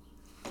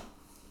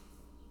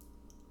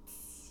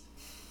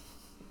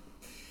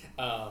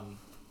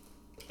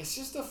 It's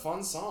just a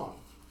fun song.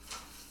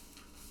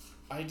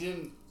 I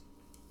didn't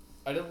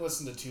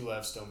listen to Two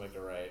Lefts Don't Make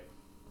a Right.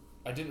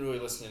 I didn't really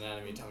listen to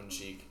Anatomy of Tongue in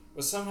Cheek,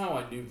 but somehow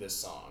I knew this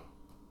song,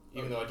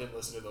 even though I didn't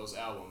listen to those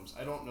albums.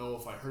 I don't know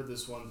if I heard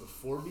this one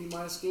before Be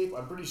My Escape.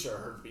 I'm pretty sure I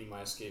heard Be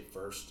My Escape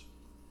first,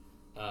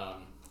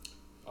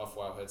 off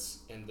Wow Hits,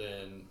 and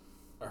then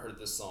I heard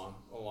this song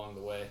along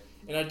the way.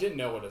 And I didn't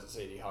know what a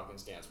Sadie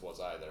Hawkins Dance was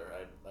either.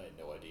 I had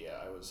no idea.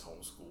 I was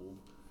homeschooled.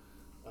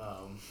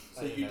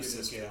 So you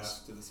didn't get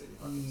asked to the Sadie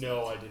Hawkins?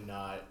 No, I did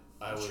not.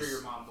 I'm sure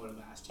your mom would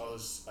have asked you.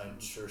 I'm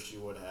sure she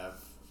would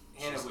have.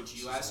 Hannah, would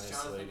you ask a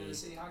nice Jonathan lady. to the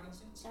Sadie Hawkins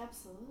dance?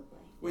 Absolutely.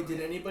 Wait,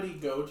 did anybody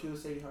go to the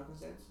Sadie Hawkins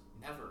dance?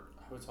 Never.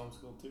 I was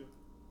homeschooled too.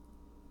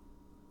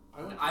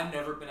 I've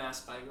never been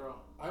asked by a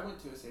girl. I went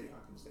to a Sadie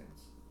Hawkins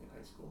dance in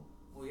high school.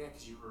 Well, yeah,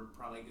 because you were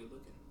probably good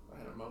looking. I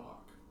had a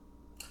mohawk.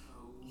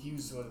 Oh. He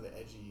was one of the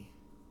edgy.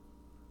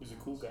 He was a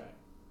cool guy.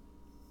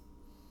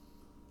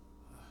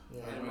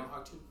 Yeah, I had a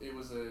mohawk too. It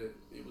was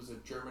a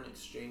German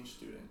exchange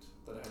student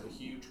that I had a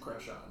huge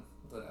crush on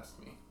that asked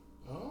me.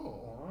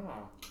 Oh.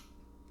 Wow.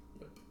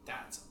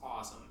 That's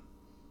awesome.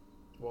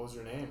 What was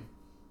her name?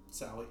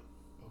 Sally.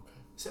 Okay.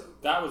 So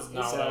That was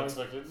not what I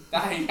Sally. expected.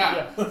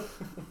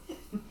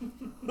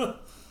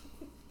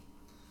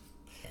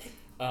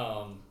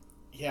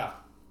 Yeah.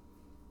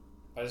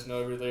 I just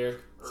know every lyric.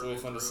 It's really Earl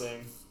fun to Crew.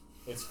 sing.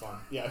 It's fun.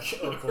 Yeah.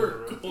 Earl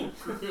Crew.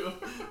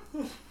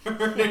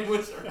 her name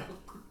was Earl.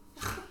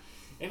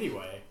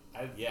 Anyway,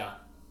 I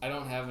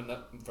don't have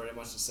very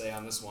much to say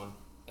on this one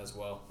as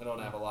well. I don't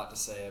have a lot to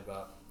say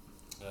about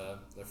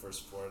the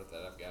first 4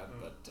 that I've got,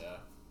 but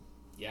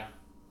yeah,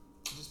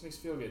 it just makes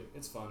me feel good.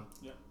 It's fun.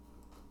 Yeah.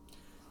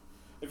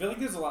 I feel like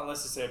there's a lot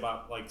less to say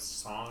about like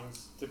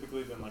songs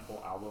typically than like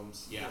whole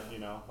albums. Yeah. You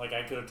know, like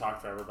I could have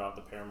talked forever about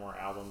the Paramore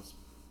albums,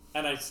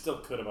 and I still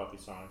could about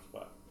these songs,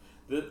 but.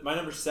 My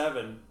number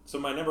 7, so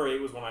my number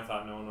 8 was one I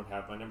thought no one would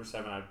have. My number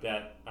 7, I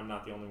bet I'm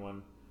not the only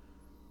one,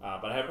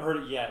 but I haven't heard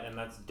it yet, and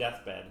that's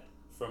Deathbed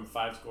from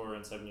 5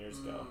 years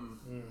ago.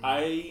 Mm-hmm.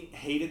 I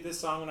hated this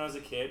song when I was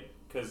a kid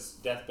because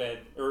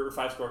Deathbed or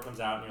 5 comes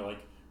out and you're like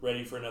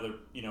ready for another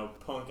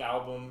punk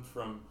album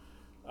from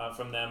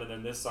them, and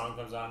then this song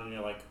comes on and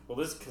you're like, well,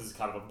 this is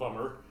kind of a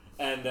bummer.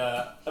 And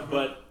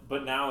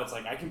but now it's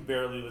like I can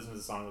barely listen to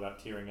the song without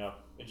tearing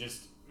up. It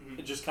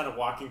just kind of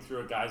walking through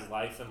a guy's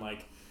life and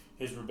like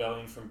his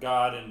rebellion from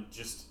God, and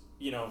just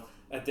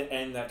at the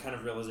end that kind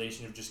of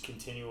realization of just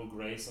continual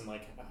grace, and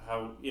like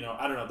how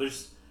I don't know,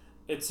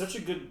 it's such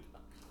a good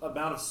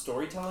amount of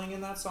storytelling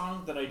in that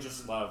song that I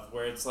just love,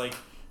 where it's like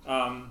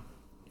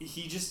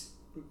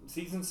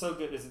Thiessen's so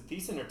good. Is it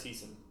Thiessen or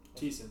Thiessen?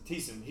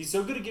 Thiessen. He's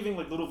so good at giving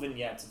like little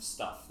vignettes of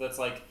stuff that's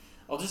like,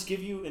 I'll just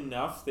give you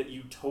enough that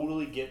you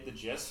totally get the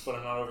gist, but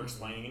I'm not over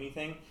explaining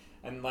anything.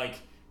 And like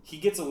he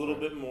gets a little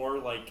bit more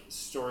like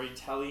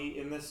storytelly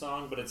in this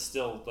song, but it's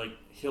still like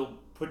he'll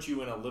put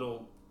you in a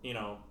little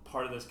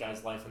part of this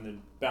guy's life and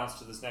then bounce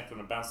to this next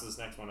one and bounce to this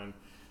next one, and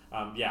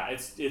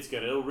it's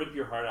good. It'll rip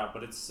your heart out,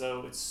 but it's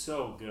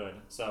so good.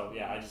 So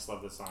yeah, I just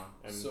love this song.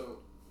 And so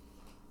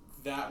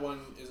that one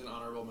is an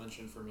honorable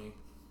mention for me.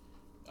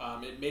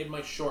 It made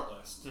my short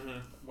list.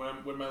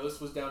 When my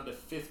list was down to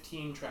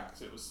 15 tracks,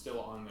 it was still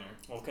on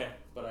there. Okay.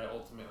 But I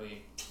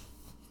ultimately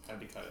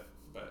had to cut it.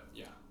 But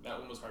yeah, that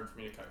one was hard for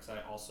me to cut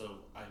because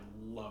I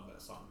love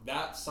that song.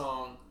 That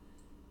song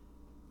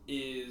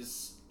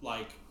is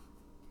like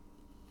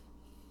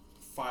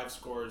 5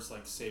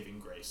 like saving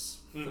grace,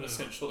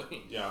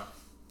 essentially. Yeah.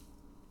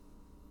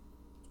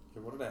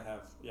 Okay, what did I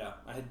have? Yeah,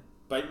 I had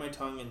Bite My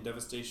Tongue and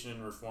Devastation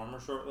and Reform were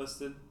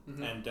shortlisted,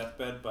 and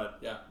Deathbed, but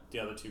yeah, the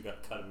other 2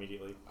 got cut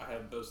immediately. I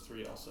have those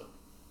 3 also.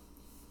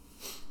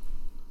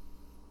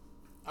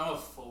 I'm a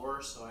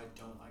 4, so I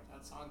don't like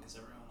that song because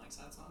everyone likes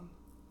that song.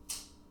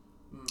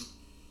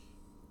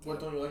 What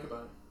don't you like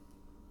about it?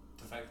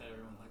 The fact that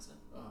everyone likes it.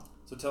 Oh.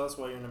 So tell us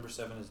why your number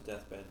 7 is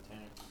Deathbed,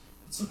 Tanner.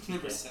 So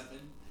number 7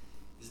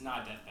 is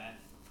not Deathbed.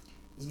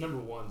 His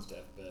number 1's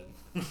Deathbed.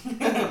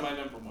 My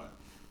number 1.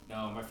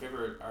 No, my seventh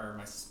favorite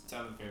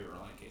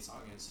Relient K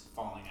song is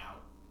 "Falling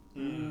Out."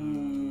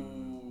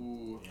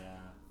 Ooh.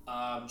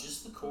 Yeah.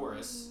 Just the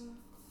chorus.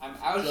 I'm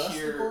out Just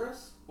here. the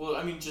chorus? Well,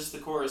 I mean, just the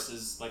chorus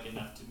is like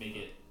enough to make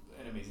it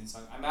an amazing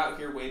song. I'm out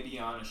here way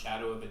beyond a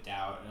shadow of a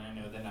doubt, and I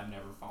know that I'm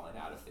never falling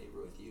out of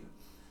favor with you.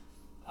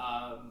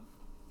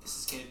 This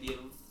is going to be a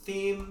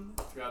theme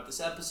throughout this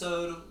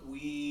episode.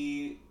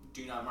 We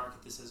do not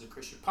market this as a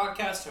Christian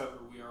podcast, however,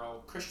 we are all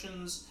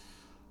Christians.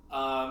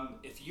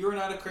 If you're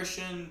not a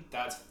Christian,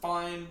 that's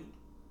fine.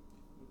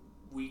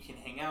 We can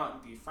hang out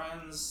and be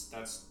friends.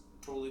 That's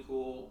totally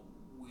cool.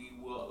 We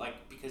will,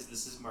 because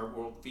this is my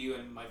worldview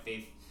and my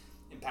faith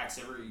impacts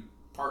every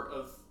part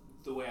of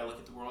the way I look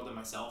at the world and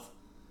myself.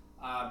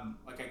 I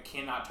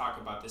cannot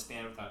talk about this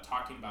band without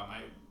talking about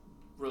my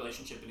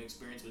relationship and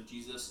experience with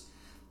Jesus.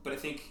 But I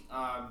think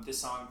this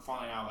song,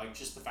 Falling Out,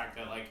 just the fact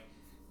that,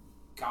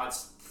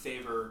 God's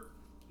favor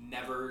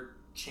never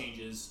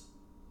changes.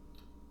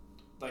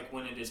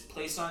 When it is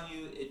placed on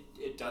you,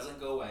 it doesn't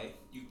go away.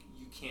 You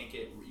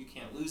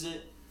can't lose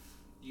it.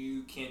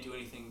 You can't do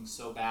anything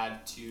so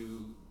bad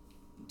to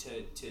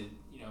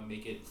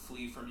make it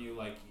flee from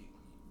you.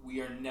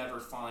 We are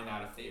never falling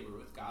out of favor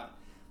with God.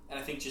 And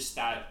I think just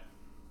that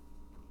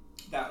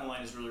whole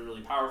line is really,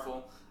 really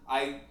powerful.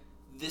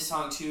 This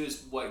song too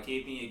is what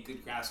gave me a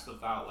good grasp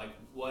about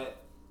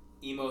what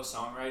emo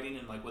songwriting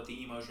and what the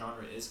emo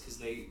genre is, because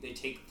they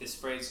take this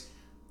phrase,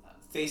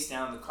 face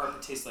down, the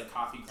carpet tastes like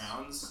coffee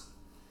grounds.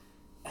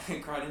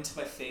 Ground into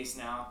my face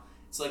now.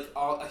 It's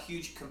a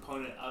huge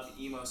component of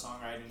emo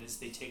songwriting is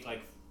they take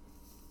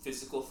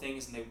physical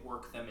things and they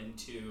work them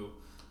into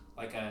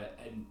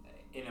an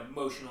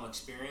emotional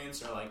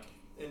experience, or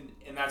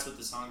and that's what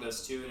the song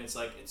does too. And it's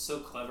so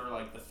clever,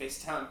 the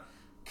face down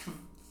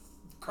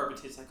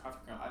carpet tastes like coffee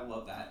ground. I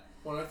love that.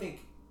 Well, I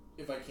think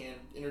if I can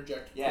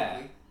interject Yeah.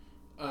 quickly,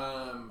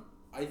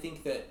 I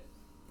think that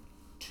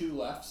Two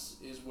Lefts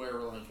is where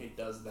Relient K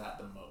does that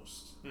the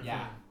most. Mm-hmm.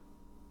 Yeah.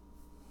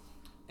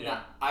 And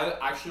Yeah. I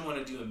actually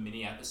want to do a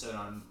mini episode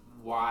on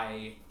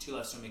why Two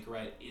Lefts Don't Make a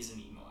Right is an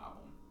emo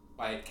album.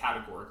 Why it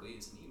categorically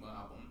is an emo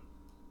album.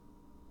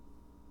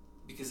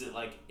 Because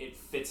it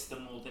fits the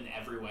mold in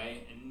every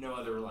way, and no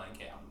other Relient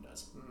K album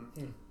does.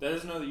 Mm-hmm. That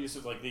is another use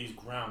of they use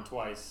ground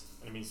twice,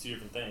 and it means two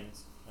different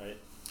things, right?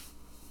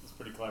 It's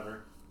pretty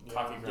clever. Yeah.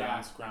 Coffee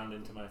grounds ground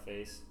into my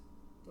face,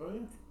 Oh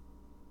yeah.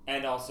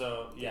 and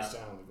also Face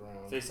down on the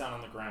ground. face down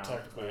on the ground.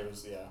 Technically, right? it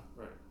was, yeah.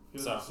 Right.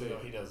 So-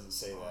 He doesn't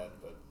say that,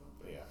 but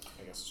yeah,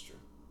 I guess it's true.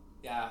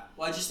 Yeah.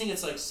 Well, I just think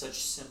it's such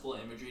simple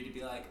imagery to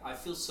be I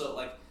feel so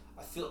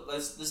I feel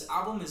this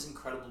album is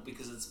incredible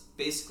because it's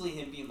basically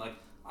him being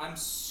I'm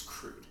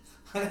screwed.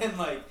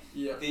 And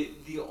Yeah.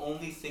 the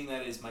only thing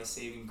that is my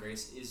saving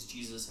grace is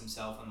Jesus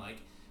himself, and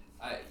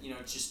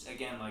just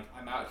again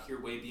I'm out here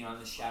way beyond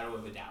the shadow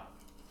of a doubt.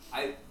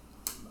 I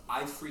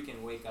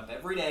freaking wake up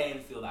every day and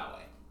feel that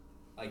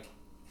way.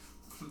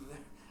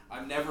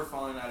 I'm never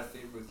falling out of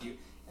favor with you,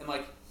 and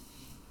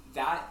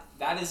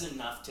that is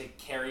enough to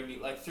carry me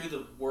through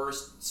the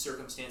worst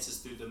circumstances,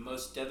 through the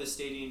most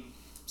devastating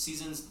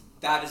seasons.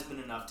 That has been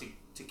enough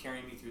to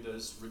carry me through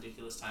those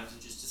ridiculous times,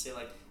 and just to say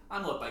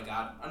I'm loved by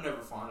God. I'm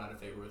never falling out of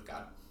favor with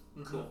God.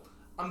 Mm-hmm. Cool.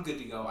 I'm good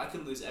to go. I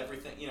can lose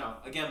everything.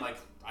 Again,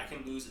 I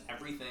can lose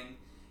everything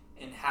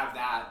and have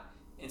that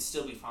and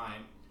still be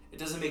fine. It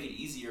doesn't make it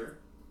easier,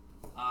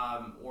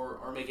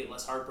 or make it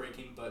less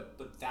heartbreaking, but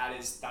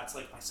that's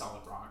my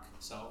solid rock.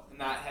 So, and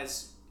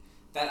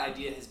that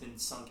idea has been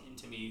sunk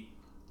into me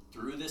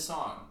through this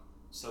song.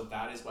 So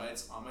that is why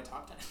it's on my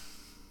top 10.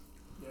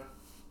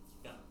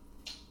 Yeah.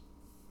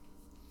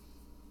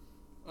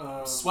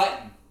 I'm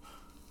sweating.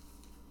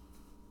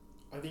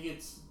 I think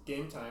it's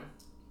game time.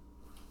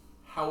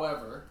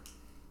 However,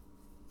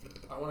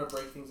 I want to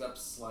break things up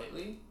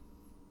slightly,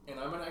 and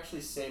I'm going to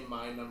actually say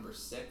my number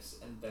 6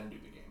 and then do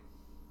the game.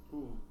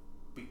 Ooh.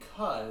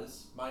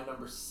 Because my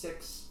number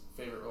 6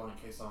 favorite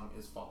Relient K song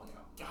is Falling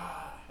Out.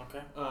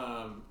 Okay.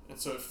 And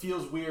so it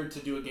feels weird to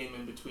do a game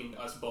in between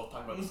us both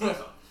talking about the same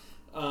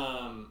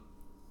song.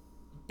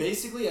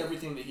 Basically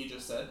everything that he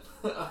just said.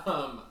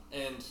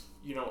 And,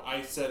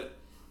 I said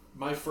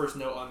my first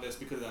note on this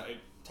because I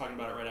talking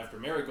about it right after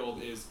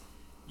Marigold is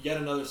yet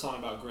another song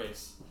about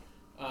grace.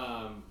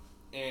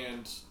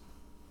 And,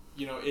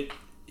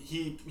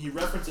 he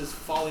references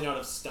falling out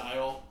of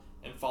style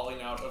and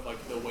falling out of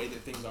the way that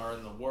things are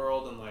in the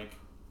world and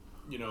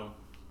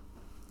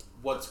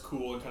what's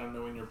cool and kind of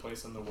knowing your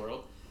place in the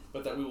world,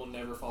 but that we will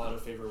never fall out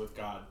of favor with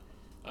God.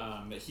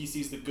 That he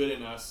sees the good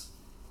in us,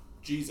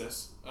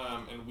 Jesus,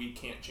 and we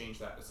can't change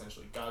that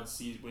essentially. God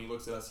sees, when he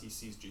looks at us, he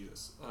sees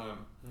Jesus.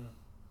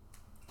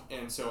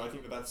 And so I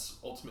think that's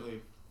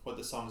ultimately what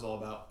this song is all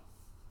about.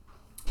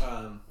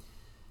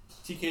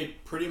 TK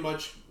pretty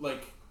much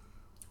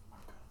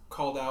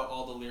called out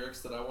all the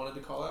lyrics that I wanted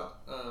to call out.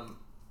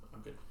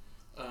 I'm good.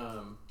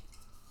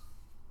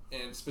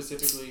 And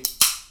specifically,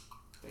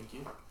 thank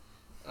you.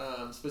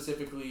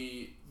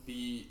 Specifically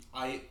the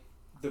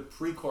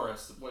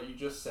pre-chorus, what you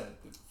just said,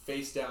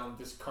 face down,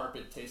 this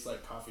carpet tastes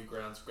like coffee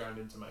grounds ground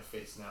into my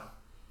face now.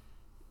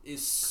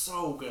 is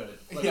so good.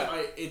 Like,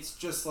 Yeah. it's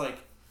just like,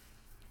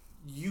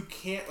 you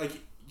can't, like,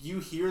 you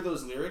hear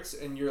those lyrics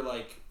and you're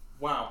like,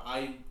 wow,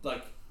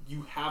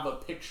 you have a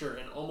picture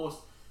and almost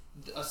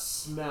a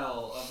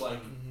smell of, like,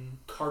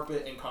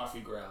 carpet and coffee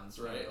grounds,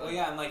 right? Oh Like,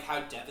 yeah, and like how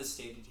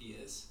devastated he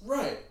is.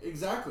 Right,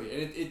 exactly.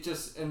 And it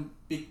just,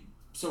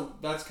 so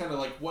that's kind of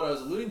like what I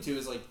was alluding to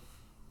is, like,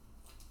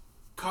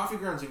 coffee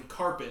grounds and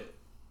carpet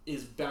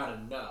is bad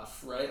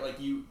enough, right? Like,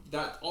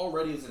 that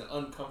already is an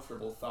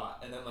uncomfortable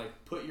thought, and then, like,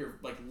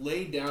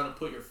 lay down and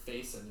put your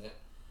face in it,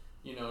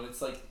 you know. And it's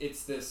like,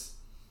 it's this,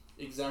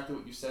 exactly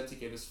what you said,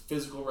 TK, this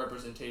physical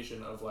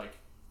representation of, like,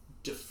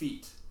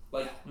 defeat.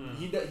 Like,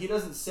 he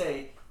doesn't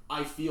say,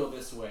 I feel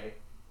this way.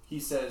 He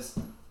says,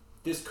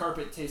 this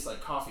carpet tastes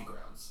like coffee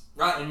grounds.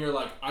 Right. And you're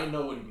like, I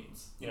know what he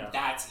means. Yeah.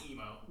 That's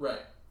emo. Right.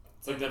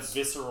 It's like that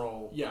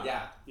visceral. Yeah.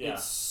 Yeah.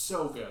 It's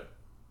so good.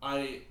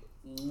 I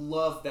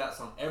love that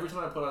song. Every time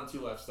I put on Two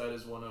Lefts, that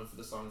is one of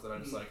the songs that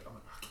I'm just like, oh my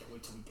god, I can't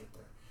wait till we get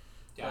there.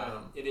 Yeah.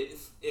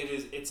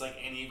 It's like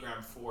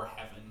Enneagram 4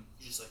 heaven.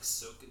 You just like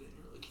soak it in.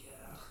 You're like,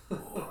 yeah,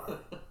 more.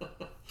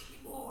 Give me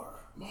more.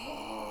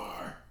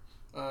 More.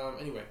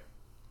 Anyway.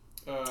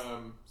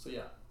 So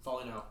yeah,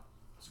 Falling Out.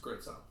 It's a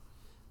great song.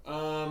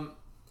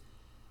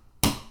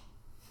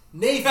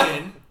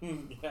 Nathan,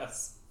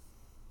 Yes.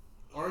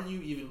 are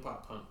you even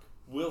pop punk?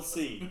 We'll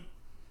see.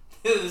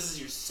 This is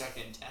your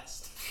second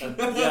test.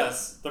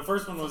 Yes. The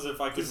first one was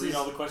if I could This read is-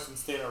 all the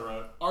questions Thanos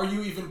wrote. Are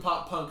you even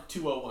pop punk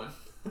 201?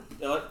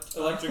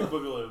 Electric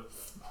Boogaloo.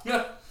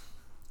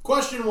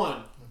 Question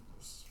 1.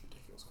 This is a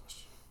ridiculous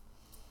question.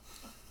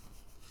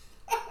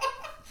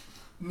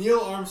 Neil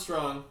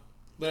Armstrong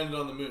landed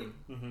on the moon.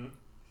 Mm-hmm.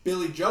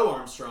 Billy Joe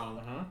Armstrong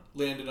Uh-huh.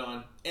 landed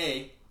on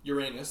A,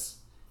 Uranus,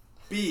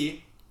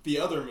 B, the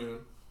other moon,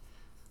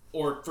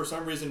 or for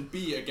some reason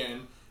B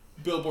again,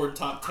 Billboard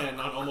Top 10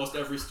 on almost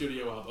every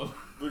studio album.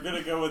 We're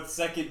gonna go with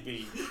second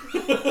B.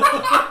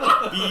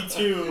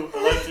 B2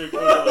 Electric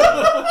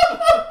Boogaloo.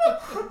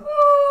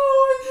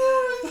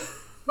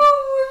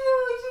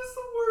 It's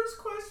the worst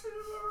question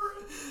I've ever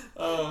read.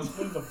 It's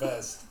been the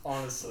best,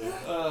 honestly.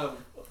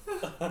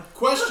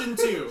 Question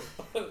 2.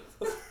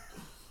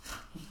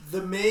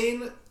 The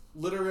main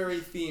literary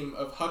theme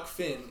of Huck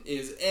Finn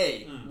is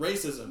A,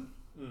 racism,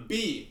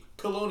 B,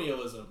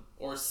 colonialism,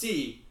 or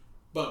C,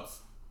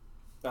 both.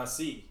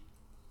 C.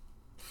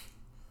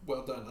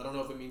 Well done. I don't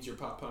know if it means you're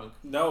pop punk.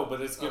 No,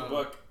 but it's a good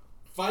book.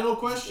 Final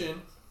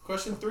question.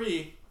 Question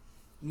 3.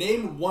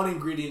 Name one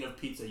ingredient of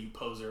pizza, you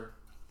poser.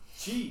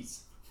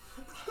 Cheese.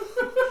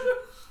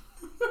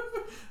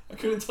 I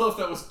couldn't tell if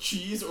that was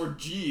cheese or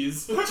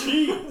G's.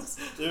 Cheese.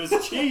 It was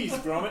cheese,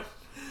 Gromit.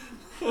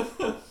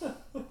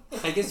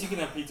 I guess you can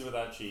have pizza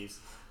without cheese.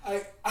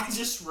 I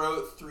just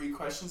wrote 3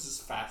 questions as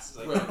fast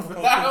as I Right. could for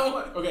that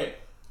one. Okay.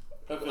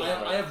 That feels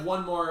I right. have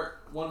one more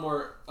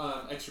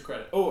extra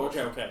credit. Oh,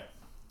 okay.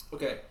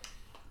 Okay.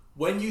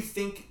 When you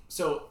think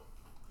so,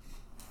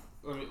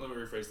 let me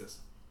rephrase this.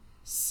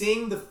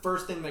 Sing the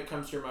first thing that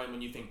comes to your mind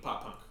when you think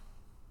pop punk.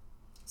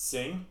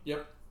 Sing.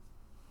 Yep.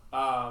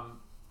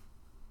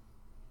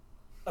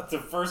 The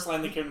first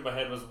line that came to my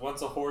head was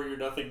 "Once a whore, you're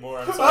nothing more."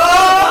 I'm sorry,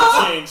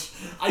 I change.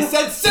 I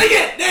said sing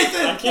it,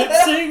 Nathan. I can't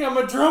sing. I'm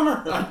a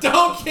drummer. I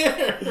don't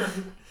care.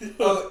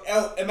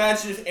 Oh,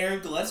 imagine if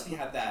Aaron Gillespie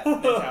had that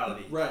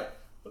mentality. Right.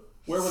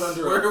 Where would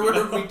Under Where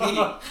Oath would we be?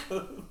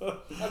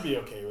 I'd be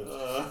okay with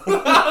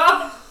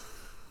it.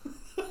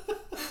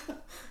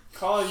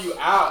 Calling you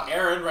out,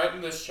 Aaron, right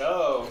in the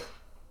show.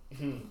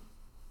 Are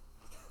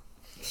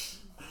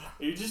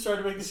you just trying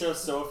to make the show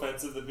so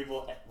offensive that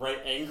people write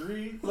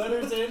angry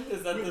letters in?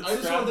 Is that the I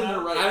just want them to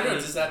write. I don't know.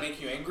 Does that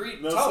make you angry?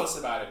 No, Tell so- us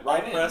about it. All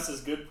Right in. press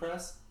is good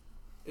press.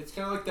 It's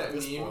kind of like that At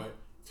this meme. point.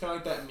 It's kind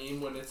of like that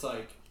meme when it's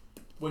like,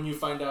 when you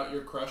find out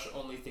your crush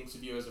only thinks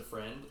of you as a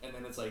friend, and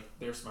then it's like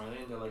they're smiling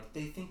and they're like,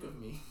 they think of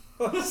me.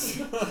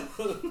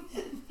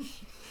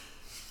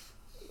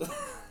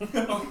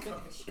 Oh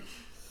gosh.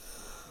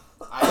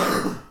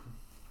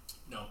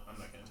 No, I'm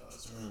not gonna tell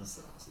this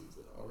story.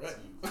 All right.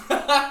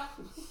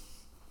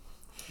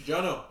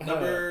 Jono,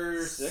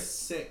 number Six?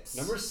 6.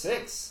 Number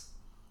 6.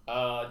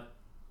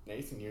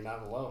 Nathan, you're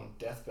not alone.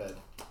 Deathbed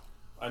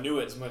I knew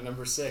it. is my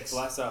number 6.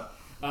 Glass up.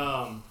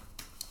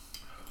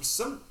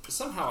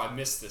 Somehow I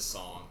missed this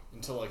song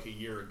until like a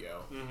year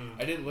ago. Mm-hmm.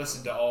 I didn't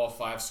listen to all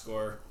 5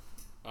 score.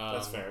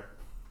 That's fair.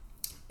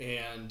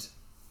 And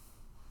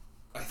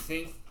I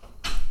think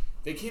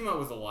they came out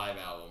with a live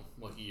album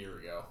like a year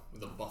ago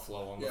with a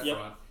buffalo on the Yeah.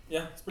 front.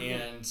 Yeah, it's pretty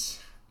good. And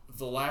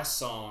the last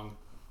song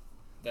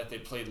that they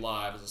played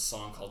live is a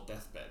song called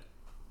Deathbed.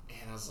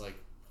 And I was like,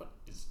 what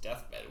is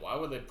Deathbed? Why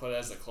would they put it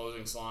as the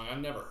closing song?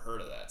 I've never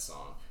heard of that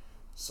song.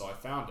 So I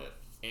found it.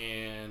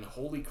 And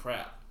holy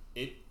crap.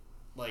 It,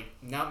 like,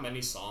 not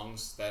many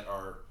songs that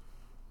are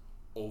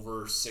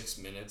over 6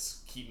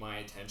 minutes keep my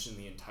attention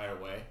the entire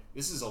way.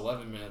 This is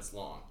 11 minutes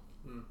long.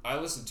 I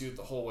listened to it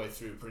the whole way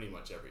through pretty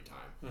much every time.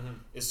 Mm-hmm.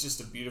 It's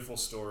just a beautiful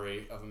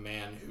story of a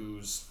man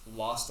who's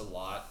lost a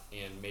lot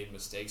and made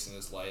mistakes in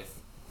his life.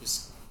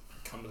 Just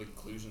come to the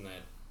conclusion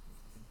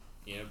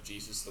that,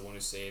 Jesus, the one who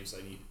saves,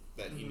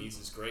 that he needs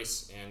his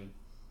grace, and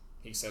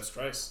he accepts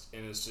Christ,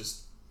 and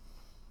it's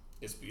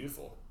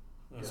beautiful.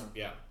 It's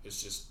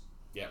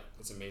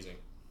amazing.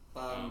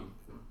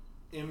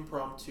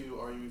 Impromptu,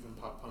 are you even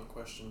pop punk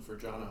question for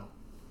Jono?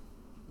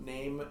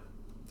 Name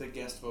the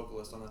guest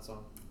vocalist on that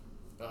song.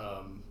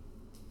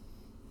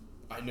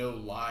 I know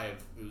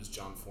live it was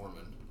John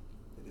Foreman.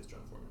 It is John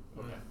Foreman.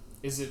 Okay.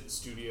 Is it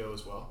studio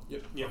as well?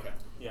 Yep. Yeah. Okay.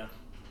 Yeah.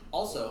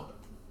 Also,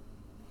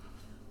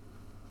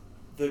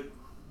 the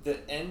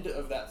end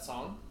of that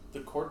song,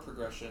 the chord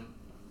progression,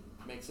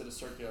 makes it a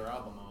circular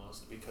album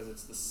almost, because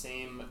it's the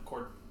same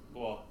chord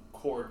quote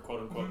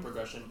unquote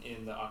progression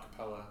in the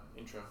acapella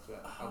intro to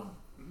that album.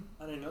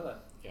 I didn't know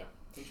that. Yeah.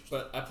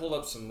 But I pulled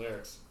up some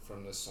lyrics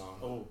from this song.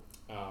 Oh.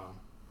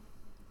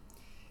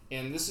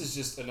 And this is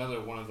just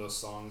another one of those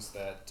songs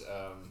that,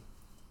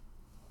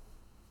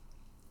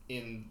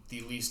 in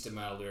the least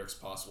amount of lyrics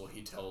possible,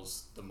 he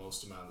tells the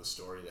most amount of the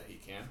story that he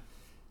can.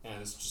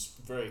 And it's just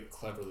very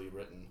cleverly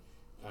written.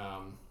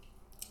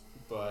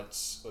 But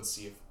let's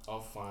see if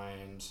I'll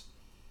find...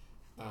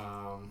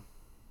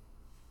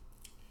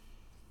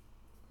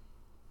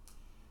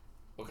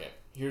 okay,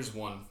 here's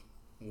one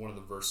of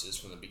the verses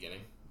from the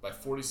beginning. By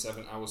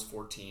 47, I was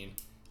 14.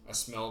 I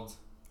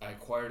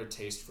acquired a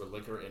taste for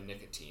liquor and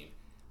nicotine.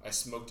 I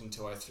smoked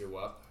until I threw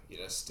up, yet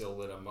I still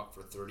lit 'em up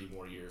for 30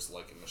 more years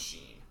like a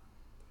machine.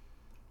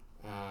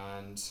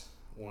 And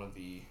one of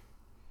the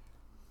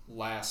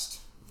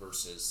last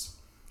verses.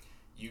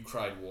 You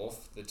cried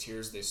wolf, the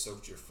tears they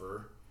soaked your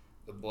fur,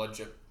 the blood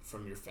dripped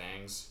from your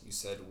fangs. You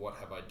said, what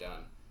have I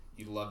done?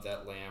 You loved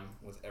that lamb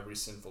with every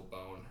sinful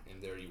bone,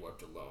 and there you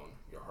wept alone.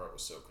 Your heart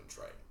was so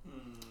contrite.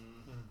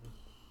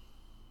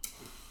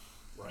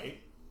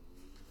 Right?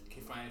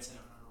 Okay, fine, it's an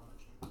honorable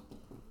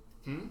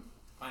mention.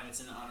 Fine, it's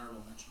an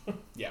honorable mention.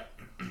 Yeah.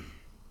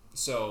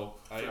 So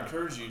I Sure.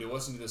 encourage you to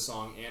listen to this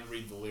song and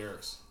read the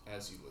lyrics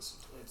as you listen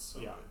to it. It's so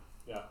Yeah. good.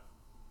 Yeah.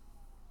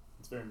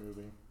 It's very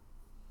moving.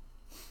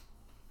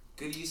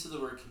 Good use of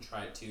the word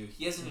contrite too.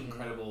 He has an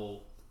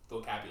incredible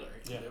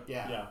vocabulary. Yeah. Yep.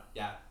 Yeah.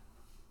 Yeah.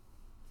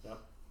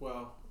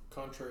 Well,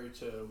 contrary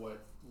to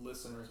what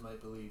listeners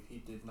might believe, he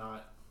did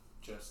not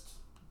just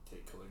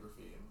take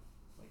calligraphy and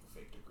make a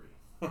fake degree.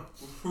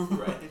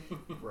 Right.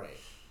 Right.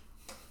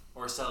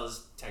 Or sell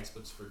his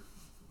textbooks for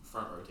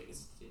front row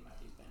tickets to Dave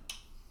Matthews Band.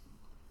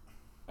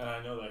 And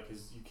I know that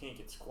because you can't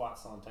get squat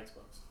selling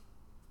textbooks.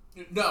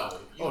 No,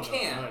 you No,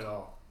 can't. not at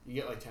all. You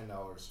get like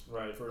 $10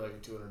 Right. for like a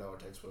 $200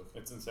 textbook.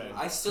 It's insane.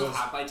 I still Because-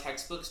 have my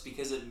textbooks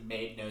because it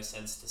made no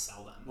sense to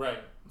sell them.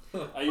 Right.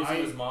 I use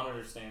them as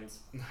monitor stands.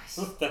 Nice.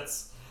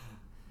 That's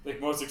the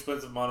most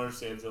expensive monitor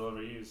stands you'll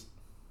ever use.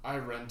 I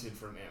rented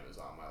from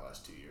Amazon my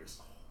last 2 years.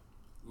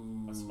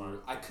 Ooh, That's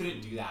smart. I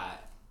couldn't do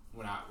that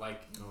when I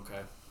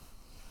Okay.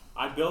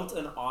 I built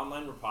an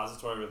online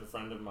repository with a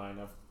friend of mine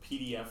of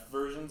PDF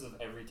versions of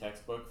every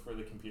textbook for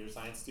the computer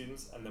science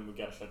students, and then we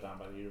got shut down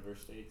by the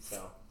university.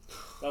 So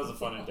that was a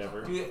fun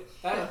endeavor. Dude,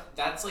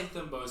 that's like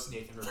the most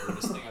Nathan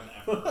Robertus thing I've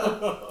ever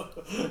heard.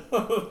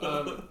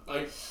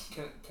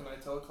 Can I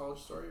tell a college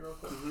story real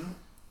quick? Mm-hmm.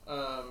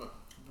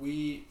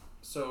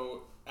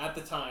 So at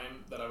the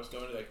time that I was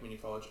going to that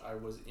community college, I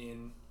was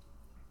in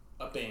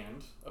a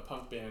band, a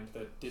punk band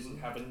that didn't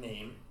have a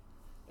name,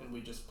 and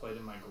we just played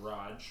in my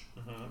garage.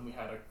 And we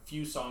had a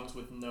few songs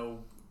with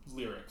no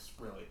lyrics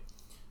really,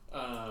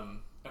 and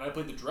I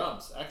played the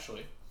drums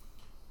actually,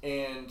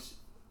 and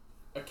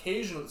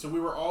occasionally, so we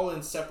were all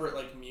in separate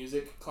like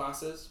music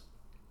classes,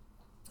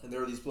 and there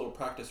were these little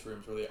practice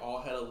rooms where they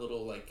all had a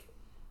little like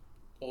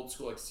old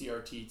school like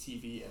CRT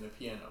TV and a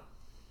piano,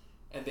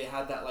 and they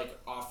had that like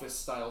office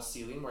style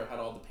ceiling where it had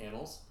all the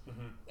panels,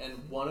 and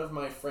one of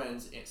my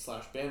friends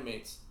 /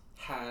 bandmates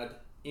had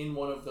in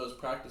one of those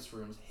practice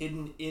rooms,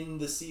 hidden in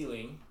the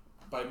ceiling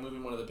by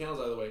moving one of the panels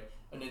out of the way,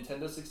 a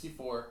Nintendo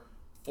 64,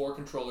 4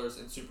 controllers,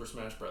 and Super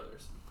Smash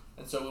Brothers.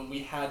 And so when we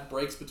had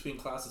breaks between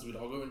classes, we'd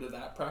all go into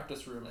that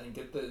practice room and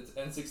get the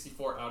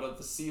N64 out of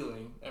the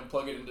ceiling and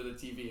plug it into the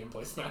TV and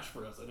play Smash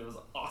Bros. And it was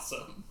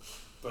awesome.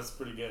 That's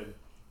pretty good.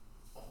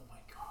 Oh my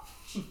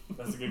gosh.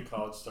 That's a good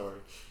college story.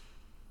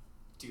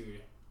 Dude,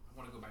 I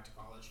want to go back to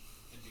college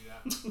and do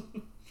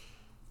that.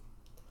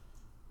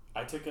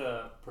 I took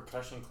a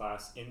percussion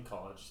class in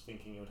college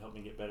thinking it would help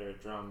me get better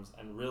at drums,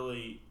 and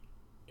really,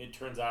 it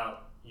turns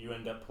out you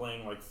end up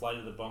playing like Flight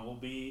of the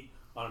Bumblebee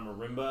on a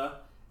marimba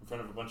in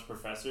front of a bunch of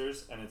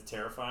professors, and it's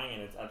terrifying,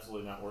 and it's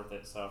absolutely not worth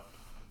it. So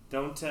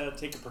don't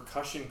take a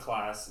percussion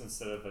class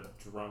instead of a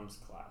drums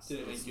class. Did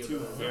it make It's you a two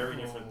better very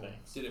drummer? different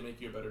things. Did it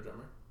make you a better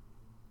drummer?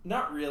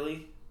 Not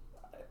really.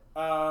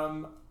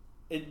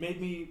 It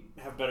made me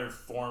have better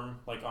form,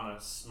 like on a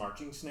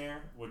marching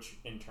snare, which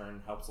in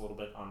turn helps a little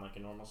bit on like a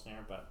normal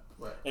snare. But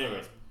Right.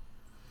 anyways,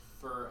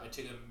 I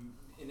took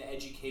an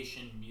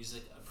education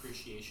music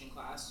appreciation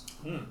class.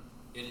 You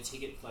had to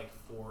take it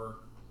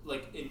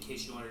in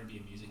case you wanted to be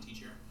a music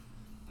teacher.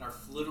 And our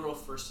literal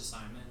first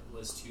assignment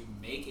was to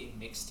make a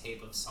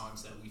mixtape of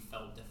songs that we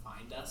felt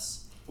defined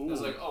us. I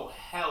was Ooh. like, oh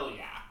hell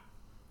yeah!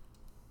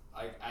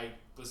 I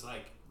was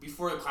like,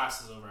 before the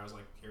class was over, I was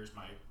like, here's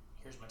my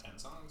 10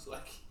 songs.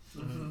 Like,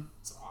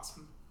 it's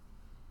awesome.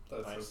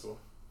 That's Nice. so cool.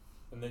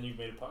 And then you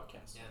made a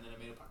podcast. Yeah, and then I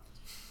made a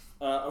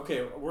podcast.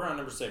 Okay, we're on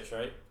number 6,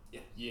 right?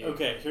 Yeah.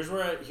 Okay, here's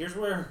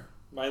where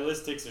my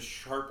list takes a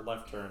sharp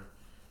left turn.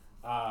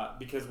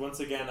 Because once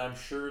again, I'm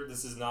sure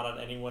this is not on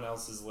anyone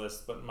else's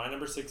list, but my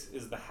number 6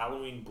 is the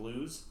Halloween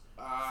Blues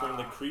from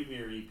the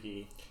Creepier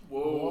EP.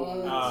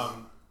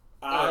 Whoa.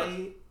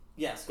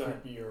 Yes, go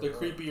ahead. The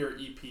creepier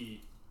EP.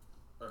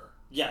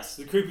 Yes,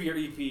 the Creepier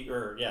EP.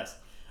 Yes,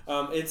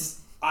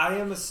 I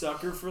am a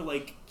sucker for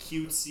like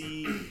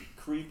cutesy,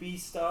 creepy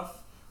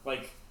stuff,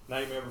 like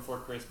Nightmare Before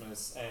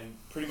Christmas, and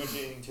pretty much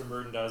anything Tim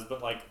Burton does.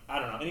 But like, I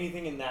don't know,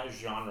 anything in that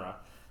genre,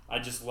 I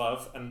just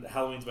love. And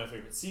Halloween's my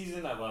favorite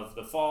season. I love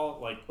the fall.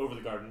 Like Over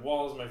the Garden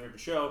Wall is my favorite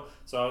show.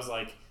 So I was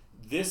like,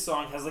 this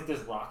song has like this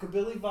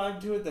rockabilly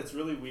vibe to it that's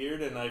really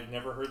weird, and I've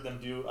never heard them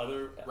do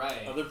other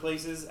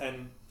places,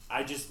 and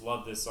I just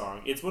love this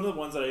song. It's one of the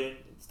ones that I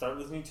didn't start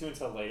listening to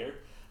until later.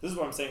 This is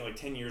what I'm saying, like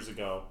 10 years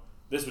ago,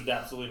 this would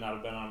absolutely not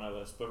have been on my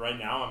list. But right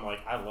now, I'm like,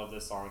 I love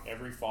this song.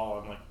 Every fall,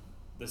 I'm like,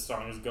 this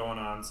song is going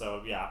on.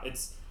 So yeah,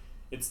 it's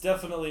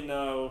definitely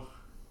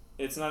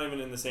it's not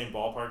even in the same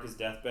ballpark as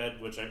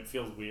Deathbed, which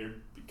feels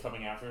weird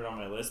coming after it on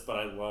my list. But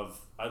I love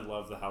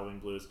the Halloween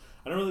Blues.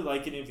 I don't really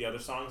like any of the other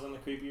songs on the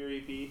Creepier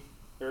EP,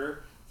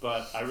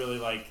 but I really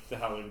like the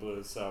Halloween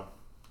Blues. So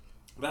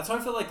that's how I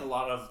feel like a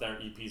lot of their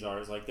EPs are.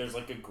 Is like there's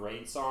like a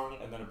great song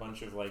and then a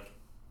bunch of like,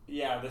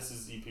 yeah, this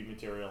is EP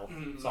material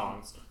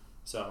songs.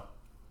 So,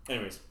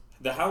 anyways,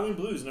 the Halloween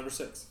Blues, number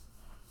 6.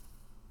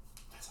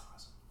 That's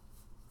awesome.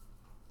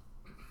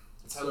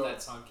 That's how So-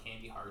 that song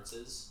Candy Hearts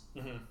is.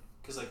 Mm-hmm.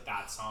 Because, like,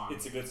 that song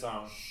It's a good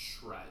song.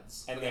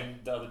 shreds. And then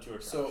the other two are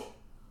trash. So,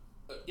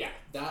 Yeah.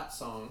 that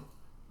song,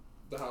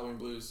 the Halloween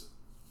Blues,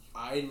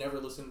 I never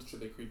listened to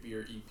the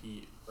creepier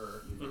EP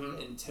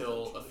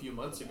until a few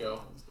months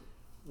ago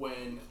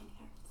when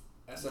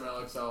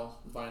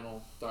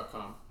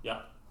SMLXLvinyl.com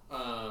Yeah.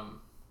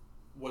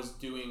 was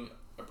doing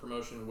a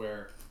promotion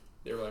where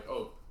they were like,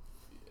 oh,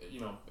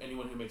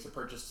 anyone who makes a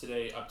purchase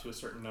today up to a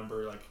certain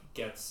number like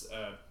gets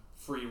a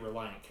free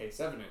Reliant K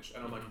 7-inch,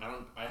 and I'm like,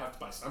 I have to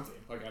buy something.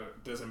 Like,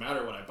 it doesn't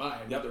matter what I buy.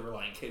 I need the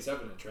Reliant K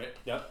 7-inch, right?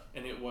 Yep.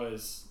 And it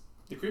was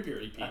the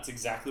creepier EP. That's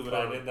exactly what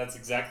I did. That's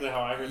exactly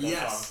how I heard that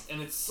Yes, song.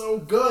 and it's so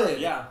good.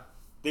 Yeah.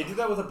 They did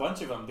that with a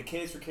bunch of them. The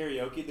K is for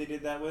Karaoke they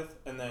did that with,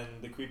 and then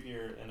the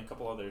Creepier and a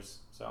couple others.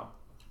 So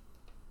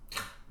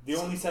the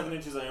only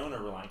 7-inches I own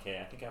are Reliant K.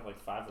 I think I have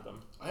like 5 of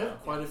them. I have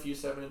quite a few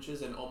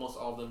 7-inches, and almost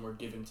all of them were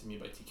given to me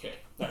by TK.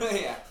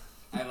 Yeah.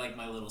 I have, like,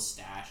 my little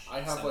stash. I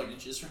have, 7 like-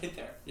 inches right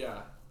there.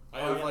 Yeah, I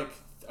Oh, have yeah. like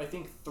I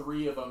think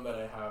 3 of them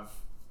that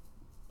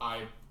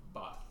I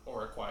bought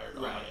or acquired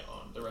on Right. my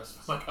own. The rest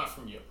of them I got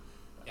from you.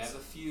 Yeah, I have a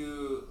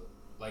few,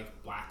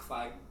 like, Black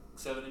Flag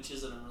 7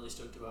 inches that I'm really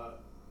stoked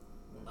about.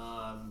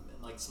 And,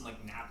 like, some,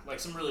 like,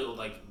 some really old,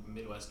 like,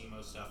 Midwest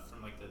emo stuff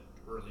from, like, the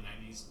early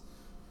 90s.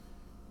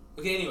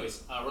 Okay,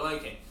 anyways,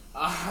 Reliant K.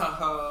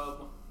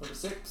 Number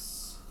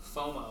 6.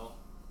 FOMO,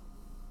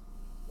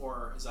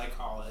 or as I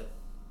call it,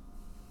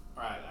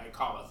 or I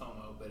call it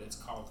FOMO, but it's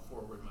called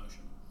Forward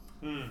Motion.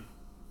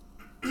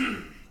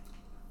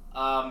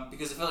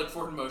 Because I feel like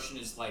Forward Motion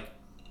is like,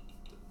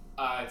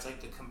 it's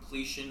like the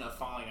completion of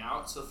Falling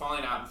Out. So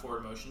Falling Out and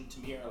Forward Motion to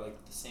me are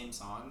like the same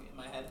song in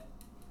my head.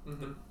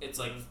 Mm-hmm. It's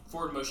like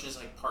Forward Motion is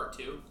like part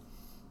 2.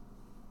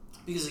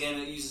 Because again,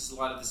 it uses a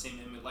lot of the same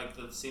image, like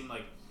the same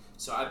like.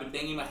 So I've been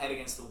banging my head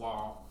against the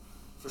wall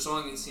for so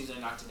long. It seems I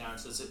knocked it down.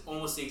 So it's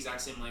almost the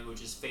exact same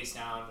language as face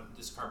down.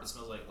 This carpet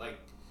smells like.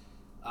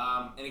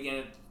 And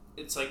again,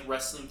 it's like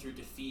wrestling through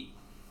defeat.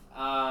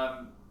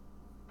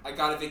 I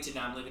got evicted,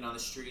 now I'm living on the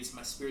streets.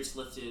 My spirits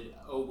lifted.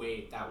 Oh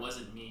wait, that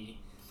wasn't me.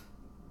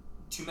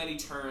 Too many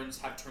turns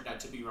have turned out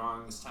to be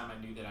wrong. This time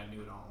I knew that I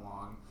knew it all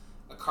along.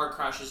 A car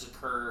crashes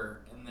occur,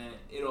 and then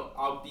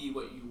I'll be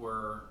what you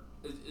were.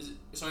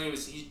 So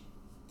anyways,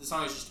 the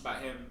song is just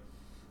about him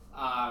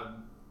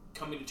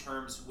coming to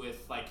terms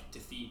with like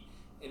defeat,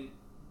 and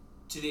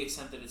to the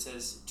extent that it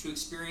says, to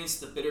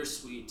experience the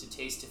bittersweet, to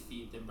taste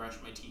defeat, then brush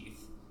my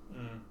teeth,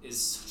 is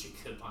such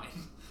a good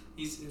line.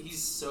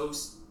 He's so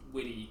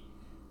witty.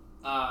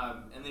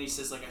 And then he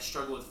says, like, I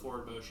struggle with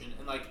forward motion,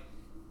 and like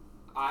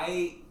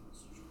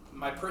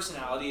my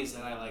personality is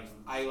that I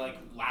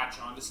latch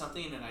onto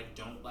something and I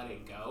don't let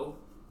it go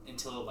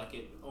until like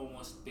it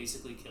almost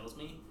basically kills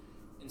me.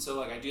 And so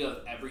like I do that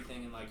with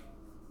everything, and like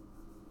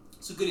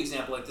it's a good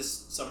example. Like this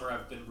summer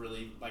I've been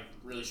really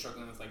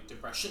struggling with like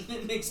depression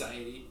and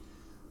anxiety.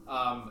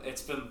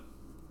 It's been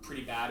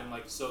pretty bad, and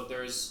like so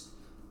there's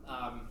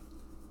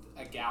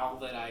a gal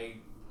that I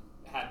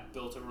had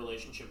built a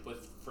relationship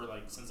with for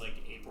like since like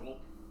April,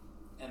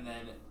 and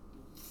then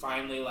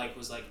finally like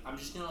was like, I'm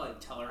just gonna like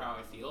tell her how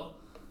I feel,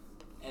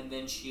 and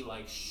then she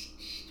like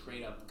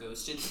straight up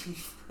ghosted me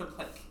for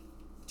like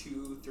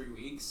 2-3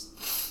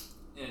 weeks,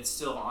 and it's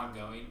still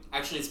ongoing.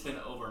 Actually, it's been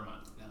over a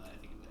month now that I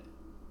think of it.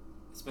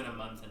 It's been a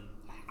month and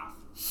a half.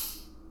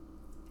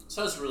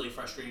 So it's really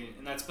frustrating,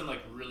 and that's been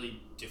like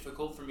really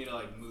difficult for me to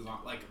like move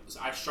on. Like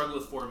I struggle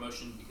with forward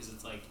motion because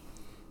it's like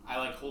I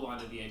like hold on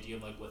to the idea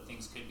of like what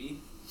things could be,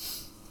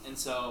 and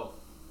so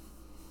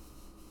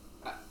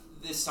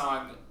this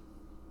song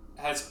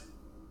has,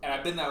 and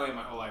I've been that way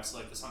my whole life, so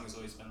like the song has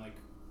always been like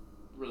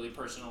really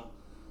personal.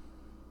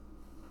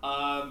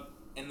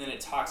 And then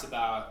it talks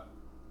about,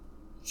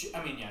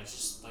 I mean, yeah, it's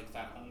just like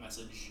that whole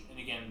message. And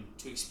again,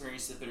 to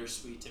experience the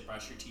bittersweet, to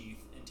brush your teeth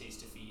and taste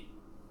defeat.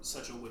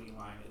 Such a witty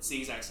line. It's the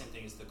exact same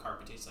thing as the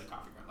carpet tastes like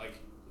coffee ground. Like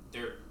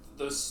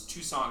those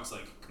two songs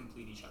like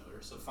complete each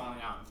other. So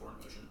Falling Out and Forward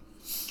Motion.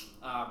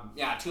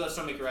 Yeah, Two Lefts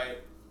Don't Make a Right.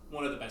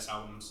 One of the best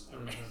albums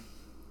ever made.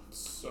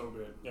 So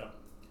good. Yeah.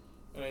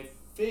 And I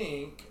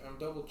think I'm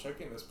double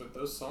checking this, but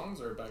those songs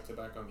are back to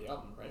back on the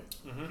album, right?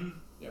 Mm-hmm.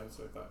 Yeah, that's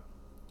what I thought.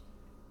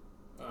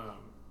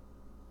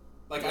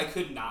 Like I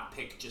could not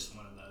pick just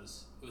one of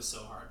those. It was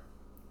so hard.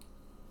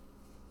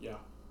 Yeah.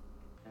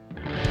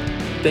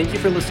 Thank you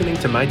for listening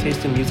to My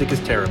Taste in Music is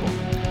Terrible.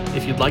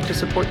 If you'd like to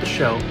support the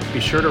show, be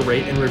sure to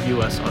rate and review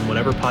us on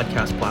whatever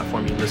podcast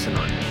platform you listen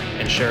on,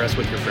 and share us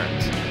with your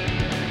friends.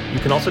 You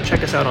can also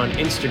check us out on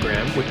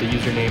Instagram with the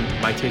username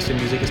My Taste in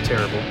Music is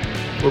Terrible,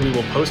 where we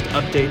will post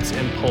updates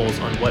and polls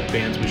on what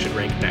bands we should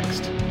rank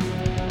next.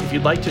 If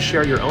you'd like to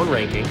share your own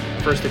ranking,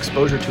 first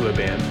exposure to a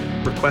band,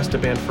 request a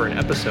band for an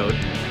episode,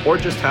 or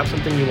just have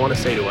something you want to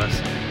say to us,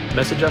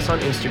 message us on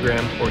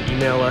Instagram or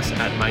email us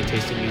at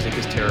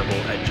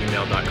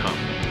mytaste인musicisterrible@gmail.com.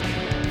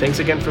 Thanks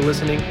again for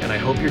listening, and I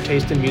hope your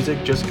taste in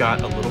music just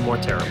got a little more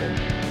terrible.